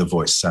forgiving the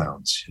voice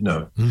sounds.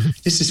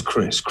 This is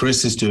Chris.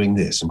 Chris is doing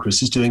this and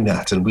Chris is doing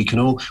that. And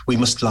we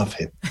must love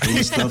him. We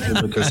must love him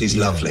because he's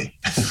lovely.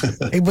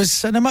 It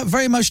was a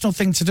very emotional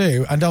thing to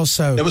do. And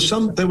also there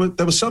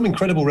were some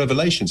incredible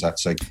revelations, I have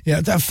to say.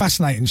 Yeah, they're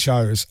fascinating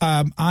shows.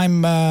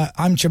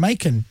 I'm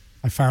Jamaican,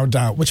 I found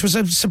out, which was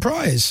a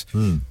surprise.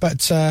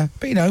 But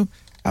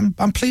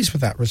I'm pleased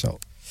with that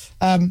result.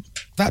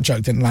 That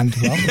joke didn't land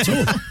well at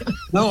all.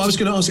 No, I was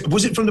going to ask,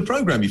 was it from the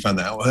programme you found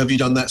that out, or have you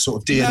done that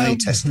sort of DNA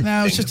testing?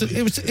 No,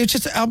 it was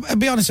just. I'll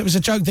be honest, it was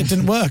a joke that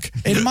didn't work.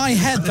 In my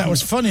head, that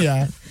was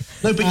funnier.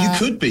 No, but you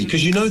could be,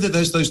 because you know that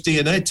there's those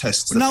DNA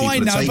tests that people are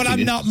taking. No, I know, but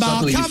I'm not,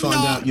 Mark. Suddenly you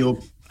find out you're...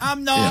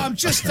 I'm not. Yeah. I'm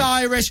just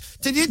Irish.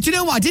 Do you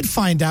know what I did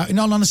find out? In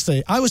all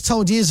honesty, I was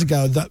told years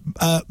ago that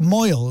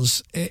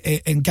Moyles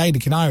in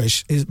Gaelic in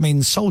Irish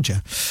means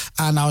soldier,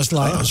 and I was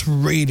like, I was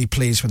really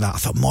pleased with that. I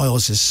thought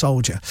Moyles is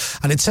soldier,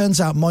 and it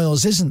turns out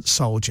Moyles isn't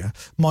soldier.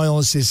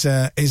 Moyles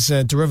is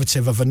a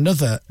derivative of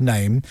another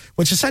name,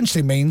 which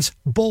essentially means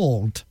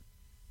bald.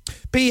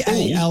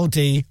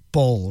 B-A-L-D,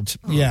 bald.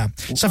 Yeah.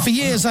 So for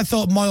years I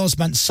thought Moyles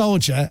meant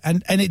soldier,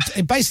 and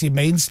it basically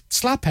means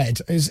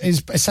slaphead is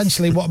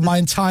essentially what my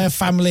entire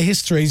family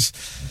history's.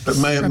 But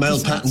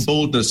male pattern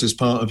baldness is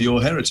part of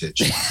your heritage.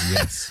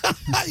 Yes.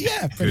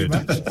 Yeah, pretty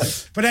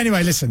much. But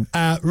anyway, listen,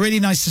 really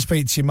nice to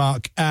speak to you,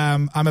 Mark.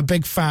 I'm a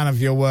big fan of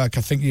your work.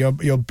 I think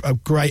you're a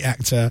great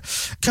actor.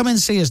 Come and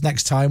see us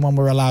next time when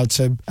we're allowed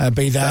to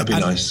be there. That'd be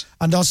nice.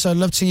 And also,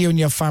 love to you and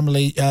your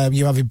family.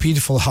 You have a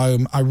beautiful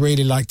home. I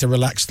really like the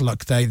relaxed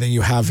look that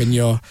you have in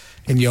your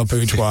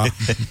boudoir.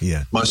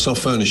 Yeah. My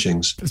soft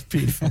furnishings. It's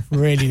beautiful.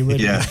 Really,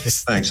 really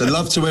nice. Thanks. And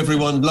love to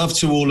everyone. Love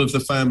to all of the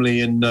family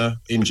in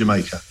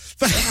Jamaica.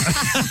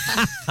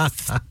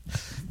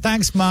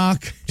 Thanks,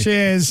 Mark.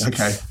 Cheers.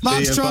 Okay.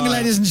 Mark Strong,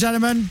 ladies and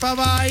gentlemen.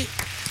 Bye-bye.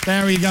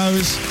 There he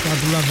goes.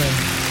 God love him.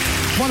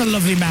 What a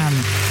lovely man.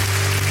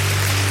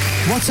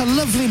 What a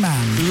lovely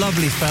man.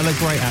 Lovely fella,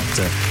 great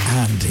actor.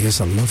 And he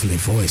has a lovely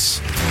voice.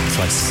 It's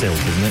like silk,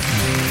 isn't it?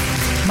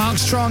 Mark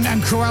Strong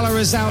and Cruella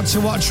is out to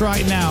watch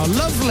right now.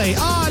 Lovely.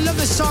 Oh, I love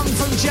this song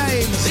from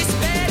James.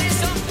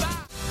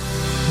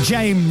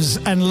 James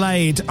and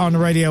Laid on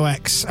Radio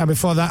X. And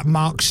before that,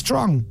 Mark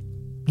Strong.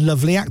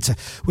 Lovely actor.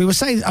 We were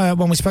saying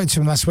when we spoke to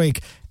him last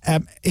week,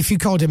 if you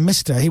called him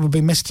Mr., he would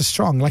be Mr.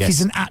 Strong. Like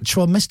he's an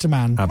actual Mr.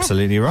 Man.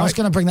 Absolutely right. I was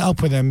going to bring that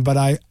up with him, but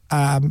I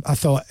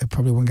thought it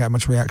probably wouldn't get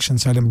much reaction,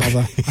 so I didn't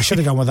bother. I should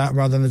have gone with that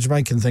rather than the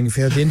Jamaican thing if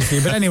you heard the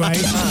interview. But anyway,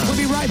 we'll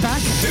be right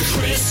back. The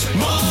Chris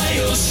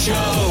Miles Show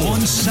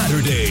on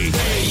Saturday.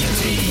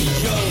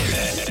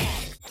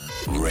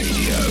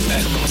 Radio.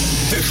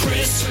 The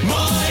Chris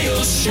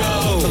Miles Show.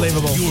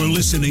 Unbelievable. You're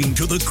listening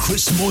to The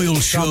Chris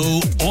Moyles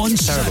Show on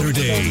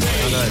Saturday.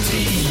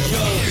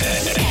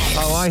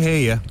 Oh, I hear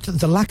you.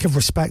 The lack of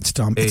respect,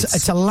 Tom.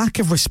 It's a lack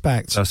of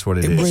respect. That's what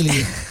it is. It really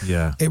is.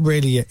 Yeah. It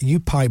really is. You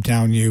pipe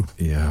down, you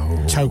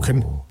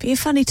token. But you're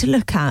funny to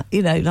look at,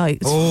 like...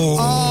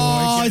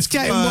 Oh, it's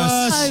getting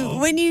worse. So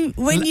when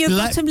your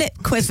bottom lip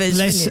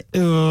quivers...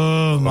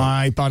 Oh,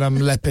 my bottom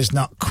lip is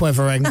not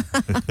quivering.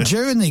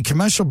 During the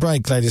commercial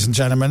break, ladies and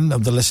gentlemen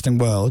of the listening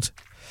world,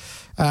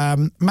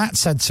 Matt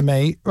said to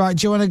me, right,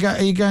 do you want to go,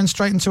 are you going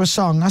straight into a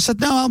song? I said,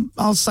 no,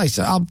 I'll say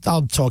so.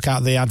 I'll talk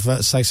out the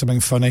advert, say something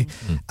funny.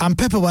 And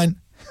Pippa went,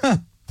 huh,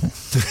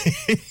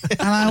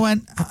 And I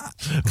went,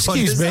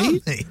 excuse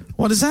me,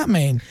 what does that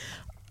mean?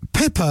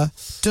 Pippa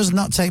does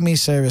not take me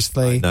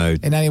seriously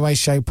in any way,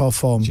 shape or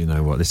form. Do you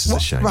know what? This is a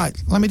shame. Right,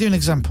 let me do an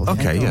example.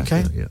 Okay, yeah.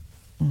 Okay. Yeah.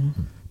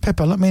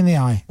 Pippa, look me in the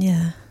eye.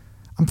 Yeah.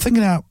 I'm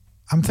thinking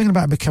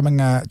about becoming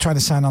trying to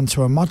sign on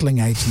to a modelling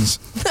agency.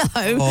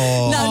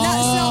 No,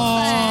 that's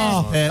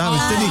not fair. Yeah, that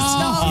was,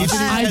 you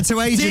didn't get to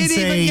agency.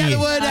 Didn't even get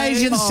the word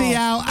agency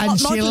out, and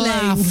she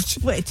laughed.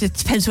 Well, it just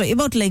depends what you're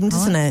modelling,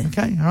 doesn't it?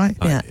 Okay, all right.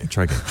 Yeah.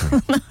 Try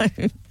again. No.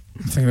 I'm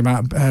thinking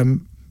about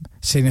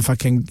seeing if I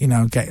can,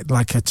 get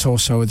like a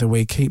Torso of the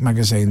Week Heat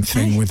magazine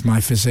thing with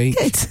my physique.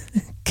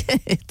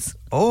 Good.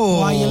 Oh,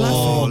 why are you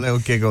laughing? A little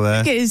giggle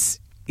there. Because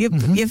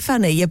you're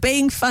funny. You're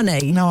being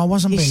funny. No, I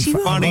wasn't being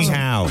funny.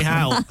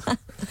 How?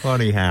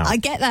 Funny how? I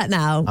get that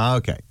now.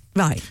 Okay.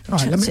 Right.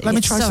 Right, let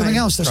me try something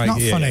else that's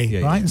not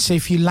funny, right? And see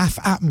if you laugh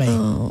at me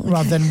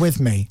rather than with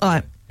me. All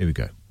right. Here we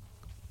go.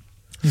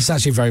 It's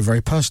actually very,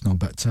 very personal,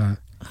 but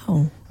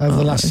over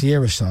the last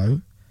year or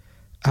so,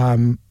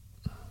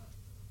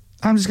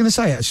 I'm just going to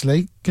say,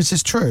 actually, because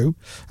it's true,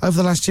 over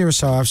the last year or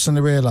so, I've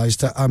suddenly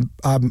realised that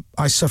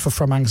I suffer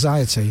from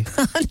anxiety.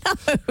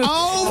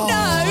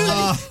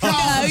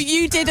 No,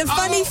 you did a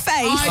funny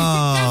face.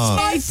 That's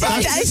my face.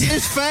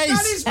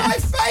 That is my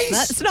face.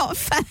 That's not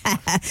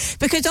fair.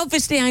 Because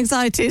obviously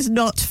anxiety is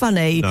not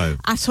funny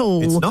at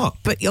all. It's not.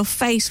 But your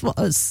face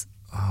was.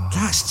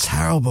 That's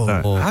terrible.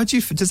 How do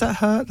you? Does that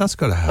hurt? That's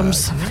got to hurt. I'm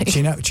sorry. Do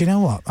you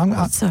know what?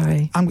 I'm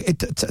sorry.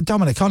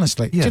 Dominic,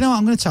 honestly, do you know what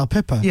I'm going to tell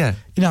Pippa? Yeah.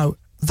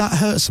 That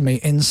hurts me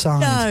inside.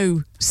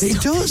 No.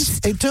 It does.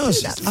 It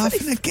does.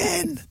 Laughing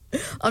again.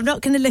 I'm not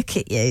going to look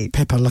at you.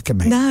 Pippa, look at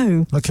me.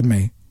 No. Look at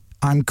me.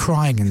 I'm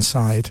crying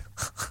inside.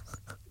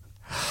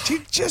 Do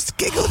you just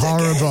giggle?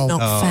 Horrible.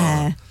 Not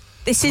fair.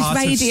 This is Heart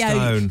of radio.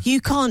 stone. You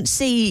can't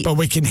see. But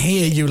we can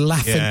hear you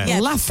laughing. Yeah.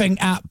 Laughing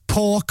at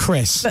poor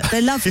Chris. But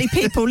the lovely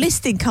people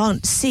listening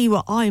can't see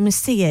what I'm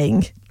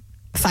seeing,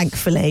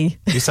 thankfully.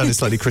 You sounded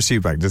slightly Chris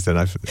Eubank, just then.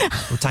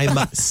 We're talking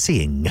about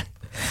seeing.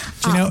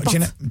 Do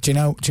you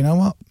know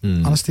what?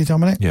 Honestly,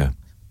 Dominic? Yeah.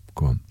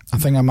 Go on. I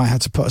think I might have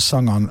to put a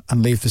song on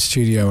and leave the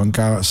studio and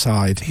go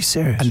outside. Are you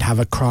serious? And have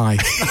a cry.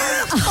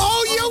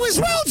 Oh, you as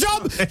well,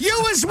 Dom!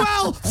 You as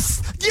well!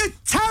 You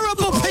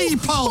terrible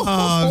people!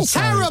 Oh,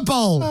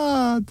 terrible!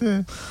 Oh,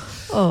 dear.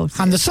 Oh,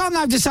 and the song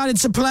I've decided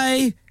to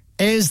play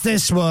is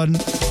this one.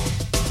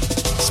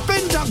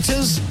 Spin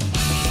Doctors.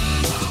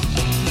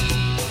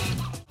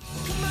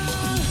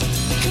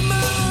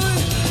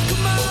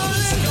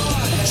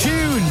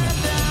 June.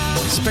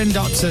 Spin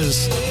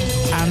Doctors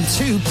and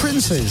two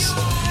princes.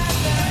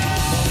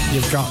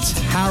 You've got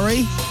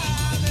Harry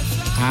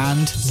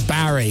and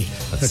Barry,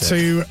 the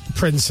two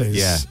princes.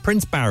 Yeah,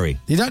 Prince Barry.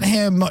 You don't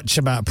hear much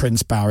about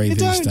Prince Barry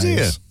these days. Do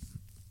you?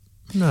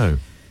 No.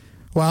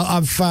 Well,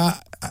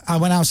 I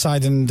went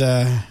outside and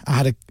I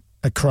had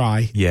a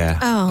cry. Yeah.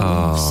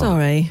 Oh,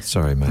 sorry.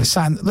 Sorry, mate.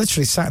 I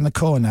literally sat in the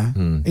corner,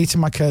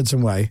 eating my curds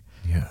and whey.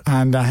 Yeah.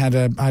 And I had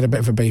a bit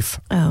of a beef.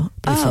 Oh,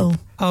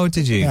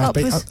 did you? Yeah,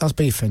 I was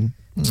beefing.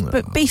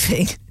 But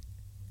beefing?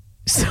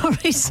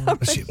 Sorry.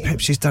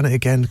 She's done it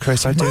again,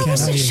 Chris. I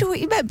wasn't sure what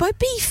you meant by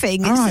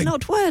beefing. All It's right. an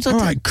odd word. All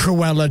right,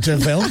 Cruella de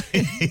Vil.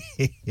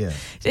 Yeah.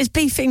 Does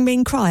beefing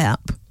mean cry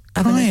up?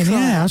 Crying,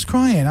 yeah, I was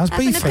crying. I was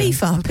Having beefing. a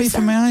beef up, I was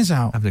beefing my eyes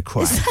out. Having a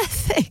cry. Is that a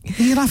thing?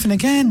 Are you laughing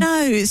again?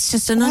 No, it's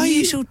just an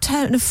unusual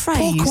turn of phrase.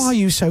 Pourquoi are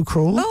you so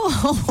cruel?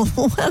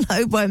 Oh,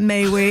 hello, bon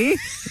may we?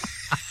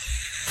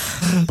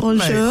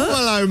 Bonjour.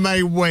 Hello,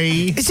 may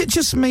we? Is it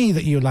just me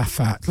that you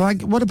laugh at?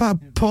 Like, what about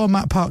poor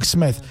Matt Park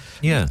Smith?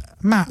 Yeah.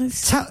 Matt,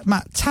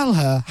 tell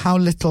her how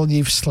little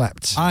you've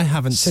slept. I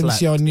haven't since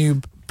slept. your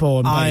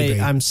newborn baby.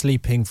 I am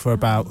sleeping for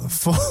about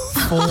four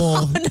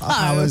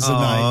hours a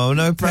night. Oh,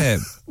 no, Pip.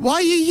 Why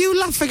are you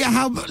laughing at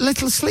how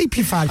little sleep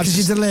you've had? Because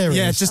you're delirious.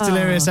 Yeah, it's just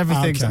delirious.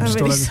 Everything's okay. just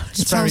all over.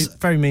 It's very,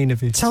 very mean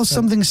of you. Tell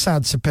something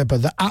sad to Pippa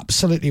that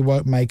absolutely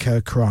won't make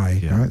her cry.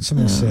 Yeah. Right?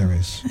 Something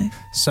serious.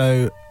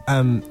 So,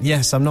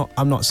 yes, I'm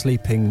not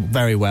sleeping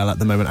very well at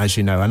the moment, as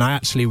you know. And I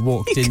actually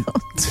walked in.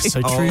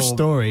 So true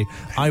story.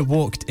 I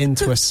walked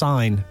into a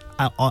sign,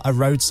 a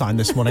road sign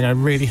this morning. I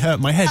really hurt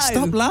my head.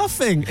 No. Stop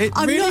laughing.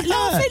 I'm not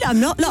laughing. I'm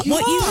not. What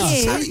you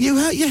hear? You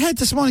hurt your head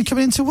this morning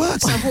coming into work,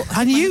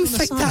 and you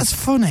think that's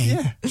funny?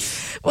 Yeah.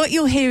 What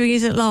you're hearing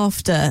isn't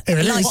laughter,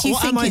 like you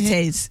think it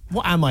is.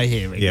 What am I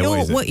hearing? Yeah,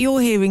 What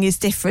you're hearing is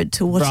different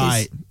to what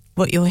is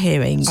what you're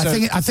hearing.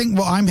 I think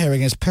what I'm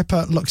hearing is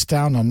Pippa looks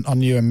down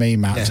on you and me,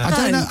 Matt.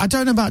 Yeah. I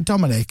don't know about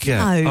Dominic.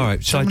 Yeah. No. All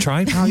right. Shall I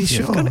try? Are you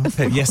sure?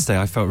 Pip, yesterday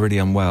I felt really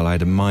unwell. I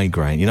had a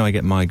migraine. You know, I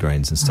get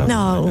migraines and stuff.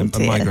 No, a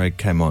migraine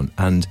came on,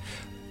 and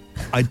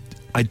I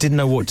didn't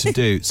know what to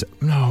do. So,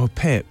 no,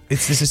 Pip,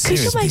 this is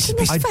serious. You're making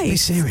this face. Be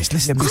serious.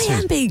 Listen.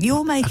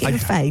 You're making a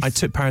face. I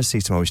took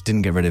paracetamol, which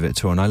didn't get rid of it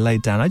at all, and I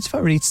laid down. I just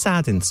felt really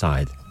sad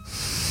inside.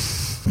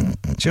 Do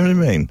you know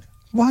what I mean?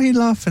 Why are you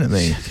laughing at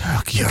me?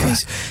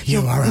 You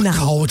are a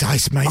cold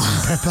ice maiden,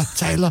 Pippa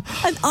Taylor.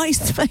 An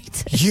ice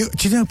maiden.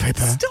 Do you know, Pippa?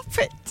 Stop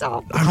it,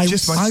 Tom. I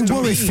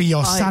worry for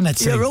your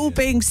sanity. You're all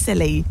being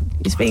silly.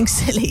 It's being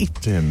silly.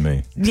 Dear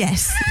me.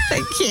 Yes.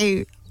 Thank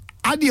you.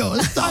 And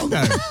yours, Dom.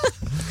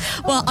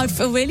 Well, I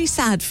feel really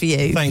sad for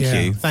you. Thank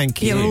you.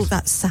 Thank you. You're all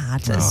that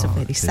sad. That's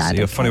really sad.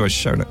 You're a funny way of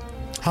showing it.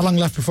 How long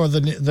left before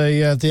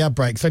the ad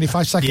break?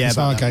 35 seconds? Yeah,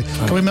 oh, okay.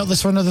 Can we milk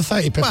this for another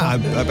 30, Pippa? Well,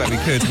 I bet we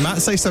could.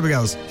 Matt, say something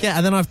else. Yeah,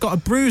 and then I've got a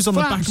bruise on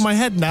the back of my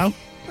head now.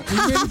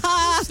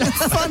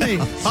 Funny.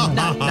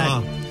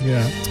 No.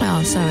 Yeah.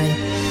 Oh, sorry.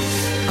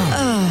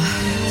 Oh,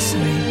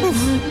 sorry.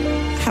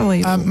 How are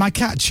you? My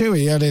cat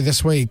Chewy earlier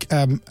this week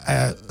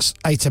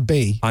ate a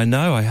bee. I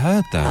know, I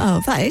heard that.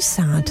 Oh, that is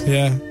sad.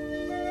 Yeah.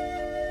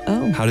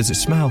 Oh. How does it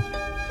smell?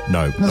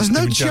 No. There's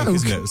no joke, joke.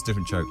 isn't it? It's a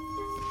different joke.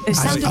 It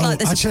sounded like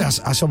there's actually,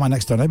 I saw my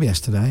next door neighbour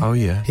yesterday. Oh,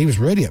 yeah. He was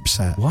really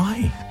upset.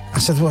 Why? I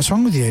said, what's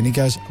wrong with you? And he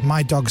goes,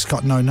 my dog's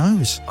got no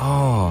nose.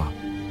 Oh.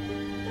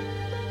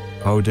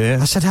 Oh, dear.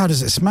 I said, how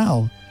does it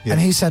smell? Yeah.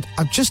 And he said,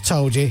 I've just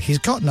told you, he's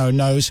got no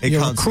nose,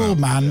 you're a cruel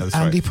man, yeah, and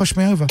right. he pushed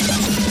me over.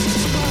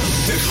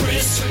 The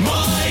Chris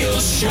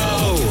Miles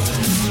Show.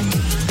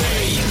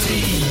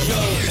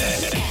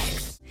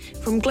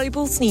 From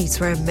Global's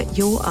newsroom,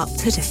 you're up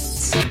to date.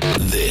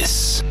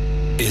 This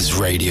is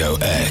Radio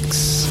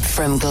X.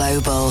 From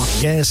Global.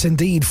 Yes,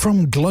 indeed,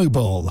 from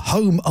Global,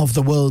 home of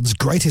the world's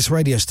greatest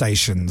radio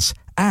stations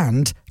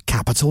and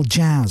Capital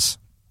Jazz.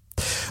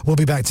 We'll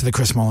be back to the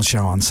Chris Moyles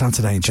Show on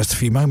Saturday in just a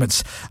few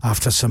moments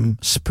after some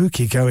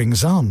spooky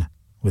goings-on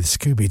with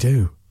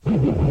Scooby-Doo.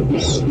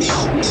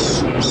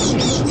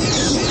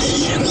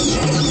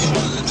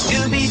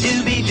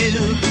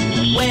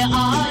 Scooby-Dooby-Doo, where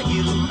are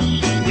you?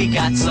 We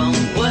got some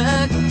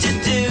work to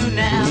do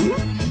now.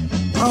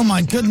 Oh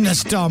my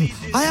goodness, Dom.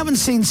 I haven't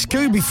seen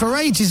Scooby for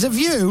ages, have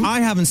you? I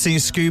haven't seen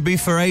Scooby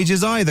for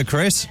ages either,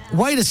 Chris.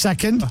 Wait a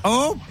second.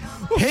 Oh,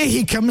 here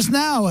he comes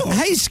now.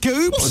 Hey,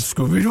 Scoops.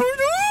 Scooby-Doo.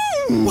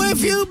 Where have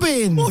you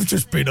been? I've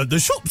just been at the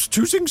shops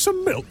choosing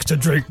some milk to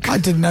drink. I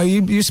didn't know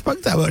you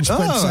spoke that much.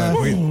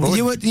 Oh,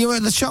 you were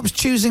at the shops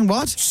choosing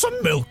what?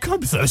 Some milk.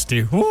 I'm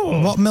thirsty.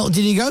 Oh. What milk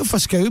did you go for,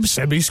 Scoobs?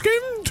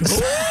 Semi-skimmed.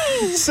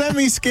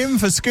 Semi-skim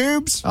for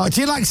Scoobs. Oh, do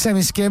you like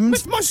semi-skimmed?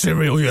 With my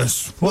cereal,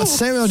 yes. What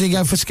cereal do you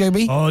go for,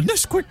 Scooby?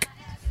 Nesquik.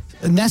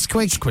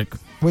 Nesquik? Nesquik.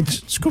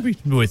 Which Scooby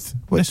with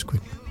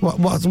Nesquik.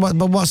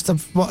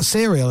 What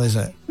cereal is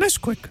it?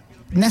 Nesquik.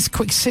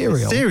 Nesquik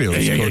cereal? Cereal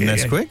is called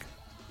Nesquik.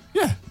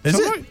 Yeah. Is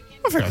it? Right.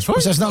 I think that's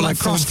right. So it's not Like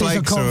like Frosties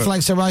or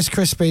cornflakes or Rice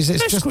Krispies.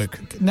 It's Nesquik.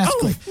 just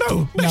Nesquik.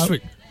 Oh, no,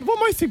 Nesquik. What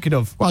am I thinking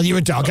of? Well, you're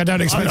a dog. I don't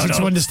expect you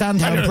to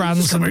understand how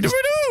brands...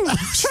 Scooby-Dooby-Doo!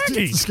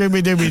 Shaggy!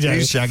 Scooby-Dooby-Doo.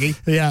 Who's Shaggy?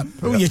 Yeah.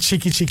 Oh, you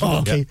cheeky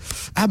monkey.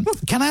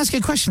 Can I ask you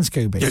a question,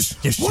 Scooby?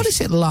 Yes. What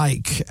is it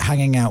like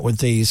hanging out with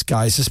these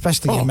guys,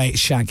 especially your mate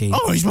Shaggy?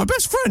 Oh, he's my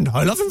best friend.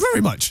 I love him very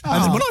much.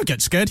 And then when I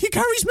get scared, he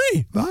carries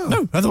me. Oh.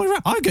 No, other way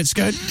around. I get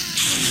scared.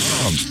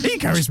 He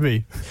carries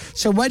me.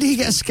 So when he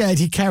gets scared,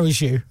 he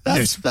carries you.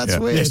 That's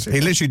weird. Yes.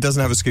 He literally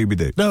doesn't have a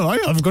Scooby-Doo. No, I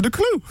haven't got a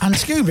clue. And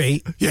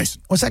Scooby? Yes.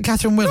 Was that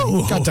Catherine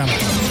Willie? No. God damn it.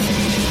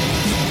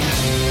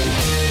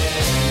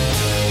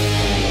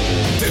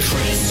 The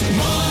Chris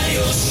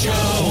Miles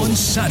Show on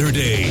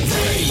Saturday.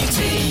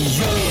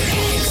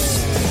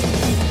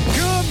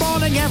 Good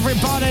morning,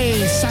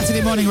 everybody.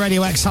 Saturday morning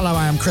Radio X. Hello,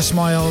 I am Chris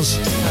Moyles.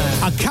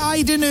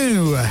 Akai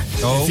Danu.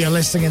 If you're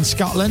listening in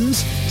Scotland.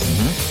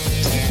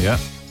 Mm-hmm. Yeah,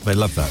 they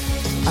love that.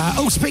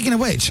 Speaking of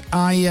which,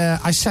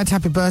 I said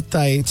happy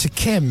birthday to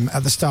Kim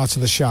at the start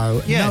of the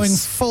show, knowing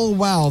full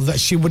well that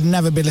she would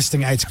never be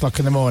listening at 8 o'clock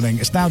in the morning.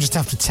 It's now just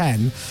after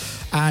 10,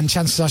 and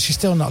chances are she's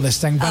still not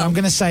listening, but I'm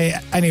going to say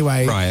it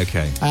anyway. Right,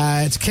 okay.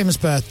 It's Kim's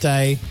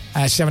birthday.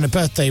 She's having a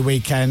birthday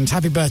weekend.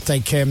 Happy birthday,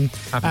 Kim.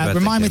 Happy birthday,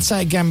 remind me Kim. to say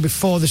it again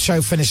before the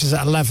show finishes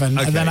at 11,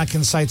 and then I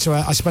can say to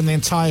her, I spend the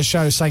entire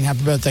show saying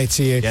happy birthday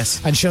to you.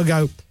 Yes. And she'll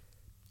go,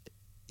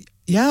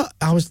 yeah,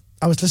 I was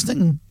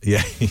listening.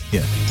 Yeah,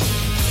 yeah.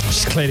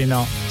 She's clearly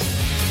not.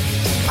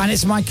 And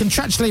it's my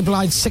contractually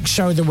obliged sixth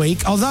show of the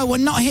week. Although we're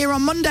not here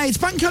on Monday, it's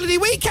Bank Holiday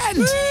weekend.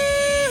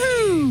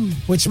 Woo!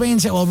 Which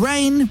means it will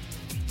rain,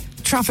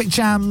 traffic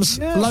jams,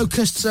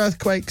 locusts,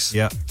 earthquakes.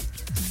 Yeah.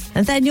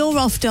 And then you're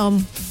off,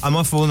 Dom. I'm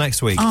off all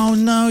next week. Oh,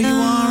 no, you are,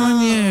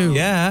 aren't you?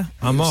 Yeah,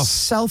 I'm off.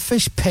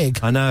 Selfish pig.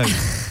 I know.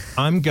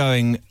 I'm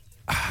going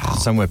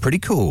somewhere pretty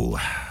cool.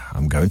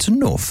 I'm going to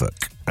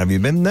Norfolk. Have you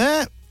been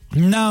there?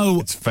 No.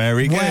 It's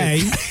very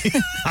good.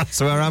 That's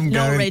where I'm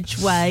going. Norwich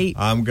Way.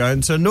 I'm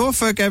going to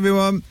Norfolk,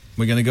 everyone.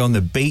 We're going to go on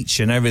the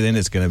beach and everything.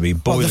 It's going to be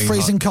boiling the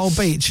freezing cold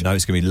beach? No,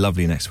 it's going to be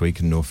lovely next week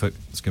in Norfolk.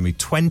 It's going to be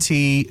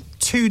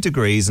 22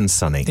 degrees and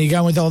sunny. Are you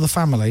going with all the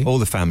family? All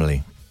the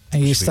family. Are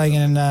you staying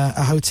in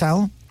a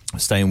hotel?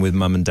 Staying with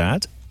mum and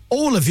dad.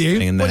 All of you?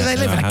 What do they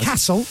live in? A house.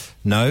 castle?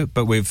 No,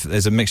 but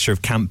there's a mixture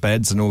of camp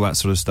beds and all that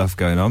sort of stuff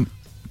going on.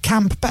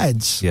 Camp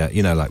beds? Yeah,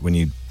 you know, like when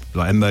you...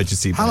 Like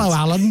emergency beds. Hello,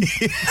 Alan.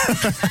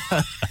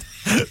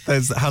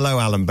 There's Hello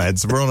Alan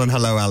beds. We're on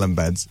Hello Alan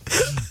beds,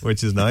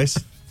 which is nice.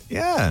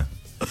 Yeah.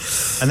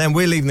 And then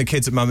we're leaving the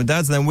kids at mum and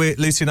dad's, and then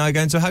Lucy and I are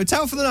going to a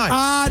hotel for the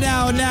night.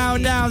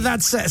 No,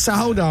 that's it. So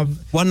hold on.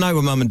 One night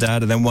with mum and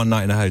dad, and then one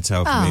night in a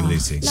hotel for me and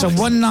Lucy. So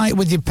one night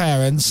with your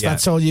parents,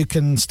 that's all you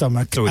can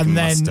stomach. All we can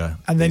muster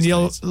and then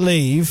you'll days.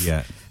 leave,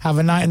 have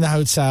a night in the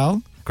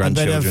hotel,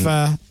 Grandchildren. a bit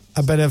of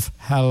a bit of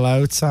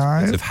hello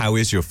time. Of how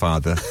is your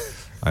father,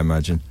 I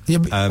imagine.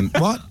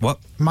 What? What?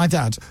 My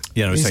dad.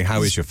 Yeah, I was saying,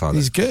 how is your father?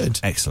 He's good.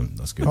 Excellent,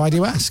 that's good. Why do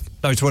you ask?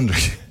 I was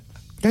wondering.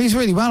 No, he's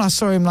really well. I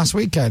saw him last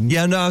weekend.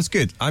 Yeah, no, I was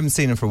good. I haven't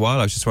seen him for a while.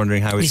 I was just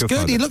wondering how is your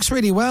father? He's good. He looks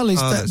really well.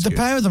 The good.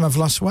 pair of them have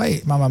lost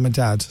weight, my mum and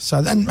dad.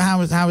 So then,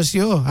 how's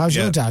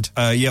your dad?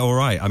 Yeah, all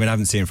right. I mean, I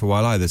haven't seen him for a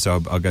while either,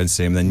 so I'll go and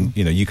see him. Then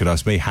you could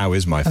ask me, how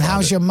is my father? And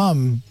how's your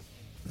mum?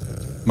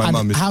 My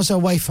mum is. How's her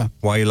wafer?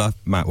 Why are you laughing,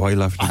 Matt? Why are you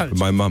laughing at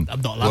my mum? I'm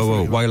not laughing.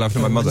 Whoa, why are you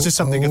laughing at my mother? It's just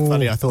something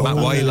funny. I thought. Matt,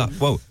 why are you laughing?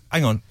 Whoa,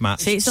 hang on, Matt.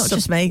 See, it's not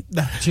just me.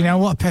 Do you know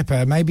what,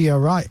 Pippa? Maybe you're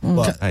right.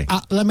 Hey.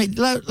 Let me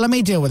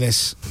deal with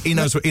this. He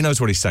knows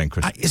what he's saying,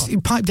 Chris.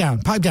 Pipe down.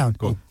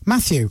 Go on.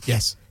 Matthew.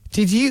 Yes.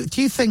 Do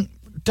you think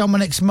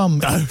Dominic's mum?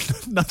 No,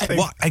 nothing.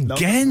 What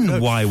again? No.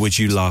 Why would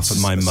you laugh at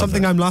my mother?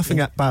 Something I'm laughing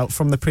at about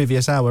from the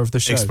previous hour of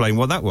the show. Explain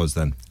what that was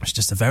then. It's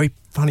just a very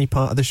funny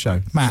part of the show.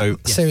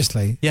 Matt,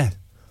 seriously. Yeah.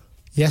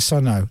 Yes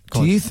or no?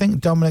 Do you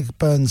think Dominic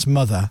Byrne's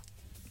mother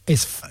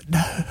is funny?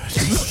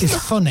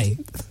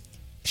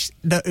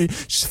 No,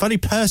 she's a funny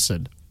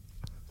person.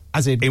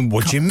 As in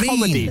what do you mean?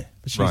 Comedy.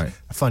 She's right.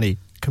 a funny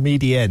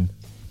comedian.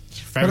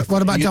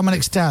 What about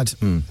Dominic's dad?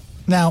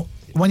 Now,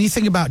 when you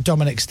think about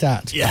Dominic's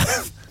dad... Yeah.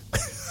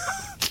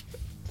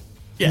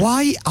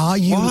 Why are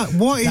you...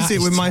 What is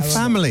it with my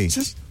family?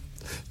 Do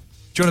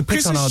you want to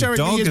pick on our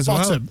dog as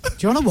well? Do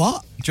you want to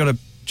what? Do you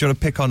want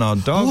to pick on our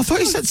dog? Oh, I thought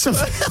you said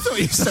something. I thought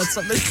you said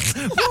something.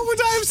 What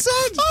would I have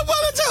said? I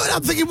want to do it.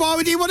 I'm thinking, why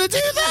would you want to do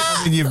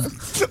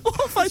that? What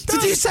have I done?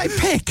 Did you say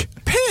pick?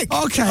 Pick?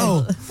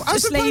 Okay.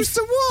 As opposed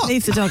to what?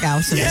 Leave the dog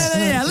out of it.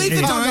 Yeah, leave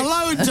the dog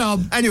alone,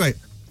 Tom. Anyway,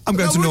 I'm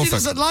going to Woody Norfolk.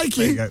 doesn't like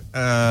you. There you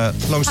go.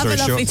 Long story Have a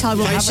short. lovely time.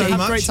 We'll Thanks so have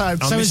much. a great time.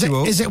 I'll So miss you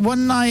all. is it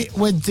one night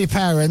with the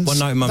parents? One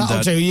night, mum, That'll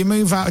dad. do. You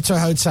move out to a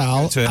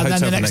hotel, To a and then hotel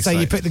the the next day you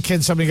next pick the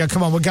kids up and you go,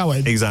 come on, we're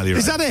going. Exactly right.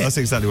 Is that it? That's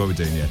exactly what we're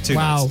doing, yeah. 2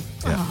 Wow. nights.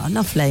 Yeah. Oh,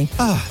 lovely.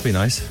 Be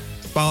nice.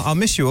 Well, I'll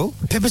miss you all.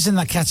 Pippa's in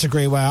that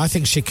category where I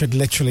think she could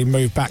literally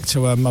move back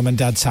to her mum and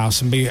dad's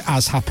house and be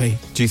as happy.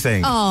 Do you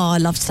think? Oh, I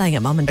love staying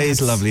at mum and dad's. It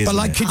is lovely, isn't But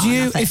like, it? could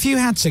you, if you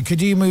had to,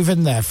 could you move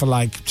in there for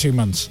like 2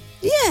 months?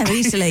 Yeah,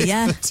 easily,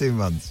 yeah. 2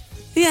 months.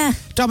 Yeah.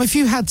 Dom, if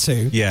you had to.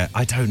 Yeah,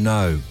 I don't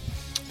know.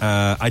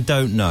 I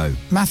don't know.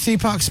 Matthew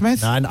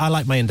Park-Smith? No, I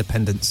like my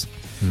independence.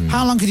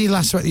 How long could you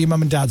last at your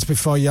mum and dad's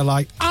before you're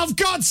like, I've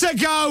got to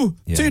go?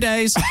 Yeah. 2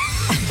 days.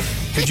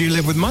 Could you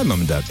live with my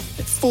mum and dad?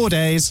 4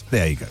 days.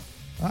 There you go.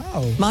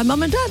 Oh. My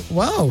mum and dad?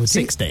 Whoa.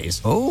 6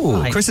 days. Oh,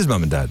 Right. Chris's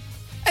mum and dad.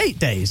 8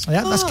 days.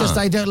 Yeah, that's because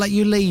they don't let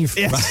you leave.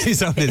 Yeah. Right, is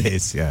that what it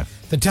is? Yeah.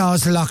 The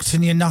door's locked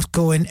and you're not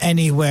going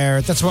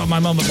anywhere. That's what my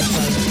mum would say.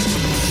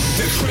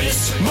 The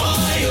Chris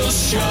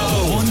Miles Show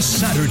on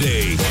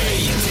Saturday.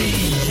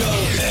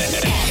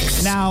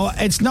 Now,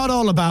 it's not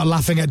all about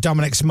laughing at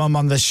Dominic's mum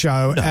on this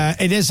show. No.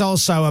 It is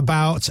also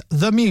about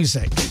the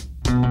music.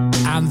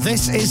 And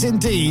this is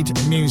indeed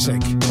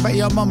music. I bet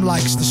your mum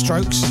likes the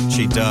Strokes.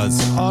 She does.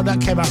 Oh, that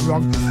came out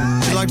wrong.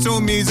 She likes all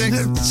music.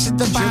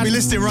 The She'll band. be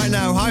listening right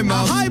now. Hi,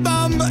 Mum. Hi,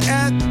 Mum.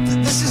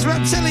 This is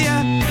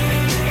Reptilia.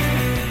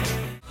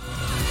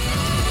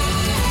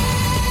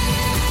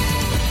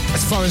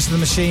 It's Florence and the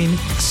Machine,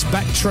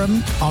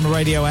 Spectrum on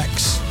Radio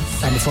X.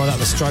 And before that,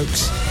 the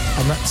Strokes.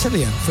 And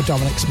Reptilia for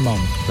Dominic's mum.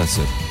 That's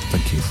it.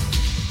 Thank you.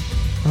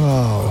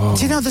 Oh.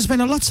 Do you know, there's been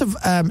a lot of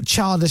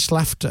childish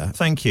laughter.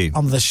 Thank you.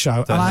 On this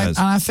show. There has.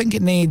 And I think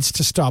it needs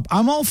to stop.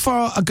 I'm all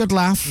for a good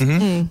laugh,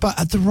 but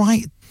at the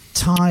right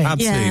time.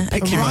 Absolutely. Yeah.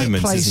 Pick The your right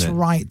moments, place, isn't it?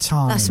 right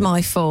time. That's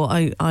my fault.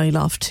 I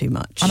laugh too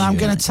much. And I'm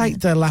going to take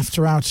the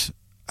laughter out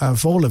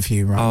of all of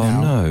you right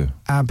now. Oh,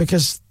 no.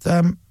 Because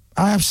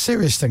I have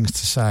serious things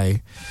to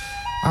say.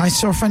 I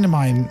saw a friend of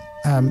mine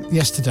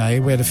yesterday.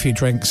 We had a few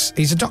drinks.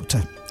 He's a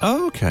doctor.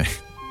 Oh, okay.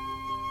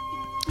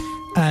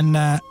 And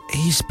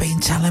he's been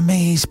telling me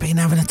he's been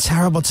having a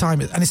terrible time.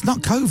 And it's not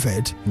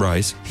COVID.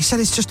 Right. He said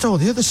it's just all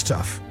the other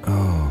stuff.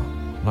 Oh,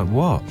 like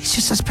what? He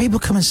just has people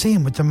come and see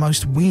him with the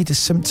most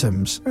weirdest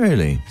symptoms.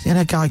 Really? He had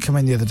a guy come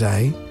in the other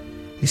day.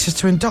 He says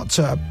to him,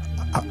 Doctor,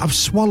 I've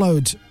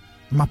swallowed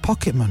my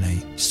pocket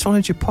money.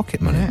 Swallowed your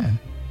pocket money? Yeah.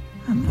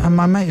 And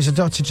my mate who's a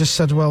doctor just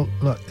said, well,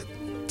 look,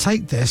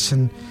 take this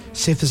and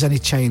see if there's any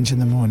change in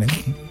the morning.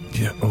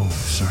 Yeah. Oh,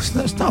 sorry.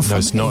 That's not funny. No,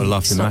 it's not a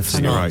laughing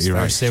matter. You're right. You're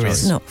right. serious.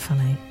 It's not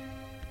funny.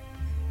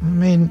 I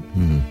mean,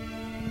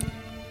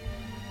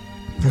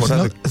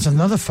 there's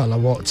another fella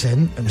walked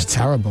in. It was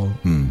terrible.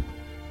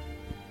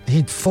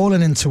 He'd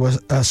fallen into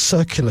a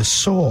circular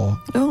saw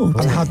and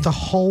had the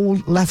whole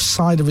left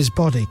side of his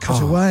body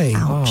cut away.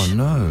 Ouch. Oh,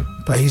 no.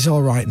 But he's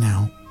all right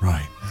now.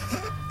 Right.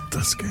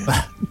 That's good.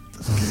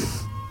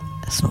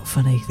 That's not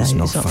funny, though. It's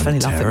not funny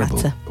terrible.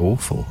 laughing matter.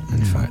 Awful,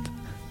 in fact.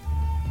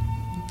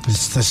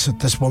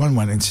 This woman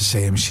went in to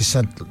see him. She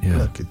said,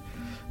 look,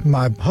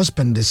 my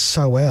husband is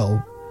so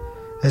ill.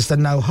 Is there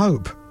no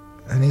hope?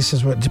 And he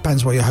says, well, it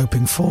depends what you're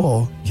hoping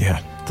for.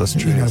 Yeah, that's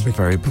true. It's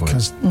very point.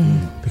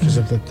 Because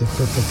of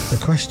the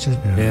question.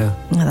 Yeah.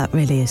 No, that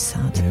really is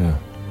sad. Yeah.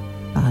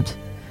 Bad.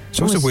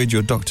 It's also weird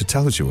your doctor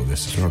tells you all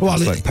this as well. Well,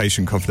 it's like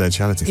patient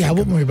confidentiality. Yeah, I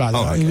wouldn't worry about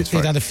that. Okay,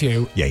 He'd had a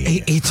few. Yeah.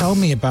 He told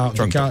me about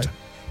Drunk the guy. doctor.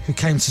 who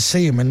came to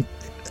see him, and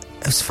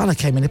this fella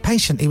came in, a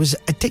patient. He was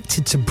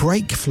addicted to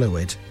brake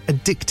fluid.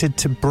 Addicted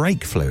to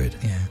brake fluid?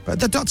 Yeah. But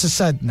the doctor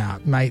said, "Nah,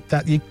 mate,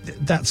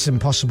 that's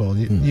impossible.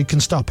 You can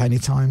stop any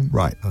time."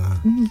 Right.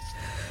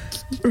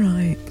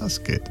 Right. That's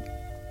good.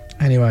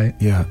 Anyway.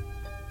 Yeah.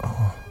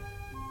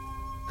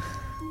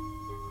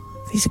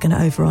 These are going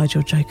to override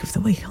your joke of the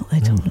week, aren't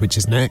they, Tom? Which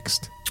is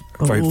next.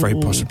 Very, very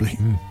possibly.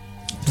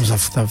 It was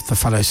the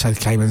fellow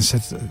came in and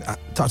said,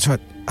 "Doctor,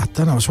 I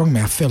don't know what's wrong with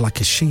me. I feel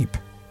like a sheep."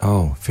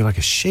 Oh, feel like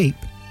a sheep?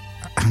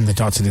 And the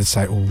doctor did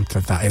say, "Oh,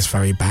 that is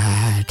very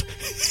bad."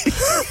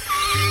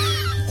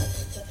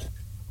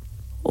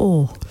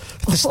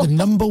 This is the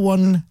number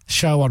one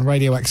show on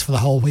Radio X for the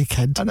whole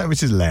weekend. I know,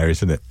 which is hilarious,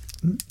 isn't it?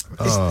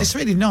 It's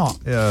really not.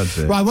 Yeah,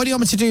 dear. Right, what do you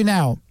want me to do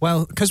now?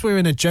 Well, because we're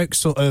in a joke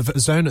sort of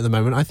zone at the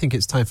moment, I think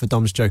it's time for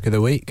Dom's joke of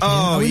the week.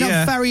 Are we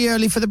not very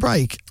early for the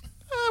break?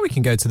 We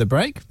can go to the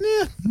break.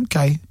 Yeah,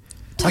 okay.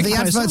 Are the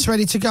adverts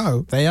ready to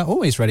go? They are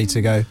always ready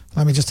to go.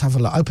 Let me just have a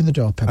look. Open the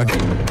door, Pippa. Okay.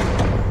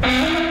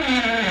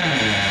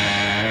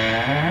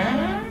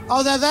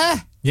 Oh, they're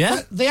there?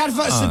 Yeah. The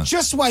adverts are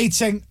just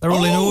waiting. They're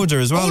all in order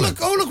as well. Look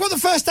what the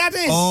first ad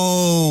is.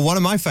 Oh, one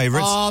of my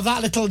favourites. Oh,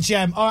 that little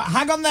gem. All right,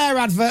 hang on there,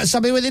 adverts.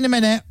 I'll be with you in a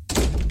minute.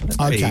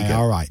 Okay,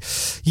 all right.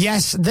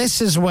 Yes,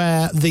 this is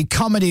where the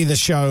comedy of the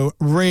show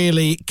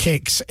really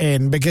kicks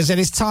in, because it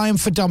is time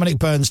for Dominic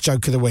Byrne's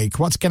Joke of the Week.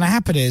 What's going to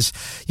happen is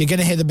you're going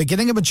to hear the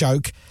beginning of a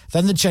joke,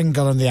 then the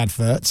jingle and the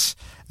adverts,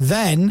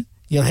 then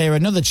you'll hear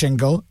another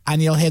jingle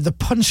and you'll hear the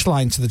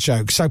punchline to the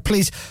joke. So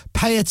please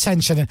pay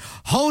attention and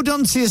hold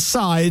on to your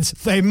sides.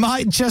 They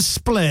might just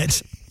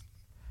split.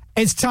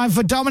 It's time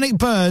for Dominic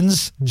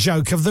Byrne's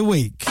Joke of the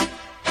Week.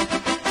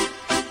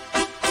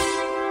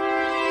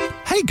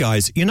 Hey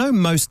guys, you know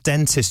most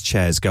dentist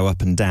chairs go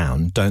up and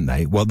down, don't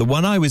they? Well, the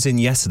one I was in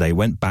yesterday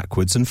went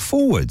backwards and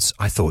forwards.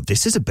 I thought,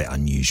 this is a bit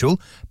unusual.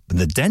 But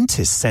the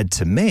dentist said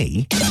to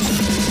me...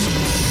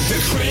 The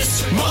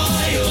Chris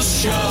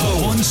Moyles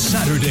Show on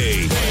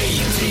Saturday.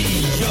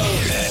 Radio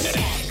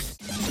X.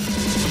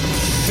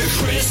 The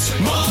Chris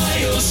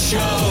Moyles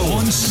Show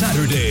on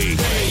Saturday.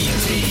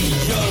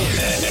 Radio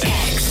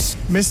X.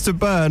 Mr.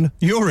 Byrne,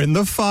 you're in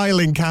the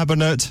filing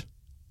cabinet.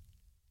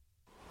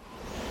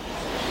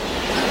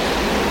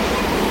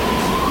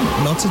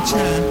 Not a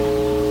chair.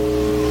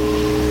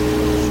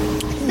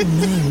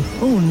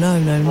 Oh, no.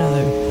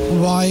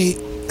 Why?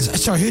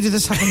 Sorry, who did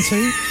this happen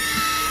to?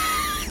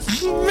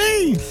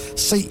 Me.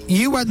 So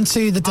you went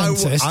to the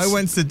dentist. I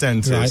went to the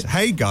dentist. Right.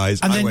 Hey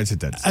guys, I went to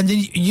the dentist. And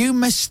then you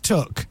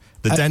mistook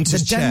the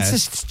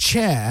dentist's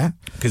chair,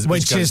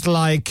 which is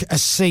like a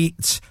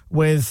seat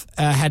with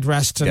a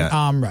headrest and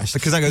armrest.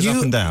 Because that goes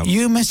up and down.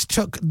 You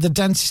mistook the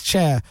dentist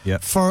chair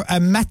for a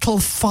metal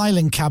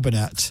filing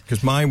cabinet.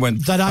 Because mine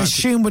went... That I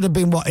assume would have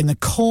been, in the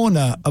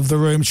corner of the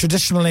room.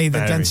 Traditionally, the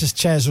dentist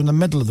chairs are in the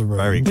middle of the room.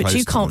 Very close. Which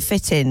you can't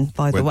fit in,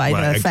 by the way,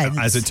 no offence.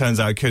 As it turns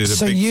out, I could.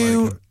 So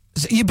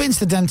you've been to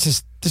the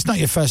dentist. It's not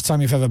your first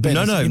time you've ever been.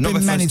 No, you've not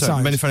been my many first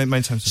time. times.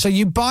 Many times. So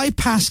you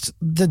bypassed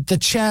the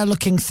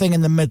chair-looking thing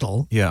in the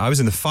middle. Yeah, I was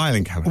in the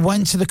filing cabinet.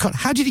 Went to the...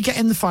 How did you get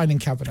in the filing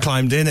cabinet?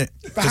 Climbed in it.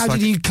 But how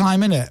did you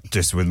climb in it?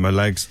 Just with my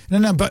legs.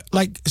 No, but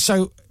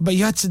but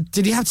you had to...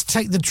 Did you have to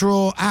take the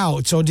drawer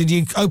out, or did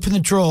you open the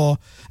drawer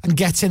and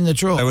get in the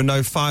drawer? There were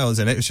no files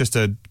in it. It was just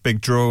a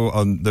big drawer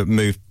that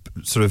moved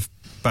sort of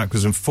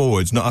backwards and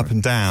forwards, not up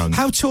and down.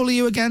 How tall are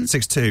you again?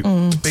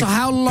 6'2". So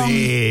how long...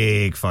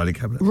 Big filing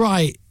cabinet.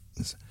 Right.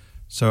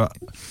 So...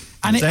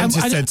 the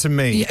dentist said to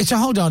me... Yeah, so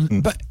hold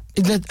on, but...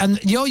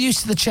 And you're used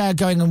to the chair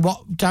going in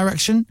what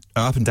direction?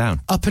 Up and down.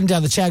 Up and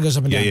down. The chair goes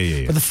up and down.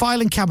 Yeah. But the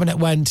filing cabinet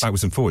went...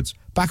 backwards and forwards.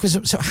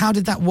 So how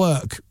did that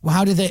work?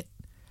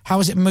 How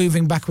was it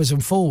moving backwards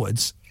and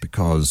forwards?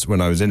 Because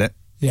when I was in it...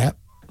 Yeah.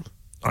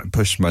 I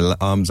pushed my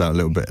arms out a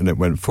little bit and it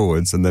went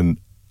forwards, and then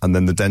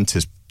the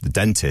dentist...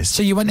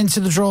 So you went into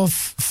the drawer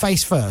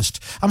face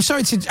first. I'm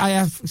sorry I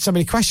have so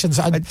many questions.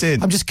 I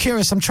did. I'm just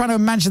curious. I'm trying to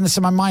imagine this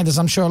in my mind, as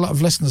I'm sure a lot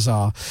of listeners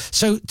are.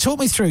 So talk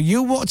me through.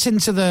 You walked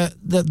into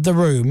the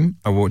room.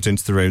 I walked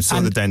into the room,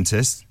 saw the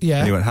dentist. Yeah.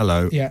 And he went,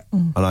 hello. Yeah.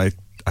 And I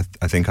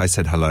think I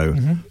said hello.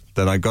 Mm-hmm.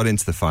 Then I got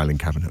into the filing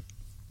cabinet.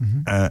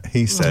 Mm-hmm.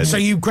 He said... So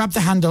you grabbed the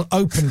handle,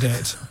 opened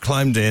it.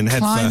 Climbed in, head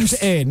first.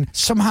 Climbed in,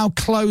 somehow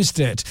closed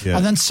it,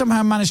 and then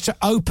somehow managed to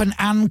open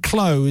and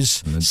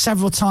close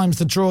several times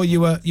the drawer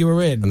you were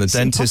in. And the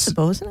dentist...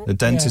 impossible, isn't it? The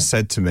dentist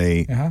said to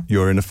me,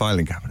 you're in a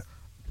filing cabinet.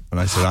 And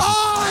I said...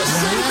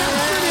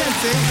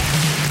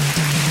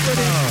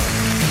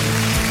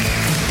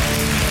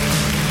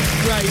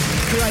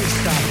 Great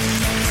stuff.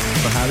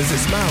 But how does it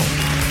smell?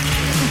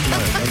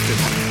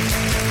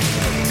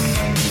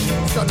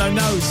 It's got no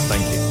nose.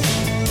 Thank you.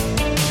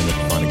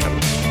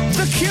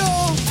 The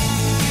Cure!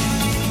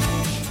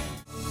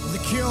 The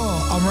Cure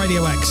on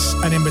Radio X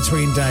and In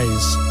Between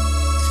Days.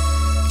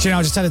 Do you know,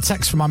 I just had a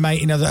text from my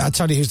mate, that I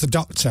told you who's the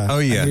doctor. Oh,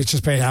 yeah. And he's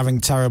just been having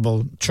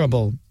terrible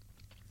trouble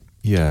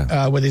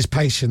with his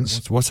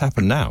patients. What's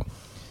happened now?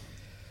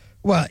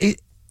 Well, he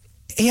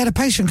had a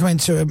patient come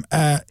into him,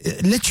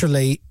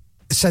 literally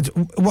said,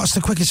 what's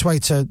the quickest way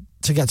to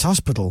get to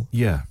hospital?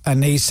 Yeah.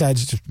 And he said,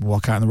 just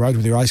walk out on the road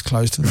with your eyes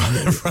closed. And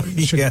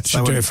should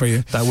do it for you.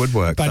 That would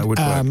work. But, that would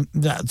work.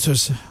 That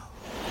was...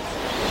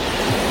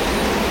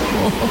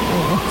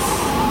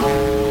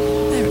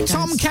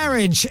 Tom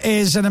Kerridge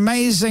is an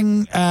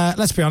amazing,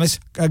 let's be honest,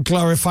 a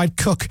glorified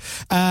cook.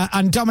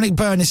 And Dominic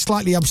Byrne is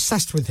slightly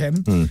obsessed with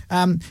him.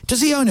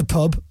 Does he own a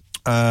pub?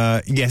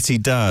 Yes, he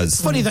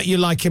does. Funny that you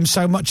like him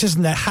so much,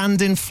 isn't it?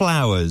 Hand in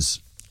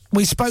Flowers.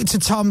 We spoke to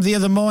Tom the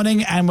other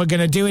morning, and we're going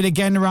to do it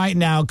again right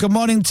now. Good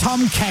morning,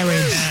 Tom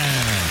Kerridge.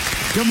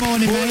 Yeah. Good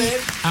morning, mate.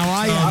 How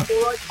are you? I'm all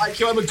right, thank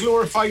you. I'm a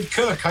glorified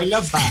cook. I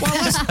love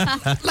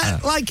that.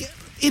 Well, like,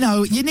 you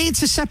know, you need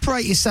to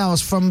separate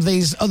yourselves from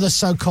these other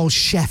so-called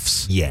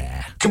chefs.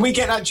 Yeah. Can we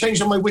get that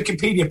changed on my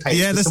Wikipedia page?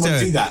 Yeah, let's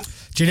do that.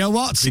 Do you know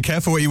what? Be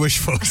careful what you wish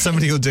for.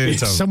 Somebody will do it,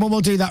 Tom. Someone will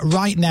do that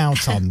right now,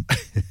 Tom.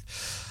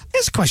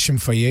 Here's a question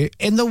for you.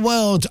 In the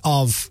world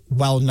of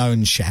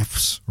well-known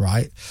chefs,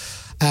 right,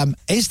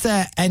 is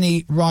there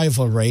any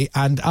rivalry,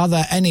 and are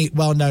there any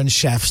well-known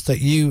chefs that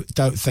you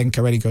don't think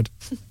are any good?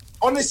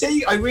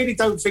 Honestly, I really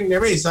don't think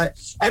there is. Like,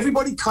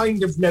 everybody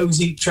kind of knows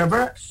each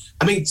other.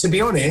 I mean, to be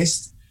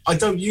honest, I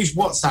don't use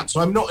WhatsApp, so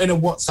I'm not in a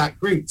WhatsApp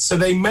group. So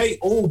they may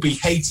all be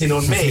hating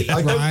on me.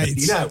 I don't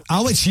really know.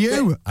 Oh, it's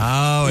you.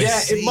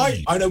 It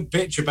might. I don't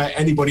bitch about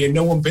anybody, and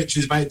no one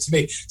bitches about it to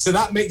me. So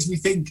that makes me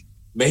think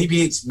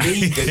maybe it's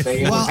me that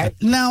they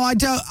no, I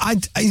don't.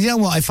 You know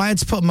what? If I had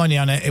to put money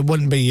on it, it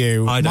wouldn't be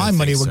you. My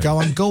money would go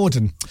on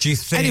Gordon. Do you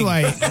think?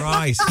 Anyway.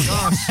 Right.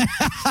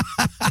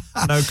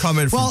 No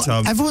comment from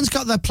Tom. Everyone's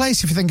got their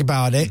place if you think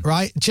about it,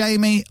 right?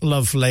 Jamie,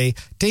 lovely.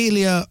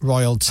 Delia,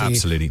 royalty.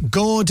 Absolutely.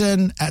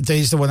 Gordon,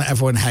 he's the one that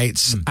everyone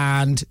hates.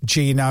 And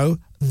Gino,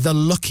 the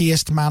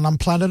luckiest man on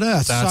planet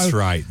Earth. That's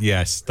right,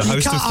 yes. The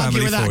host of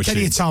Family Fortune. You can't argue with that, can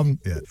you, Tom?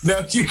 Yeah.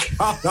 No, you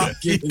can't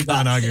argue with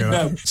that.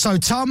 No. So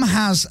Tom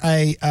has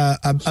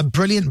a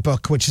brilliant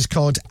book which is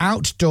called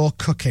Outdoor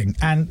Cooking,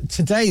 and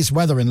today's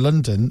weather in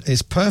London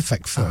is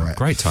perfect for it.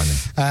 Great timing.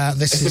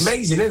 It's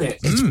amazing, isn't it?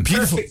 It's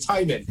beautiful. Perfect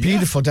timing.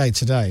 Beautiful day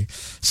today.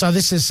 So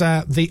this is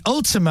the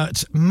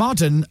ultimate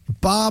modern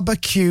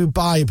barbecue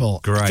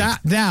Bible. Great.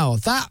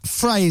 That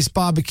phrase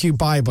barbecue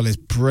Bible is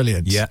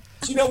brilliant. Yeah.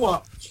 Do you know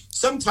what?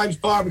 Sometimes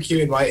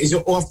barbecuing, right, is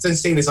often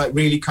seen as like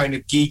really kind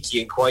of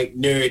geeky and quite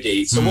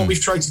nerdy. So what we've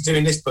tried to do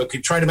in this book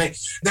is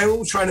they're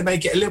all trying to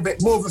make it a little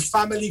bit more of a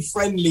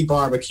family-friendly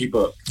barbecue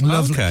book.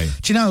 Lovely. Okay.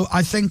 Do you know,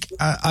 I think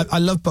I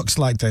love books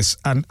like this,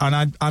 and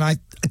I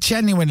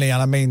genuinely,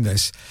 and I mean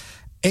this,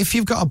 if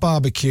you've got a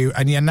barbecue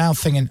and you're now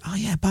thinking, oh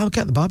yeah, I'll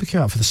get the barbecue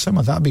out for the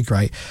summer, that'd be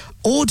great.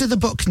 Order the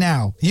book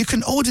now. You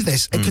can order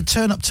this. It could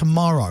turn up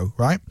tomorrow,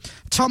 right?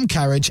 Tom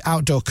Kerridge,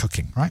 Outdoor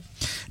Cooking, right?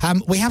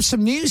 We have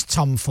some news,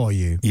 Tom, for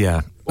you. Yeah.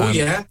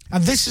 Yeah.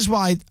 And this is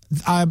why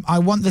I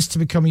want this to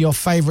become your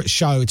favourite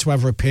show to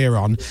ever appear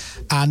on.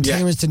 And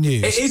here is the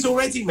news. It is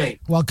already,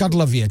 mate. Well, God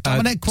love you.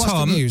 Dominic, what's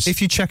Tom, the news?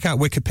 If you check out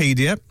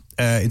Wikipedia,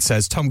 it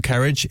says Tom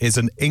Kerridge is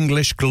an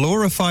English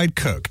glorified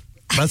cook.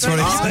 That's what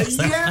it says.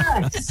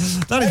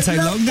 Yes. That didn't take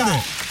long, did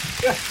it?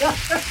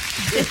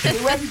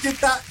 Whoever did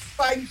that,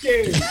 thank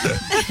you.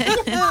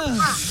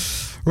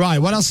 Right,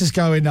 what else is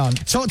going on?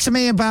 Talk to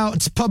me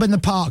about Pub in the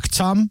Park,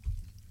 Tom.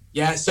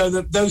 Yeah, so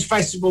those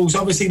festivals,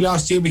 obviously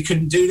last year we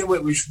couldn't do them.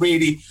 It was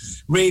really,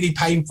 really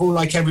painful,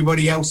 like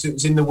everybody else that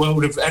was in the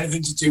world of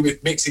anything to do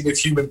with mixing with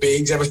human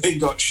beings. Everything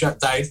got shut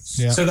down.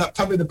 Yeah. So that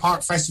Pub in the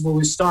Park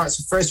festival starts.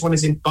 The first one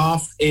is in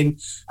Bath in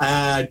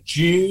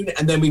June,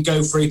 and then we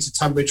go through to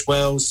Tunbridge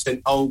Wells,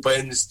 St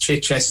Albans,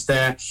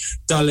 Chichester,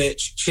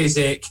 Dulwich,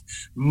 Chiswick,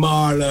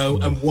 Marlow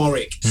and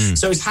Warwick.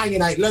 So it's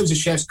hanging out, loads of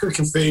chefs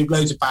cooking food,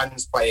 loads of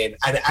bands playing,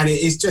 and it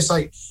is just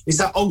like, it's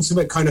that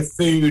ultimate kind of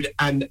food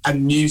and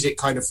music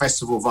kind of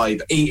festival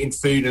vibe, eating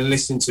food and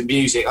listening to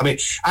music. I mean,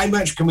 how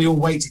much can we all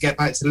wait to get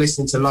back to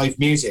listening to live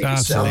music?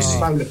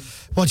 Absolutely.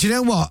 Well, do you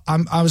know what?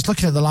 I was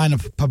looking at the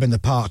lineup of Pub in the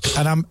Park,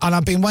 and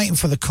I've been waiting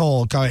for the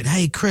call, going,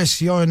 "Hey, Chris,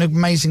 you're an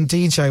amazing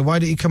DJ. Why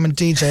don't you come and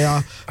DJ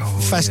our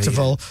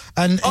festival?"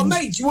 Yeah. And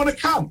mate, do you want to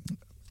come?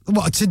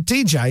 What, to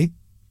DJ?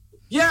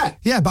 Yeah.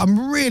 Yeah, but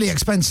I'm really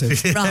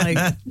expensive.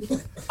 Right.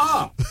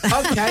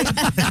 Okay.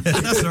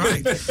 That's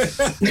right.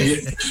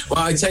 Well,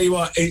 I tell you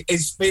what,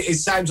 it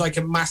sounds like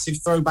a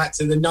massive throwback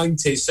to the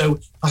 90s, so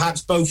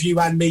perhaps both you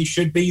and me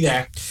should be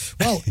there.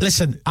 Well,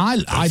 listen, I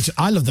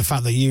love the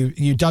fact that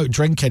you don't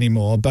drink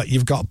anymore, but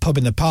you've got a Pub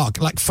in the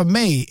Park. Like, for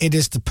me, it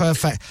is the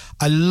perfect...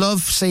 I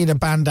love seeing a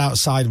band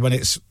outside when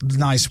it's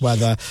nice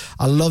weather.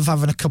 I love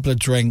having a couple of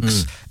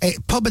drinks.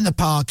 Pub in the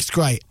Park is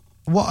great.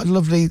 What a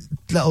lovely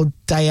little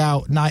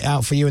night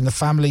out for you and the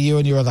family, you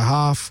and your other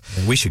half.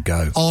 Yeah, we should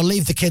go. Or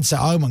leave the kids at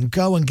home and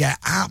go and get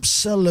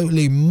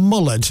absolutely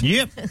mullered.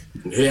 Yep.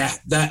 Yeah,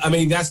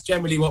 that's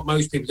generally what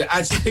most people do.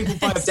 Actually, people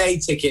buy a day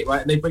ticket,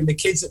 right, and they bring the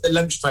kids at the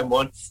lunchtime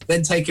one,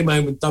 then take them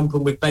home and dump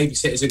them with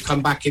babysitters and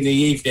come back in the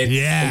evening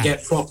and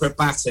get proper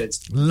battered.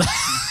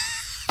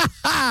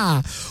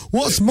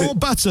 What's more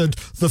battered,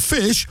 the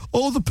fish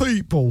or the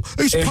people?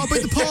 It's Pub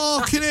in the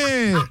Park,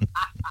 innit?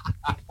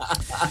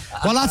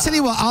 Well, I'll tell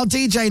you what, I'll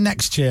DJ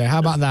next year. How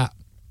about that?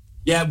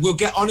 Yeah, we'll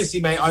get, honestly,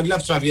 mate, I'd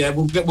love to have you there.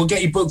 We'll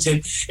get you booked in.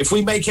 If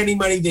we make any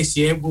money this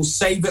year, we'll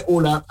save it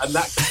all up, and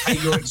that can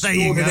pay your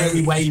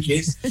extraordinary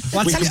wages.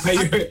 Well,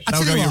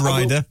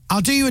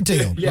 I'll do you a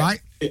deal,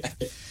 right?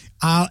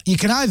 You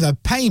can either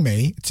pay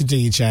me to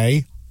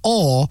DJ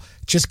or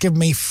just give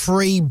me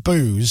free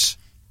booze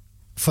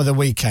for the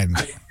weekend.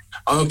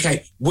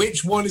 Okay,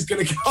 which one is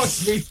going to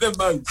cost me the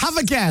most? Have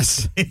a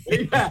guess.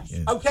 Yeah.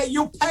 Okay,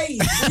 you'll pay.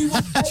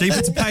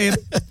 Cheaper to pay him.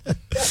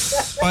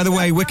 By the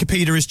way,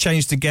 Wikipedia has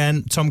changed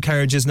again. Tom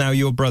Kerridge is now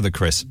your brother,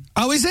 Chris.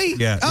 Oh, is he?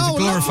 Yeah, he's a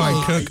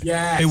glorified cook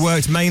yes. who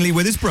worked mainly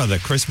with his brother,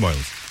 Chris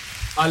Moyles.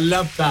 I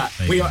love that.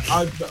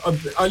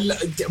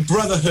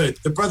 Brotherhood,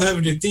 the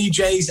brotherhood of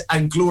DJs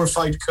and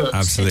glorified cooks.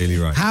 Absolutely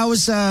right.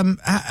 How's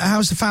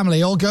the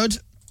family? All good?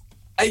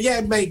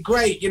 Yeah, mate,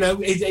 great. You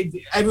know,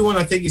 everyone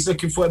I think is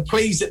looking for it.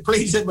 Please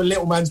that my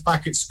little man's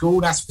back at school.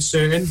 That's for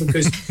certain,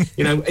 because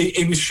you know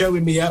he was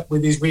showing me up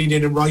with his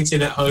reading and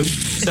writing at home.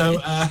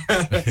 So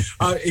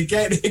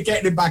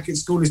getting him back at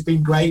school has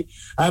been great.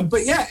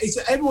 But yeah,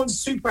 everyone's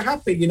super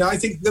happy. You know, I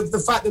think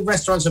the fact that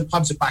restaurants and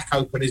pubs are back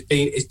open has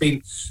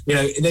been you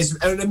know, there's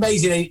an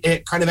amazing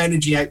kind of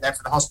energy out there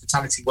for the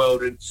hospitality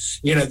world, and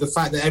you know the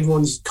fact that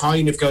everyone's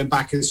kind of going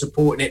back and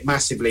supporting it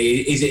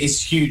massively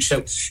is huge.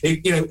 So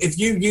you know, if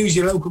you use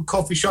your local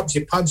coffee shops,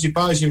 your pubs, your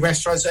bars, your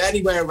restaurants,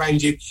 anywhere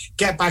around you,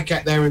 get back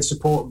out there and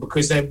support them,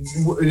 because they're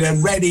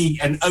ready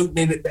and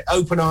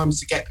open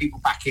arms to get people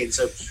back in.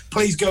 So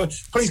please go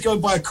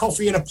and buy a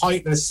coffee and a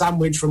pint and a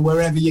sandwich from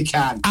wherever you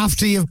can.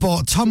 After you've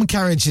bought Tom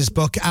Kerridge's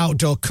book,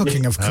 Outdoor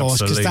Cooking, of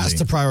course, because that's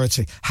the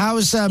priority.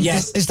 How's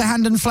is the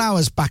Hand and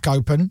Flowers back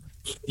open?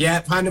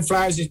 Yeah, Hand and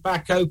Flowers is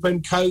back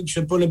open. Coach,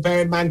 a Bull and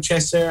Bear in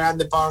Manchester,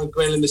 and the Bar and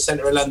Grill in the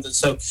centre of London.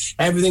 So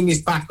everything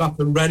is back up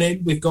and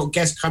running. We've got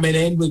guests coming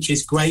in, which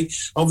is great.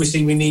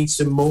 Obviously, we need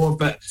some more,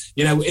 but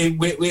you know,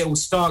 we'll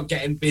start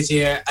getting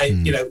busier.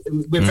 You know,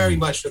 we're very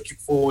much looking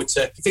forward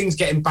to things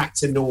getting back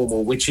to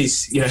normal, which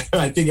is, you know,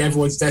 I think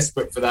everyone's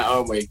desperate for that,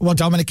 aren't we? Well,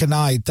 Dominic and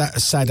I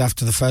said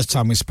after the first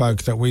time we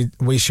spoke that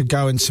we should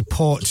go and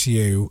support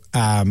you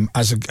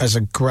as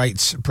a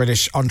great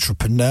British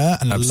entrepreneur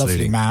and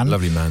Absolutely. a lovely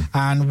Lovely man.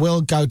 And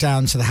we'll go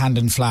down to the Hand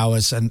and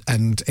Flowers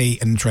and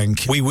eat and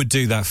drink. We would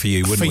do that for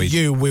you, wouldn't we? For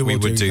you, we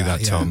would do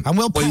that, Tom. And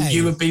we'll pay. Well,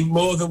 you would be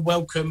more than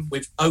welcome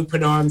with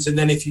open arms. And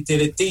then if you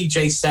did a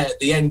DJ set at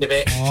the end of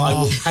it, I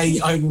will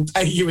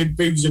pay you in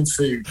booze and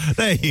food.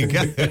 There you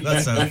go.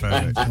 That sounds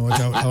perfect.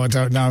 I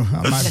don't know.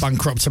 I might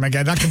bankrupt him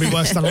again. That could be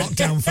worse than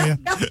lockdown for you.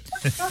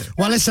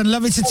 Well, listen,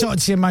 lovely to talk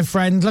to you, my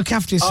friend. Look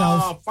after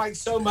yourself. Oh, thanks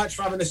so much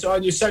for having us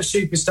on. You're such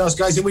superstars,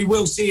 guys, and we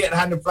will see you at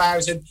Hand and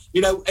Flowers. And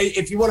you know,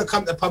 if you want to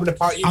come to the pub and the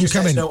party, just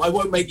let us know. I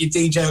won't make you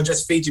DJ. I'll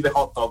just feed you with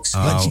hot dogs.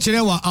 Oh. Do you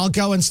know what? I'll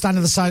go and stand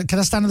on the side. Can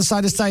I stand on the side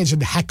of the stage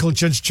and heckle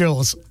Judge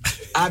Jules?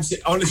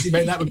 Absolutely. Honestly,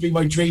 mate, that would be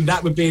my dream.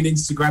 That would be an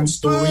Instagram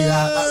story.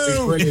 That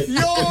would be brilliant.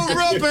 You're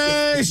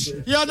rubbish.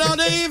 You're not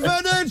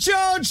even a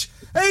judge.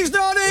 He's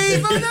not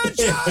even a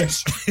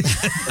judge.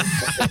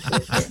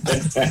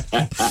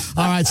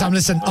 All right, Tom,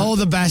 listen, all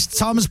the best.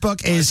 Tom's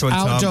book is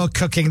Outdoor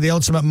Cooking, the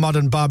Ultimate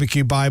Modern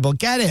Barbecue Bible.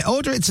 Get it.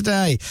 Order it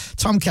today.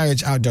 Tom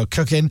Kerridge, Outdoor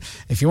Cooking.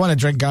 If you want to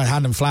drink, go to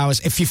Hand and Flowers.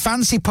 If you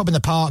fancy Pub in the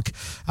Park,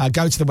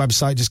 go to the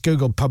website. Just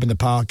Google Pub in the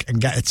Park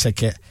and get a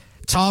ticket.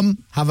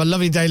 Tom, have a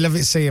lovely day. Lovely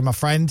to see you, my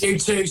friend. You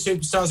too,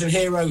 superstars and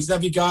heroes.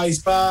 Love you guys.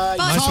 Bye.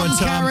 Bye. Tom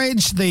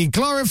Kerridge, the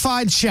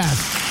glorified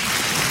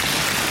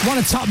chef. What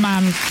a top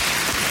man.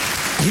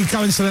 He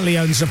coincidentally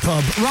owns a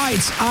pub.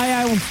 Right, I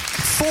have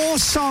 4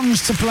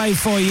 songs to play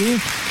for you.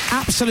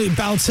 Absolute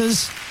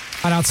belters.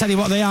 And I'll tell you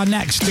what they are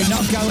next. Do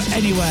not go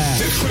anywhere.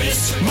 The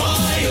Chris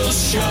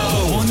Moyles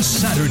Show on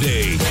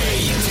Saturday.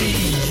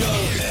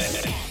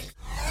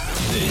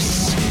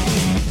 This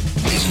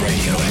is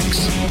Radio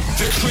X.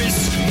 The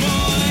Chris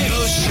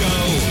Moyles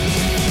Show.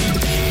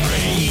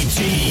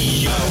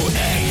 Radio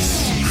X.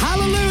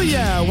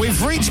 Hallelujah!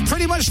 We've reached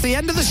pretty much the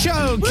end of the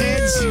show,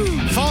 kids.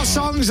 4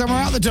 songs and we're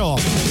out the door.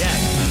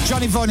 Yeah.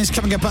 Johnny Vaughan is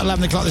coming up at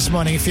 11 o'clock this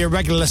morning. If you're a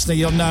regular listener,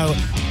 you'll know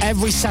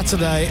every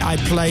Saturday I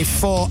play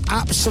 4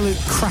 absolute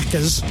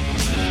crackers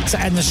to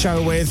end the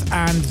show with.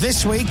 And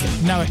this week,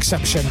 no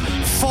exception.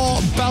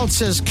 4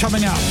 belters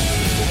coming up.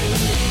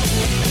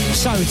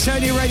 So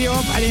turn your radio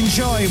up and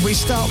enjoy. We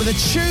start with a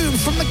tune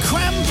from the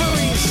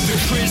Cranberries. The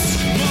Chris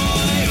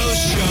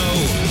Moyles Show.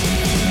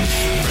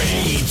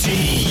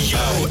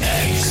 Radio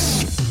X.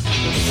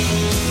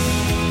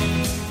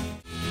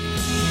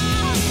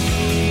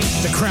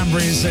 The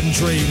Cranberries and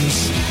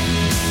Dreams.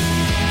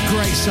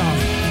 Great song.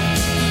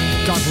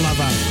 God love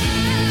her.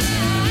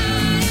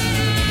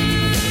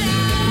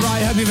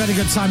 Right, hope you've had a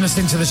good time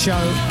listening to the show.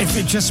 If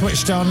you just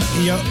switched on,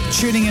 you're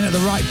tuning in at the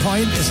right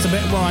point. It's the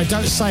bit where I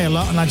don't say a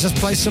lot and I just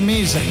play some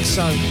music.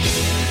 So,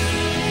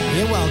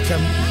 you're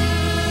welcome.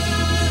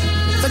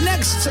 The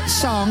next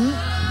song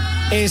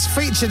is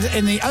featured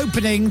in the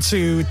opening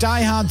to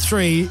Die Hard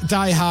 3,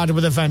 Die Hard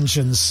with a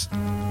Vengeance.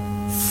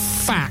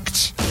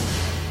 Fact.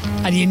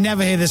 And you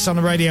never hear this on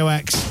the Radio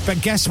X.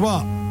 But guess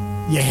what?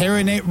 You're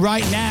hearing it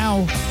right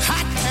now.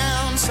 Hot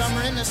town,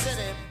 summer in the city.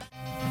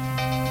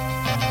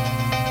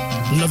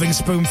 Loving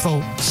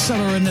Spoonful,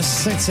 Summer in the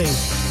City.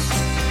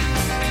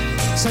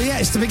 So yeah,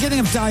 it's the beginning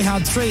of Die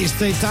Hard 3. It's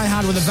the Die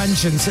Hard with a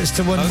Vengeance. It's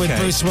the one with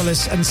Bruce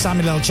Willis and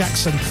Samuel L.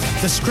 Jackson.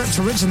 The script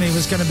originally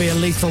was going to be a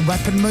Lethal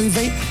Weapon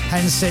movie,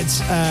 hence it's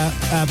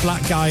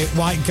black guy,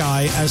 white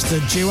guy as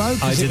the duo,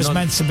 because it was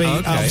meant to be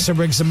Officer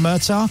Riggs and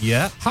Murtaugh.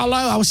 Yeah. Hello,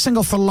 I was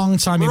single for a long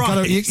time.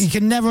 You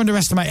can never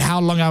underestimate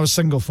how long I was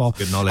single for.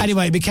 Good knowledge.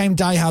 Anyway, it became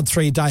Die Hard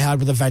 3, Die Hard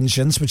with a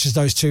Vengeance, which is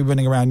those two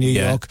running around New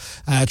York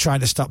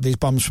trying to stop these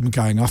bombs from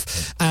going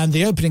off. And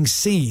the opening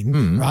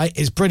scene, right,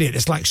 is brilliant.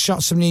 It's like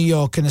shots of New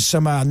York in the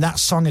summer, and that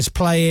song is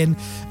playing,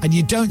 and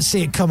you don't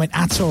see it coming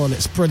at all.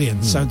 It's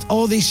brilliant. So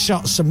all these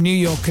shots of New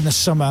York in the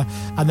summer,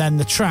 and then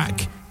the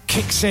track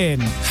kicks in.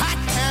 Hot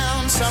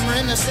town, summer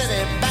in the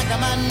city, back of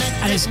my neck.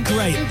 And it's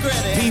great.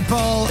 People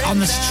on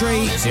the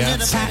street,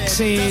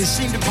 taxis,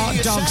 hot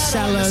dog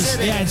sellers.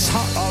 Yeah, it's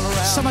hot.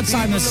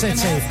 Summertime in the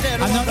city.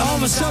 And then all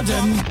of a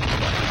sudden,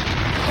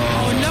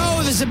 oh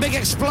no, there's a big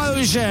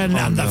explosion,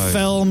 and the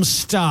film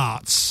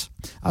starts.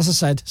 As I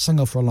said,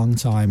 single for a long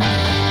time.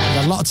 I've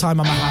got a lot of time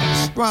on my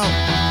hands. Well,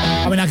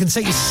 I mean, I can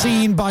take you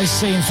scene by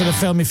scene for the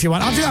film if you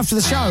want. I'll do it after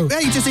the show.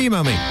 Yeah, you just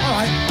email me. All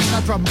right, no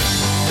problem.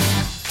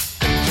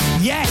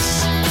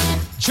 Yes,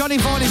 Johnny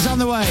Vaughan is on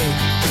the way.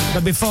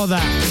 But before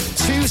that,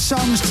 2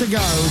 songs to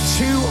go,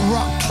 2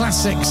 rock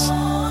classics.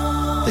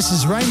 This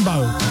is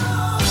Rainbow.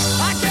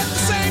 I get the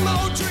same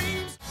old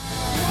dreams.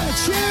 What a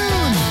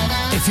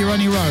tune! If you're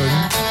on your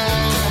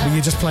own, were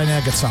you just playing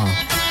air guitar?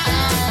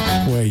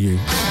 Were you?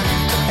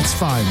 It's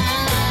fine.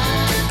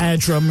 Air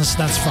drums,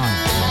 that's fine.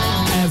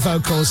 Air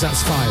vocals,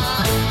 that's fine.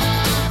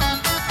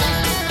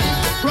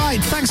 Right,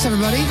 thanks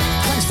everybody.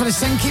 Thanks for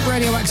listening. Keep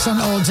Radio X on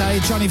all day.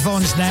 Johnny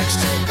Vaughan's next.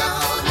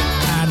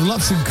 And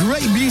lots of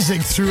great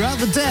music throughout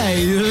the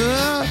day.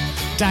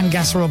 Dan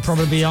Gasser will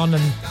probably be on,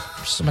 and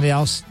somebody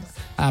else.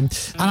 And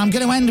I'm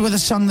going to end with a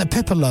song that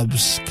Pippa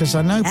loves, because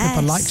I know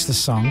Pippa likes the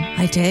song.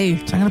 I do.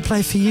 So I'm going to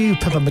play for you,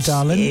 Pippa, my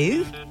darling.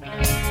 You?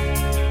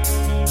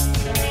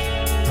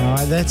 All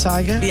right there,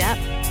 Tiger. Yep.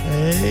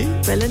 Hey.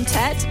 Bill and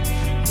Ted.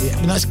 Yeah,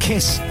 no, it's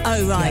Kiss.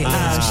 Oh, right.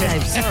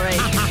 Shame. Sorry.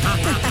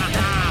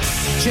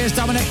 Cheers,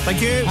 Dominic.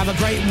 Thank you. Have a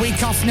great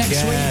week off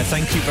next week. Yeah,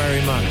 thank you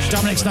very much.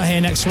 Dominic's not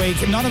here next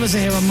week. None of us are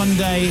here on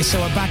Monday, so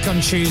we're back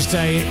on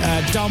Tuesday.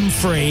 Dom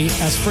free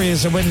as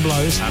the wind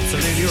blows.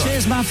 Absolutely right.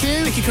 Cheers,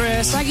 Matthew. Thank you,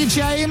 Chris. Thank you,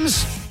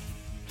 James.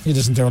 He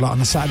doesn't do a lot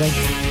on a Saturday.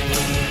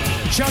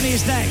 Johnny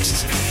is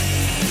next.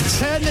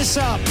 Turn this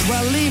up.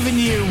 We're leaving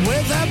you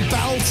with a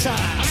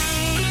belter.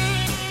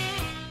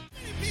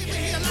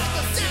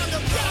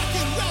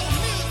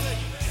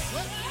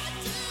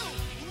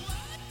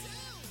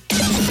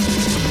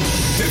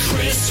 The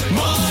Chris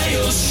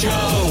Moyles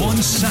Show on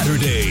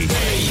Saturday.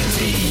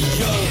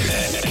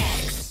 Radio